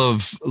great deal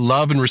of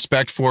love and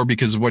respect for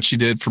because of what she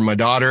did for my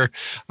daughter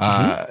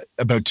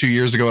about 2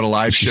 years ago at a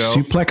live show.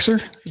 Suplexer?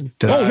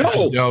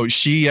 No,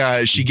 she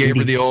gave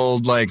her the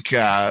old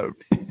the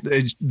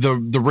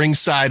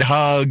ringside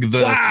hug.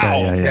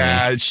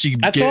 That's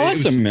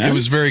awesome, man. It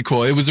was very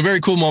cool. It was a very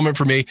cool moment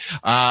for me.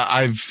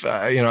 I've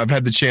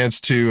had the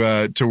chance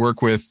to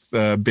work with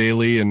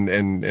Bailey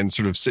and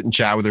sort of sit and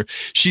chat with her.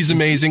 She's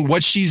amazing.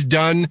 What she's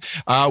done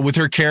with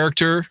her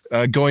character,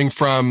 going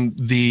from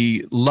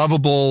the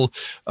lovable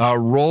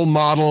role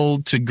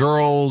model to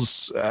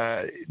girls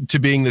to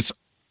being this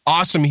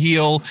awesome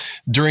heel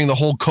during the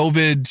whole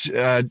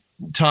COVID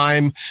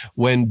time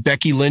when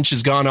Becky Lynch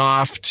has gone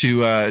off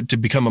to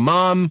become a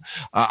mom.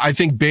 I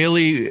think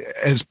Bailey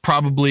has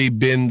probably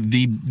been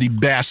the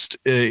best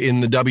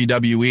in the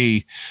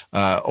WWE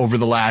over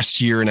the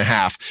last year and a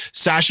half.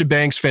 Sasha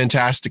Banks,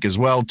 fantastic as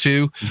well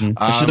too. She's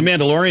the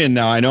Mandalorian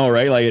now. I know,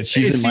 right? Like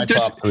she's in my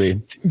top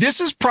three. This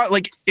is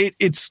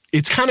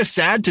it's kind of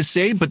sad to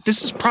say, but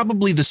this is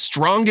probably the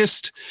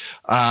strongest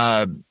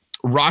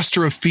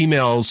roster of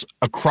females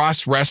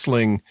across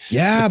wrestling.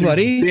 Yeah,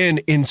 buddy. Been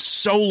in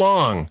so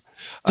long.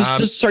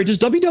 Does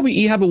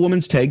WWE have a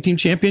women's tag team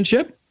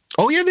championship?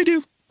 Oh yeah, they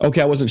do.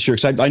 Okay, I wasn't sure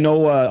because I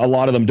know a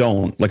lot of them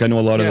don't. Like I know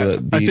a lot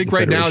of the. I think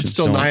right now it's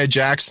still Nia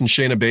Jax and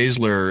Shayna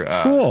Baszler.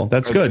 Cool,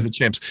 that's good. The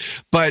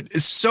champs,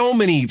 but so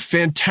many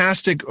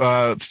fantastic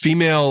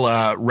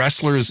female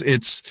wrestlers.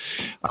 It's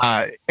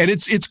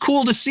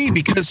cool to see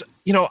because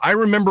I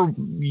remember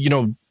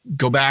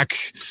go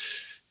back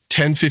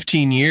 10,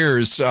 15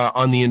 years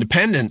on the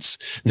independents.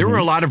 There were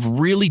a lot of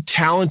really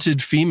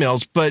talented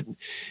females, but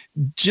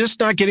just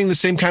not getting the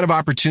same kind of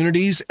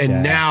opportunities.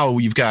 And now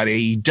you've got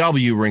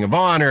AEW, Ring of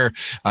Honor,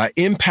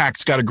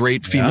 Impact's got a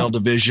great female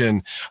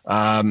division.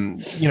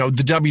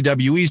 The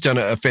WWE's done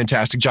a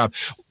fantastic job.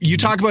 You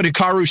talk about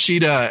Hikaru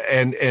Shida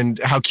and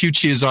how cute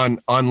she is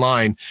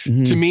online.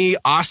 To me,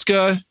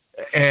 Asuka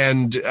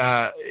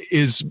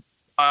is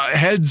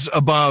heads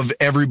above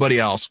everybody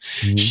else.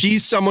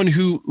 She's someone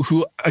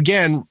who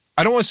again,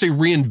 I don't want to say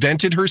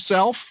reinvented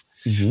herself,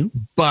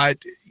 but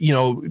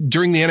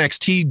during the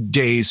NXT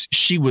days,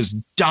 she was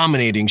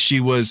dominating. She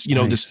was,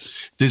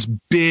 this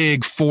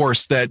big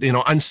force that,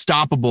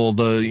 unstoppable,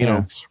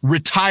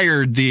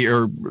 retired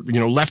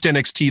left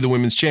NXT, the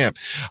women's champ.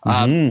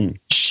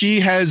 She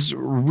has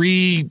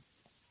I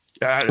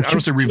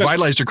don't say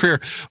revitalized her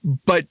career,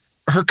 but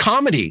her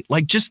comedy,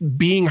 like just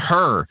being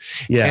her.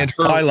 Yeah. And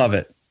I love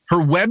it.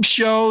 Her web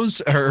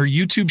shows, her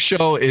YouTube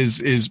show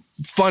is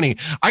funny.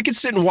 I could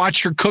sit and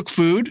watch her cook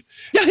food.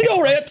 Yeah, I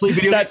know, right?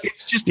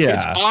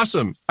 It's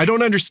awesome. I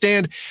don't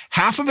understand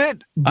half of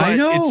it, but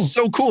it's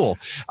so cool.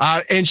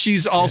 And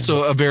she's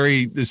also a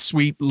very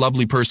sweet,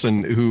 lovely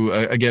person who,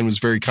 again, was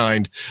very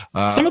kind.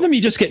 Some of them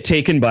you just get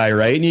taken by,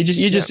 right? And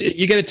you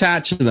get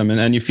attached to them, and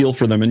then you feel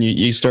for them, and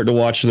you start to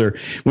watch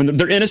when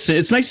they're innocent.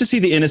 It's nice to see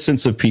the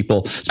innocence of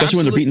people, especially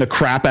when they're beating the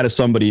crap out of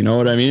somebody. You know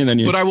what I mean? And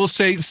then but I will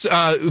say,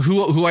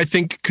 who I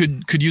think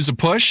could use a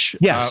push.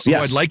 Yes. Who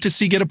I'd like to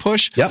see get a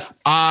push. Yep.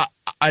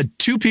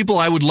 Two people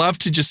I would love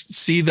to just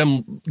see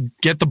them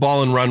get the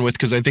ball and run with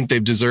because I think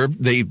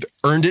they've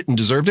earned it and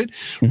deserved it.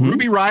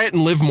 Ruby Riott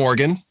and Liv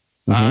Morgan.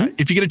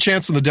 If you get a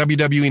chance on the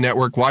WWE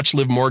Network, watch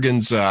Liv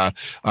Morgan's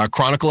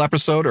Chronicle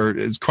episode, or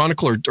it's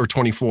Chronicle or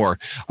 24.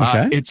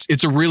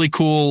 It's a really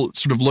cool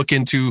sort of look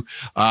into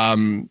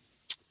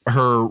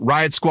her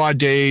Riot Squad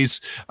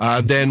days.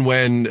 Then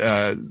when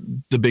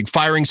the big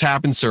firings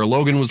happened, Sarah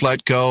Logan was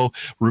let go.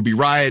 Ruby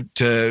Riot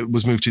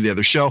was moved to the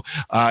other show.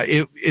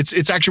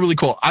 It's actually really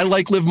cool. I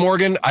like Liv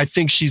Morgan. I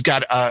think she's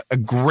got a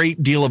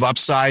great deal of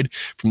upside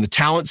from the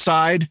talent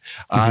side.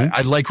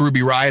 I like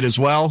Ruby Riot as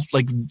well.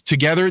 Like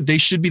together, they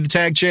should be the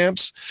tag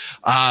champs.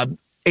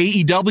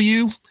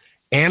 AEW.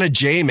 Anna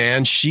Jay,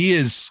 man, she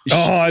is.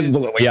 I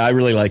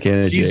really like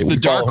Anna Jay. She's the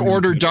Dark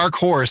Order dark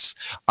horse.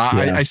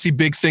 I see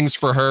big things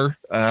for her.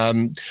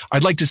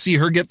 I'd like to see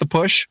her get the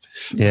push.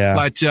 Yeah,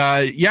 but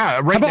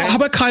right now, how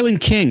about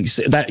Kylan King?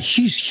 That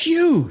she's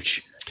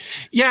huge.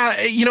 Yeah,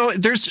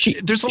 there's a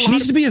lot. She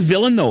needs to be a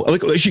villain though.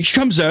 Like she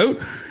comes out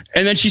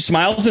and then she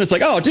smiles and it's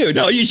like, oh, dude,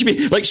 no, you should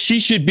be like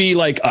she should be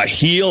like a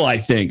heel, I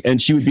think,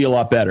 and she would be a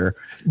lot better.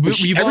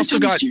 You've also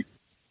got.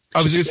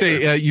 I was going to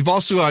say, you've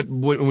also got,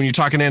 when you're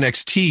talking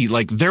NXT,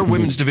 like their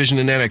women's division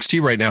in NXT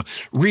right now,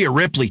 Rhea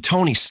Ripley,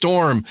 Toni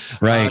Storm,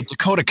 right,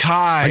 Dakota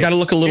Kai. I got to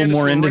look a little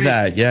more into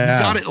that. Yeah.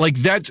 Got it. Like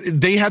that.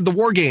 They had the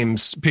War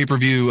Games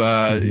pay-per-view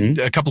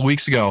a couple of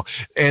weeks ago,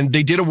 and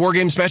they did a War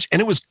Games match,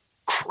 and it was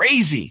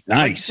crazy.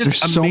 Nice. There's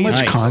so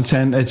much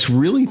content. It's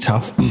really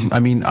tough. I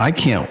mean, I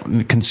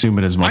can't consume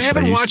it as much. I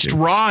haven't watched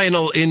Raw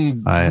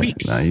in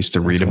weeks. I used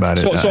to read about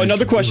it. So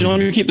another question. Let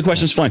me keep the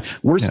questions flying.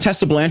 Where's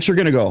Tessa Blanchard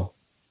going to go?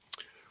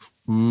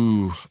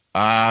 Ooh,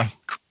 I'd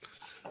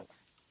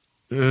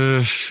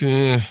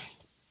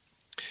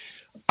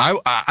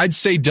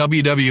say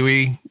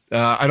WWE.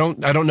 I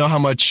don't know how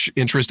much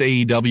interest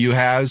AEW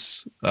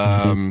has.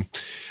 I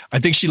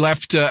think she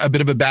left a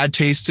bit of a bad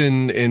taste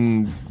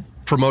in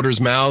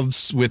promoters'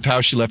 mouths with how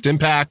she left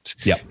Impact.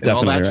 And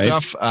all that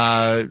stuff.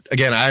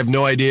 Again, I have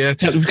no idea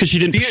because she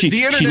didn't.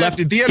 The internet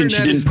is the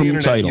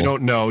internet. Title. You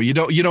don't know. You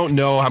don't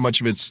know how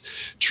much of it's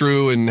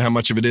true and how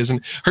much of it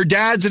isn't. Her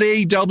dad's at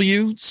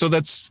AEW, so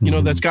that's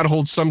that's got to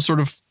hold some sort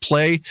of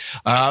play.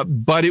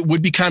 But it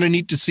would be kind of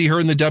neat to see her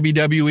in the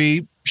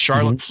WWE.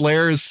 Charlotte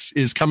Flair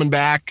is coming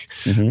back.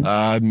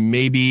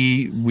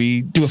 Maybe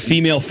we do a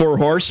female Four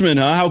Horsemen.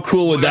 Huh? How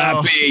cool would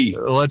that be?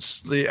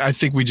 I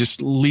think we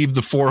just leave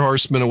the Four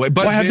Horsemen away.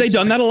 But have they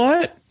done that a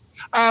lot?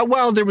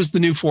 Well, there was the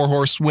new Four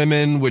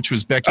Horsewomen, which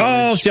was Becky.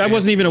 Oh, see, I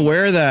wasn't even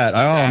aware of that.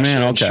 Oh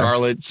man, okay.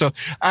 Charlotte. So,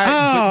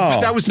 but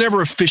that was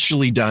never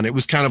officially done. It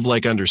was kind of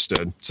like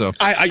understood. So,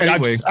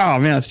 anyway. Oh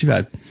man, that's too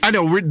bad. I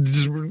know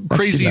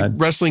crazy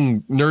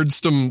wrestling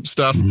nerdstom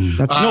stuff.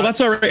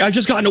 That's all right. I've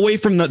just gotten away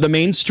from the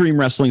mainstream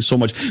wrestling so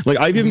much. Like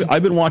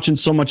I've been watching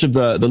so much of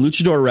the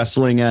luchador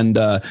wrestling and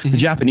the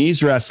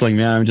Japanese wrestling.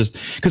 Man, I'm just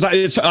because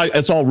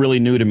it's all really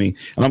new to me.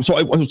 And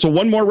so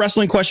one more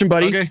wrestling question,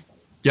 buddy. Okay.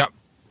 Yep.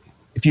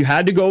 If you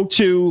had to go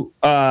to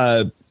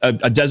a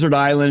desert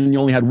island and you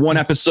only had one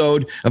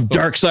episode of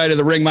Dark Side of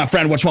the Ring, my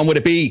friend, which one would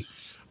it be?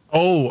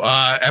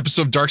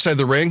 Episode of Dark Side of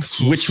the Ring.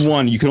 Which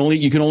one? You can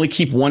only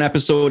keep one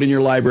episode in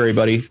your library,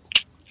 buddy.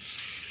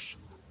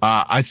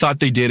 I thought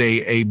they did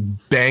a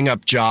bang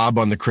up job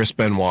on the Chris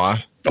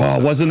Benoit.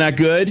 Oh, wasn't that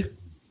good?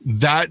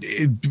 That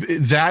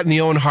and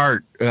the Owen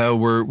Hart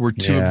were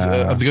two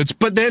of the goods.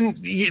 But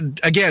then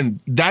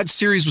again, that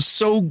series was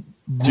so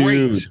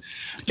great.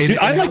 Dude,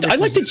 I liked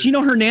the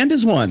Gino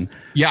Hernandez one.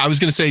 Yeah, I was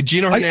going to say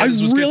Gino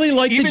Hernandez was really good.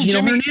 Liked the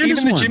Gino Hernandez one.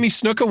 Even the Jimmy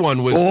Snuka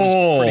one was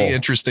pretty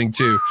interesting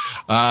too.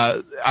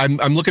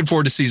 I'm looking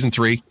forward to season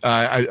 3.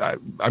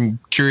 I'm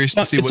curious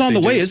to see what it's on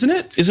the way, isn't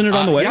it? Isn't it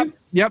on the way?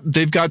 Yep.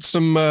 They've got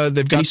some.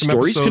 They've got some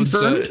stories episodes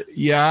confirmed.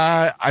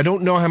 I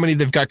don't know how many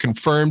they've got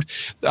confirmed.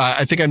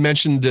 I think I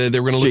mentioned they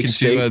were going to look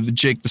into the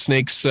Jake the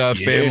Snake's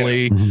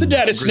family, the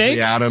dad of Snake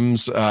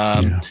Adams.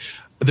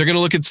 They're going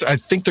to look at. I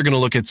think they're going to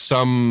look at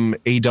some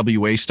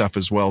AWA stuff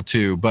as well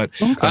too. But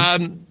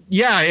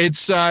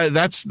it's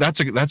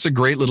that's a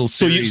great little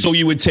series. So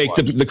you would take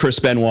the Chris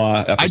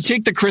Benoit episode. I'd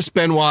take the Chris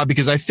Benoit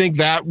because I think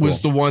that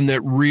was the one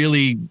that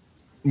really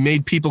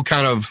made people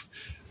kind of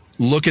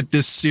look at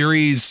this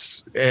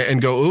series and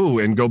go ooh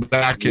and go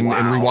back and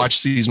rewatch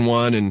season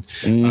 1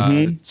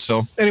 and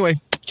so anyway.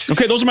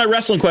 Okay, those are my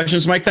wrestling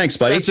questions, Mike. Thanks,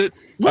 buddy. That's it.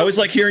 I always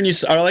like hearing you.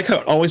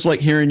 Always like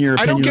hearing your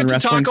opinion. I don't get to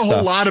talk a whole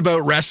stuff. lot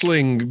about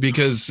wrestling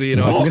because we're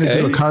going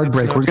to do a card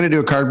break. We're going to do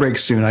a card break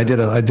soon. I did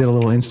a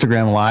little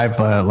Instagram live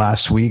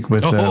last week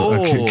with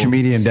a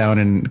comedian down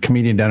in New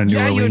Orleans.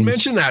 Yeah, you had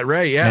mentioned that,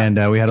 right? Yeah,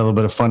 and we had a little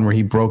bit of fun where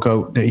he broke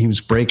out. He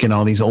was breaking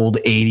all these old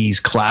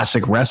 '80s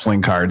classic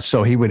wrestling cards.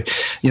 So he would,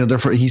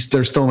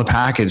 they're still in the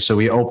package. So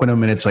we open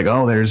them and it's like,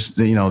 there's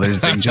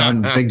Big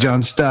John, Big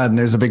John Studd, and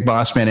there's a Big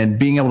Boss Man, and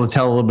being able to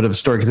tell a little bit of a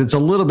story because it's a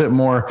little bit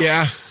more.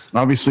 Yeah.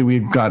 Obviously,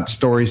 we've got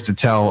stories to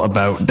tell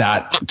about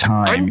that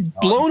time. I'm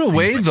blown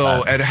away,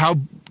 though, at how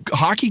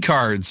hockey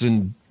cards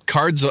and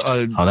cards that's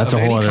a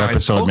whole other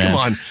episode, Pokemon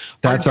man.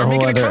 That's a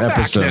whole other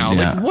episode. Now.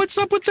 Yeah. Like, what's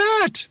up with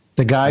that?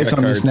 The guys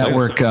on this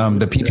network,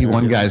 the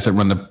PP1 guys that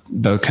run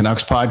the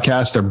Canucks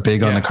podcast are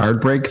big on the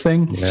card break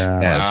thing. Yeah,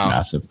 it's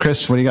massive.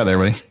 Chris, what do you got there,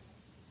 buddy?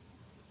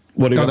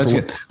 What do you Oh, that's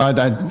good. I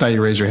thought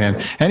you raised your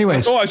hand.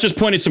 Anyways. Oh, I was just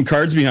pointing some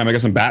cards behind me. I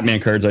got some Batman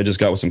cards I just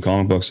got with some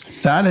comic books.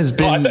 That has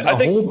been a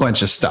whole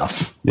bunch of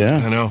stuff. Yeah.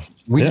 I know.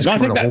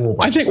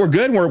 I think we're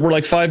good. We're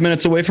like 5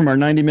 minutes away from our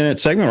 90-minute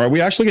segment. Are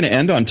we actually going to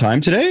end on time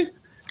today?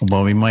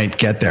 Well, we might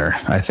get there,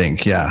 I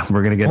think. Yeah,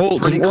 we're going to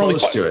get pretty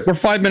close to it. We're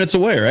 5 minutes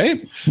away,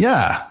 right?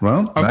 Yeah.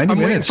 Well, 90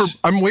 minutes.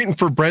 I'm waiting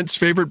for Brent's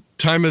favorite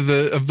time of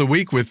the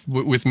week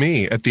with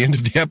me at the end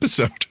of the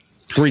episode.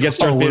 Where he gets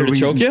Darth Vader to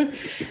choke you?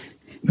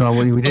 No,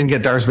 we didn't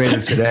get Darth Vader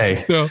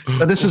today. No.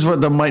 But this is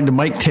what the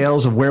Mike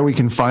tales of where we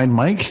can find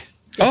Mike.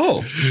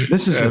 Oh,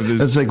 this is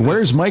it's like,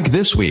 where's Mike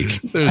this week?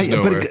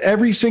 But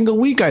every single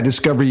week I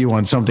discover you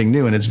on something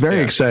new, and it's very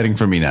exciting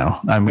for me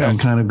now. I'm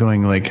kind of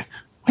going like,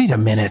 wait a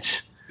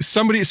minute.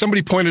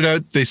 Somebody pointed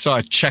out they saw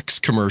a Chex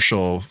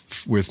commercial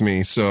with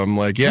me, so I'm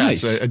like,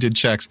 yes, nice. I did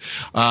Chex.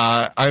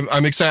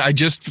 I'm excited.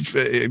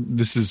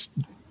 This is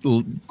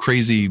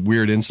crazy,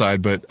 weird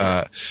inside, but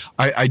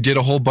I did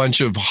a whole bunch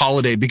of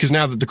holiday, because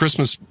now that the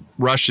Christmas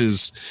rush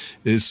is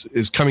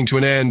coming to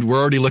an end, we're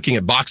already looking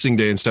at Boxing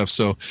Day and stuff.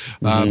 So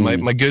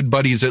my good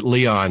buddies at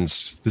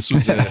Leon's, this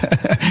was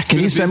can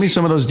you send me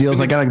some of those deals?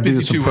 I gotta do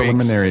some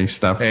preliminary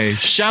stuff. Hey,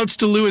 shouts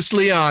to Louis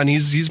Leon.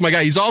 He's my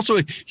guy. He's also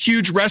a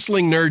huge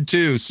wrestling nerd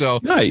too. So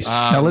nice.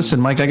 Now listen,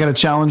 Mike, I got a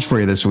challenge for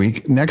you this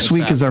week. Next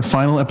week is our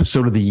final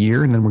episode of the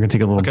year, and then we're gonna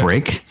take a little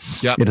break.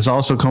 Yep. It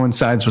also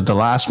coincides with the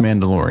last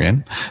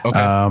Mandalorian.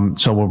 Okay.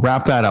 So we'll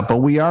wrap that up, but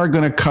we are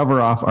going to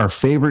cover off our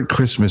favorite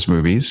Christmas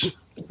movies.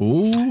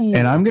 Ooh,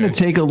 and I'm going to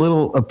take a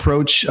little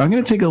approach. I'm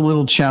going to take a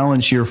little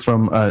challenge here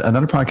from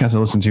another podcast I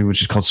listen to,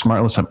 which is called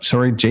Smartless. I'm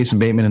sorry, Jason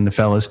Bateman and the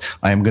fellas.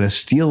 I am going to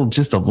steal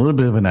just a little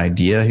bit of an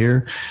idea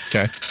here.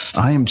 Okay.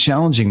 I am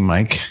challenging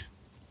Mike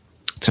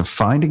to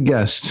find a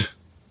guest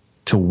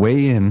to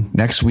weigh in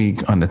next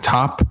week on the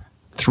top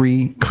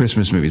 3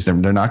 Christmas movies. They're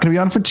not going to be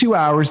on for 2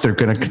 hours. You're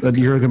going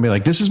to be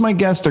like, this is my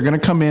guest. They're going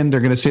to come in. They're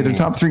going to say their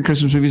top 3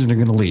 Christmas movies, and they're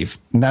going to leave.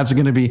 And that's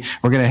going to be,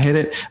 we're going to hit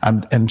it.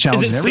 I'm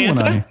challenging everyone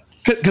Santa? on you.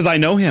 Because I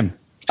know him.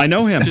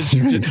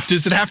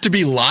 Does it have to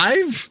be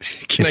live?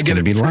 Can I get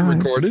it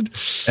pre-recorded?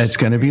 It's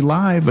going to be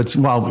live.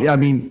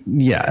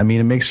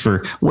 It makes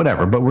for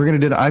whatever, but we're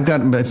going to do it. I've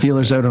got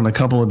feelers out on a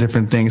couple of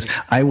different things.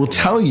 I will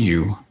tell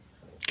you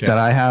that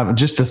I have,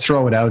 just to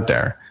throw it out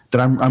there, that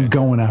I'm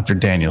going after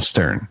Daniel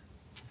Stern.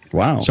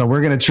 Wow. So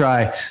we're going to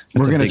try.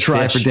 We're going to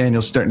try for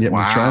Daniel Stern. Yeah,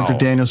 we're trying for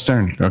Daniel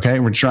Stern.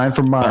 Okay. We're trying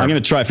for Mark. I'm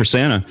going to try for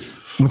Santa.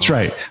 That's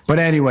right. But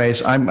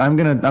anyways, I'm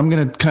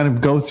gonna kind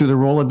of go through the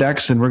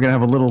Rolodex, and we're gonna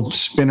have a little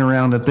spin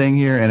around the thing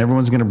here, and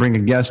everyone's gonna bring a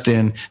guest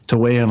in to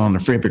weigh in on the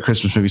favorite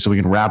Christmas movie, so we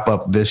can wrap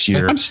up this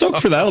year. I'm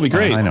stoked for that. That'll be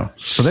great. I know.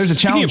 So there's a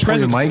challenge for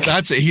you, Mike.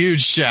 That's a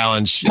huge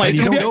challenge. Mike,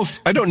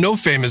 I don't know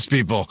famous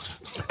people.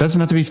 Doesn't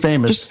have to be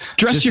famous. Just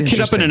dress your kid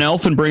up in an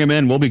elf and bring him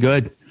in. We'll be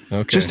good.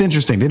 Okay. Just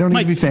interesting. They don't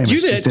need to be famous. Do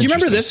you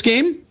remember this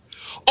game?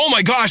 Oh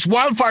my gosh,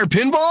 Wildfire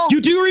Pinball? You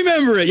do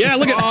remember it. Yeah,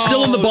 look at it.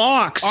 Still in the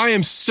box. I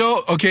am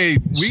so okay.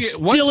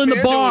 Still in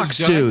the box,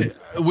 dude.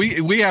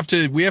 We have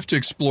to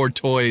explore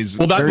toys.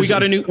 Well, we're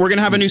going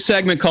to have a new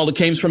segment called It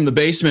Came from the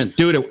Basement.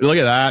 Dude, look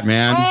at that,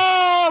 man.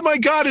 Oh my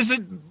God, is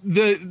it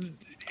the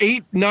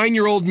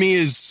 8-9-year-old me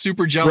is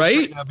super jealous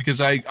right now, because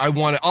I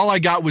wanted, all I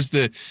got was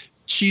the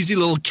cheesy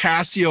little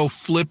Casio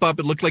flip up.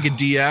 It looked like a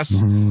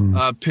DS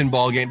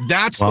pinball game.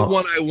 That's the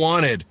one I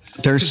wanted.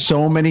 There's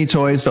so many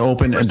toys to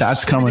open, and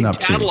that's coming up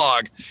too.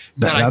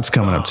 That's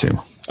coming up too.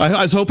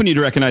 I was hoping you'd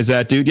recognize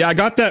that, dude. Yeah, I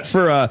got that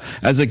for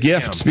as a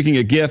gift. Damn. Speaking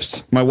of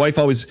gifts, my wife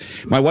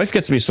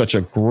gets me such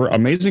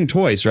amazing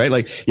toys, right?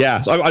 Like,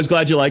 yeah. So I was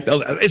glad you liked.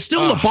 It's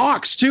still in the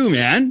box too,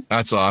 man.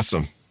 That's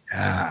awesome.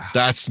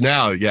 That's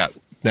now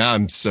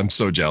I'm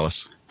so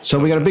jealous. So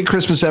we got a big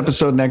Christmas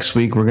episode next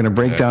week. We're going to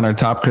break down our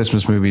top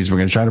Christmas movies. We're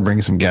going to try to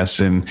bring some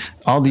guests in,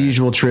 all the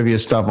usual trivia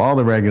stuff, all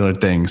the regular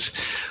things.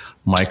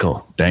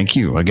 Michael, thank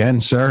you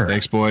again, sir.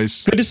 Thanks,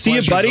 boys. Good to see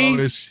you, buddy.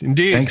 Always.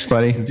 Indeed. Thanks,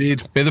 buddy.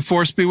 Indeed. May the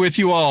force be with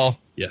you all.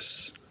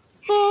 Yes.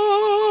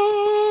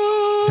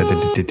 I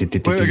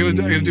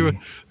gotta do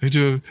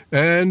it.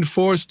 And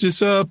force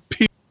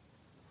disappear.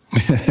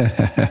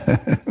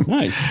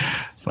 Nice.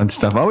 Fun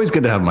stuff. Always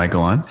good to have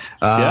Michael on.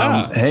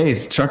 Hey,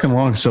 it's trucking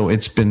along. So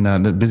it's been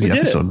a busy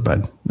episode,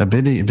 bud. A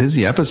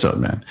busy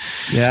episode, man.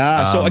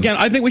 Yeah. So again,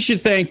 I think we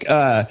should thank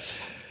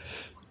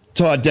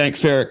Todd Dank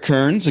Ferrick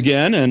Kearns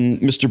again, and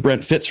Mr.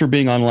 Brent Fitz for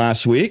being on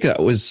last week. That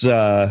was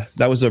a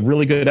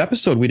really good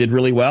episode. We did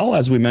really well,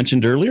 as we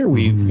mentioned earlier.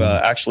 We've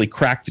actually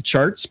cracked the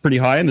charts pretty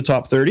high in the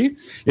top 30.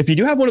 If you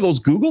do have one of those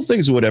Google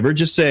things or whatever,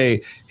 just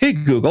say, "Hey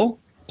Google,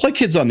 play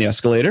Kids on the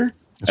Escalator,"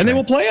 and they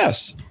will play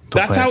us.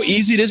 That's how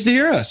easy it is to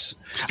hear us.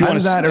 Either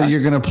that, or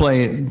you're going to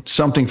play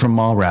something from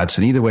Mallrats,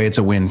 and either way, it's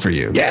a win for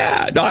you.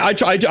 Yeah, no,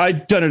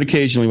 I've done it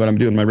occasionally when I'm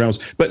doing my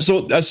rounds. But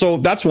so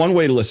that's one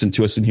way to listen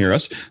to us and hear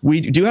us.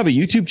 We do have a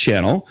YouTube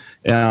channel.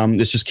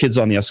 It's just Kids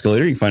on the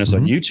Escalator. You can find us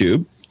on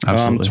YouTube.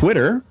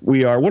 Twitter.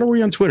 What are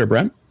we on Twitter,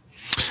 Brent?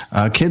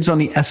 Kids on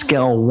the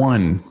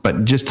Escal1,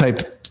 but just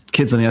type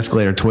Kids on the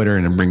Escalator Twitter,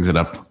 and it brings it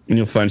up. And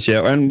you'll find us.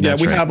 Yeah, and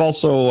we have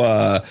also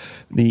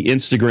the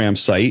Instagram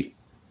site.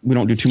 we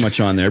don't do too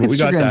much on there, but we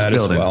got that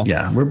building. As well.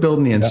 Yeah, we're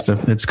building the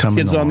Insta. It's coming.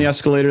 Kids on the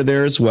Escalator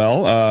there as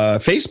well.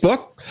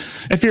 Facebook.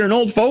 If you're an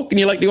old folk and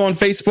you like to go on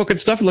Facebook and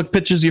stuff, look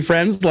pictures of your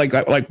friends like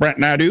Brent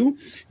and I do,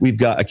 we've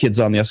got a Kids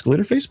on the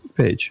Escalator Facebook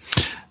page.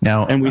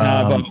 Now, and we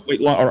have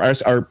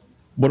our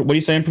what are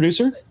you saying,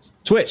 producer?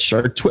 Twitch.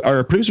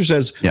 Our producer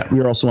says we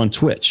are also on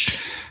Twitch.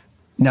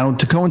 Now,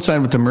 to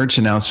coincide with the merch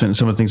announcement and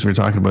some of the things we're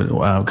talking about,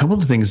 a couple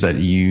of things that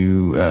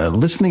you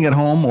listening at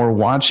home or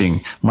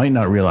watching might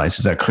not realize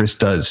is that Chris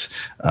does.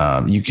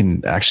 You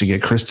can actually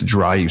get Chris to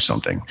draw you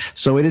something.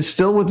 So it is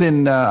still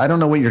within, I don't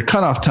know what your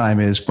cutoff time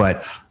is,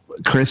 but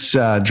Chris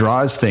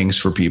draws things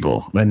for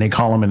people and they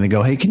call him and they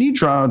go, hey, can you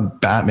draw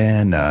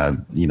Batman,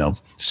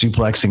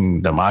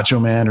 suplexing the Macho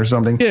Man or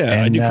something? Yeah,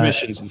 and, I do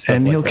commissions and stuff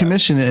and like he'll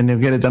commission it and he'll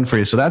get it done for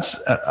you. So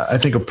that's, I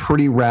think, a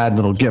pretty rad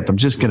little gift. I'm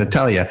just going to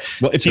tell you.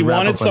 Well, if you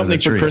wanted something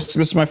for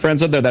Christmas, my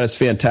friends out there, that is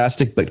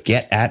fantastic, but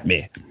get at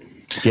me.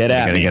 Get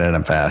at me. Get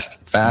it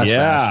fast.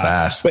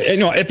 But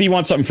if you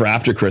want something for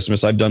after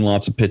Christmas, I've done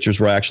lots of pictures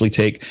where I actually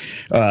take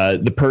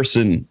the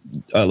person,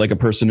 like a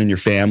person in your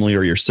family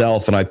or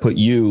yourself, and I put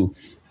you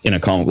in a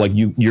comic, like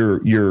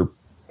you're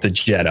the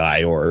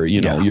Jedi, or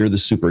you're the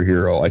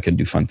superhero. I can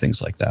do fun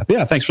things like that. But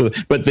yeah, thanks for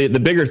but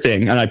the bigger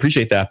thing, and I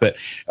appreciate that, but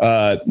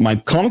my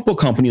comic book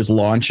company is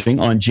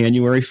launching on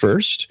January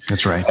 1st.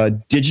 That's right. A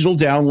digital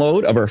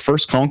download of our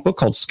first comic book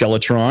called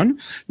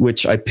Skeletron,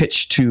 which I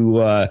pitched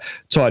to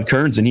Todd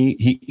Kearns, and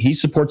he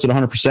supports it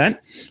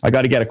 100%. I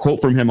got to get a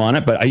quote from him on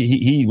it, but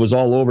he was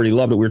all over it. He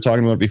loved it. We were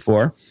talking about it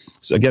before.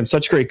 So again,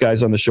 such great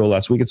guys on the show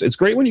last week. It's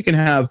great when you can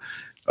have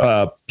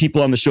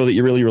people on the show that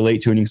you really relate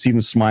to, and you can see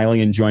them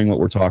smiling, enjoying what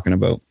we're talking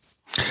about,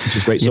 which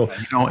is great. So,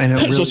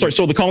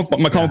 So the comic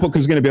book, my comic book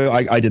is going to be,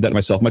 I did that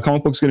myself. My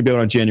comic book is going to be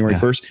out on January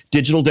 1st,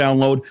 digital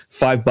download,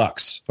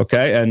 $5.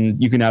 Okay.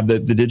 And you can have the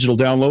digital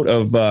download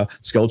of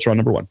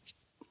Skeletron #1.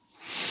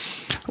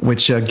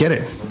 Which get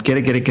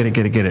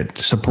it.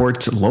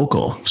 Support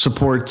local,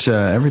 support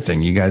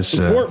everything. You guys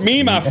support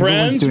me, my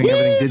friends. Doing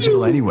everything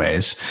digital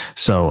anyways.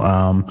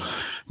 So,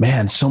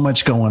 man, so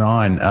much going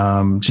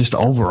on. Just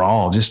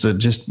overall,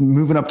 just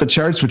moving up the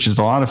charts, which is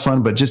a lot of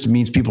fun, but just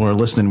means people are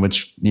listening,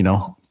 which,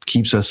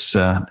 keeps us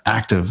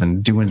active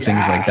and doing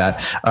things like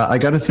that. I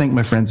got to thank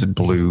my friends at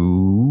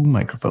Blue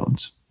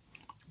Microphones.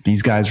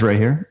 These guys right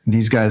here,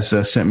 these guys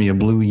sent me a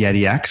Blue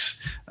Yeti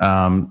X.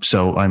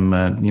 So I'm,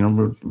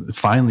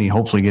 finally,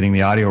 hopefully getting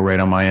the audio right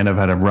on my end. I've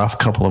had a rough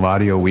couple of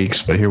audio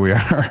weeks, but here we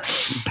are.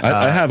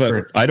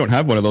 I don't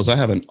have one of those. I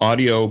have an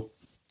audio.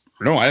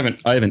 No, I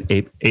have an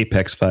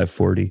Apex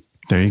 540.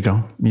 There you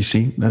go. You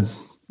see that.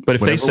 But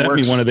if they sent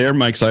me one of their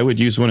mics, I would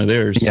use one of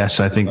theirs.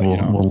 Yes, I think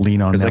we'll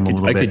lean on them a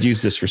little bit. I could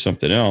use this for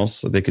something else.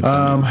 So they could.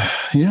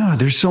 Yeah,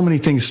 there's so many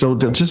things. So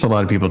just a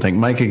lot of people think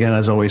Mike, again,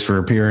 as always, for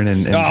appearing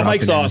and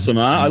Mike's awesome.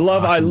 Huh? I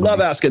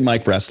love asking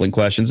Mike wrestling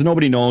questions.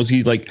 Nobody knows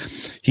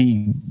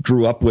he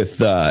grew up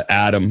with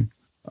Adam.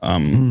 I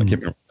can't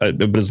remember,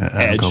 but his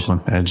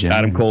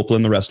Adam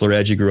Copeland, the wrestler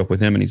Edge. He grew up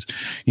with him, and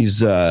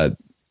he's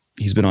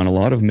been on a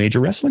lot of major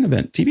wrestling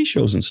TV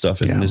shows and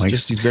stuff. And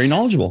he's very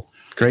knowledgeable.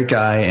 Great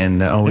guy,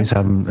 and always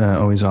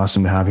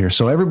awesome to have here.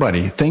 So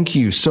everybody, thank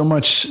you so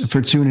much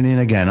for tuning in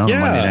again on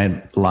Monday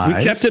Night Live.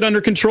 We kept it under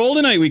control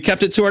tonight. We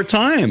kept it to our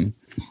time.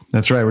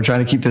 That's right. We're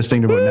trying to keep this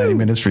thing to about 90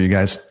 minutes for you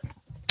guys.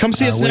 Come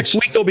see us next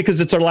week, though,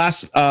 because it's our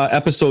last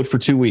episode for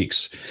 2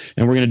 weeks.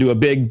 And we're going to do a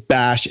big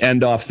bash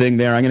end-off thing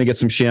there. I'm going to get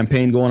some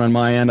champagne going on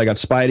my end. I got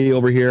Spidey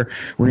over here.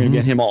 We're going to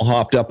get him all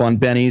hopped up on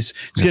Benny's.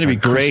 It's going to be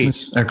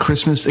great. Our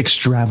Christmas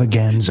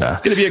extravaganza.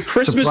 It's going to be a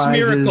Christmas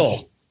miracle.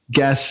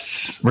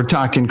 Guests. We're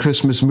talking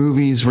Christmas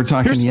movies. We're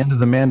talking the end of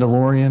The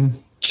Mandalorian.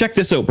 Check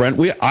this out, Brent.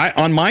 I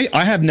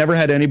have never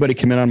had anybody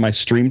come in on my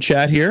stream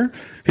chat here.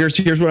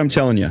 Here's what I'm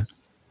telling you.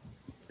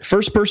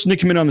 First person to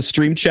come in on the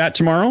stream chat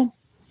tomorrow,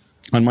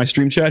 on my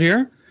stream chat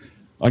here,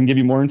 I can give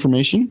you more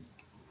information.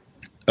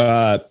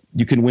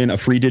 You can win a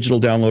free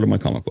digital download of my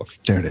comic book.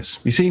 There it is.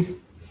 You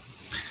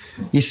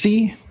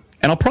see?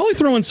 And I'll probably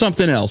throw in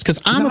something else because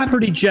I'm a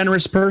pretty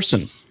generous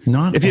person.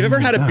 If you've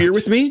ever had a beer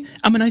with me,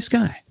 I'm a nice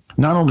guy.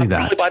 Not only that,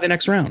 probably by the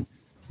next round.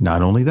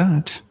 Not only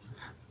that,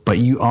 but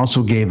you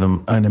also gave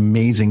them an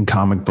amazing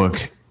comic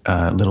book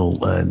little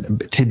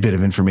tidbit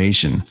of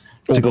information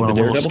to go on a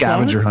little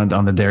scavenger hunt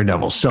on the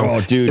Daredevil.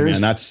 So, there's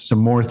that's some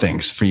more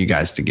things for you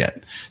guys to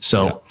get.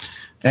 So,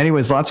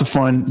 anyways, lots of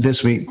fun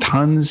this week.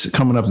 Tons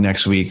coming up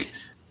next week.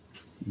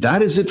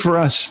 That is it for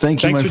us.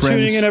 Thank you, my friends. Thanks for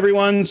tuning in,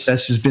 everyone. This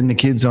has been the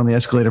Kids on the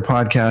Escalator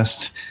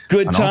podcast.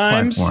 Good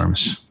times. All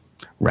platforms.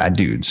 Rad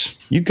dudes.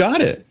 You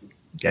got it.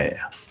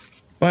 Yeah.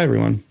 Bye,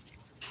 everyone.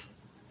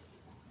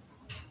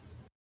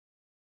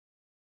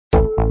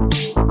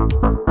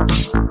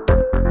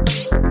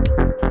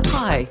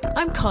 Hi,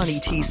 I'm Connie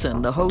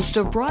Thiessen, the host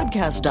of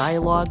Broadcast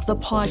Dialogue, the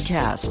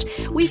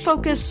podcast. We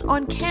focus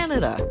on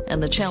Canada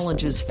and the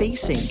challenges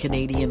facing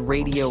Canadian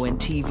radio and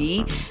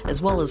TV,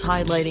 as well as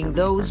highlighting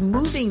those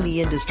moving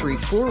the industry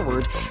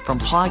forward from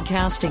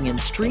podcasting and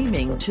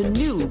streaming to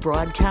new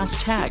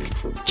broadcast tech.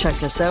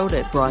 Check us out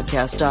at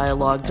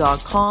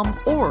broadcastdialogue.com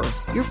or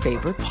your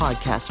favorite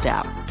podcast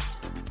app.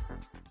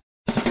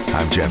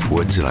 I'm Jeff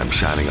Woods, and I'm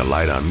shining a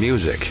light on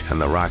music and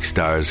the rock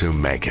stars who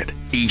make it.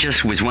 He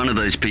just was one of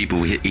those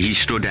people, he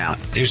stood out.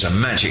 He was a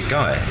magic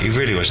guy. He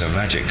really was a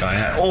magic guy.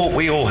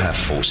 We all have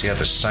faults. He had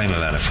the same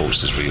amount of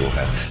faults as we all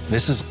had.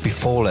 This was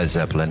before Led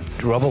Zeppelin.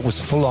 Robert was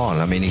full on.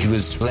 I mean, he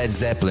was Led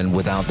Zeppelin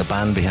without the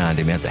band behind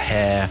him. He had the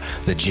hair,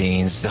 the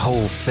jeans, the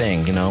whole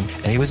thing, you know,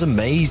 and he was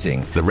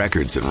amazing. The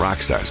Records and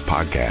Rockstars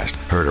podcast,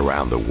 heard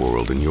around the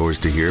world and yours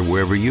to hear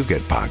wherever you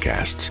get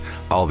podcasts.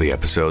 All the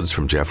episodes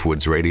from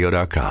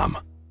JeffWoodsRadio.com.